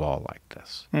was a flaw like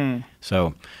this.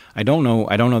 So I don't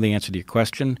know the answer to your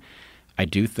question. I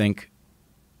do think,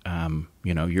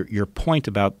 your point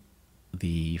about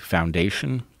the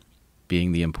foundation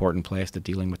being the important place, that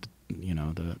dealing with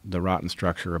the rotten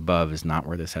structure above is not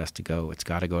where this has to go. It's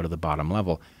got to go to the bottom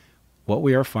level. What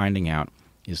we are finding out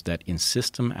is that in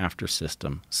system after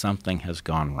system, something has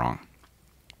gone wrong.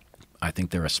 I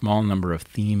think there are a small number of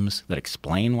themes that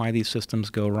explain why these systems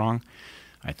go wrong.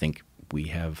 I think we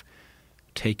have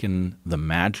taken the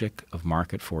magic of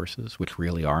market forces, which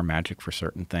really are magic for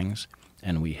certain things,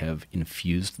 and we have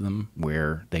infused them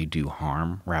where they do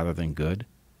harm rather than good.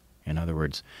 In other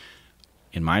words,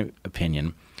 in my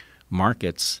opinion,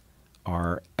 markets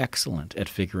are excellent at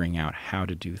figuring out how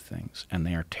to do things, and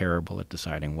they are terrible at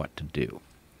deciding what to do.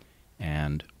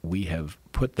 And we have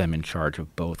put them in charge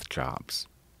of both jobs.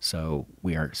 So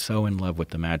we are so in love with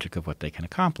the magic of what they can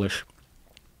accomplish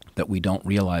that we don't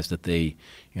realize that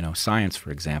science,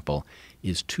 for example,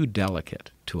 is too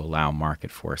delicate to allow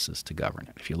market forces to govern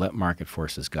it. If you let market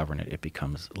forces govern it, it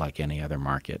becomes like any other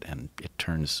market, and it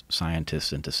turns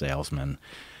scientists into salesmen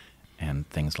and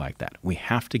things like that. We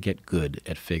have to get good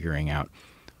at figuring out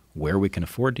where we can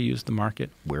afford to use the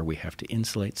market, where we have to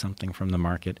insulate something from the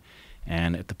market,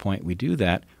 and at the point we do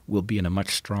that, we'll be in a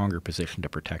much stronger position to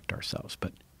protect ourselves.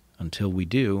 But until we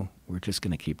do, we're just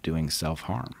going to keep doing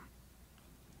self-harm.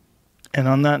 And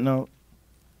on that note,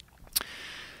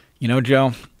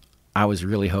 Joe, I was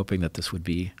really hoping that this would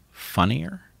be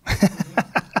funnier.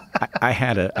 I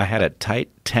had a tight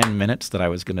 10 minutes that I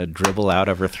was going to dribble out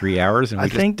over 3 hours, and we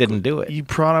just didn't do it. You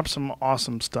brought up some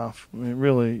awesome stuff. I mean,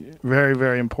 really, very,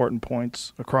 very important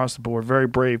points across the board. Very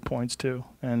brave points, too.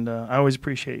 And I always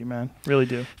appreciate you, man. Really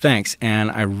do. Thanks,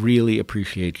 and I really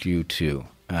appreciate you, too.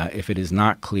 If it is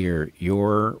not clear,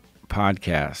 your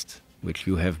podcast, which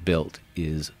you have built,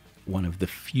 is one of the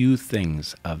few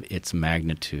things of its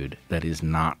magnitude that is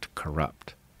not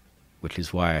corrupt, which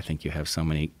is why I think you have so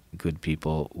many good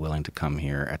people willing to come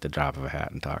here at the drop of a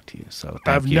hat and talk to you. So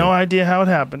I have no idea how it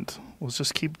happened. We'll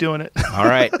just keep doing it. All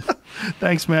right.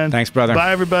 Thanks, man. Thanks, brother.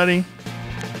 Bye, everybody.